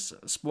crisis.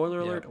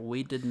 Spoiler alert,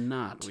 we did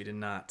not. We did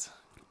not.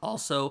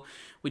 Also,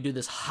 we do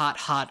this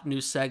hot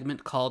new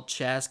segment called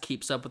Chaz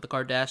Keeps Up with the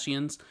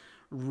Kardashians.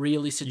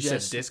 Really suggest... You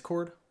said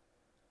Discord?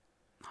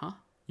 Huh?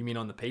 You mean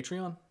on the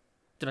Patreon?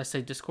 Did I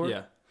say Discord?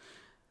 Yeah.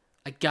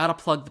 I gotta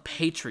plug the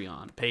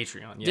Patreon.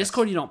 Patreon, yes.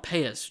 Discord, you don't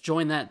pay us.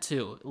 Join that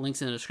too.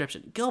 Links in the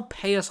description. Go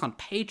pay us on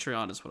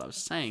Patreon is what I was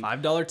saying.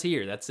 $5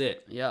 tier, that's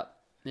it. Yep,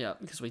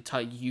 because we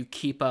tell you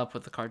keep up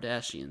with the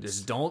Kardashians.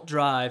 Just don't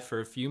drive for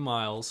a few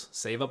miles.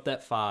 Save up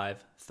that $5.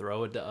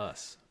 Throw it to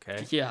us,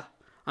 okay? Yeah.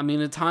 I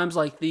mean, at times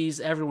like these,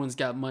 everyone's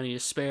got money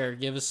to spare.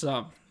 Give us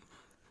some.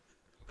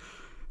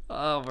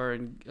 Oh, we're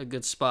in a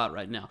good spot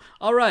right now.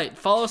 All right.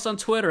 Follow us on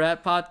Twitter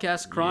at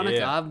Podcast Chronic.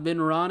 Yeah. I've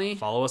been Ronnie.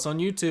 Follow us on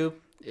YouTube.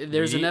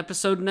 There's an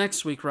episode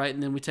next week, right?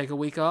 And then we take a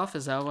week off?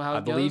 Is that how it goes? I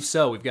believe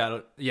so. We've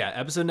got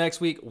episode next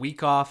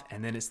week off,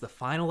 and then it's the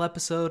final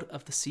episode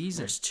of the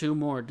season. There's 2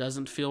 more.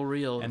 Doesn't feel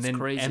real. It's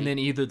crazy. And then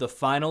either the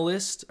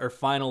finalist or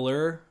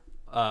finaler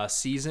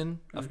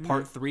season of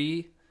part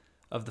 3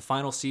 of the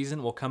final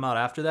season will come out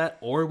after that,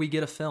 or we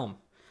get a film.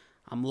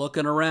 I'm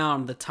looking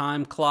around. The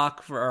time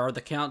clock or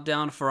the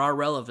countdown for our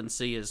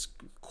relevancy is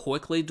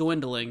quickly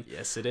dwindling.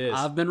 Yes, it is.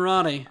 I've been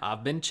Ronnie.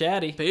 I've been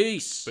Chatty.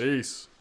 Peace. Peace.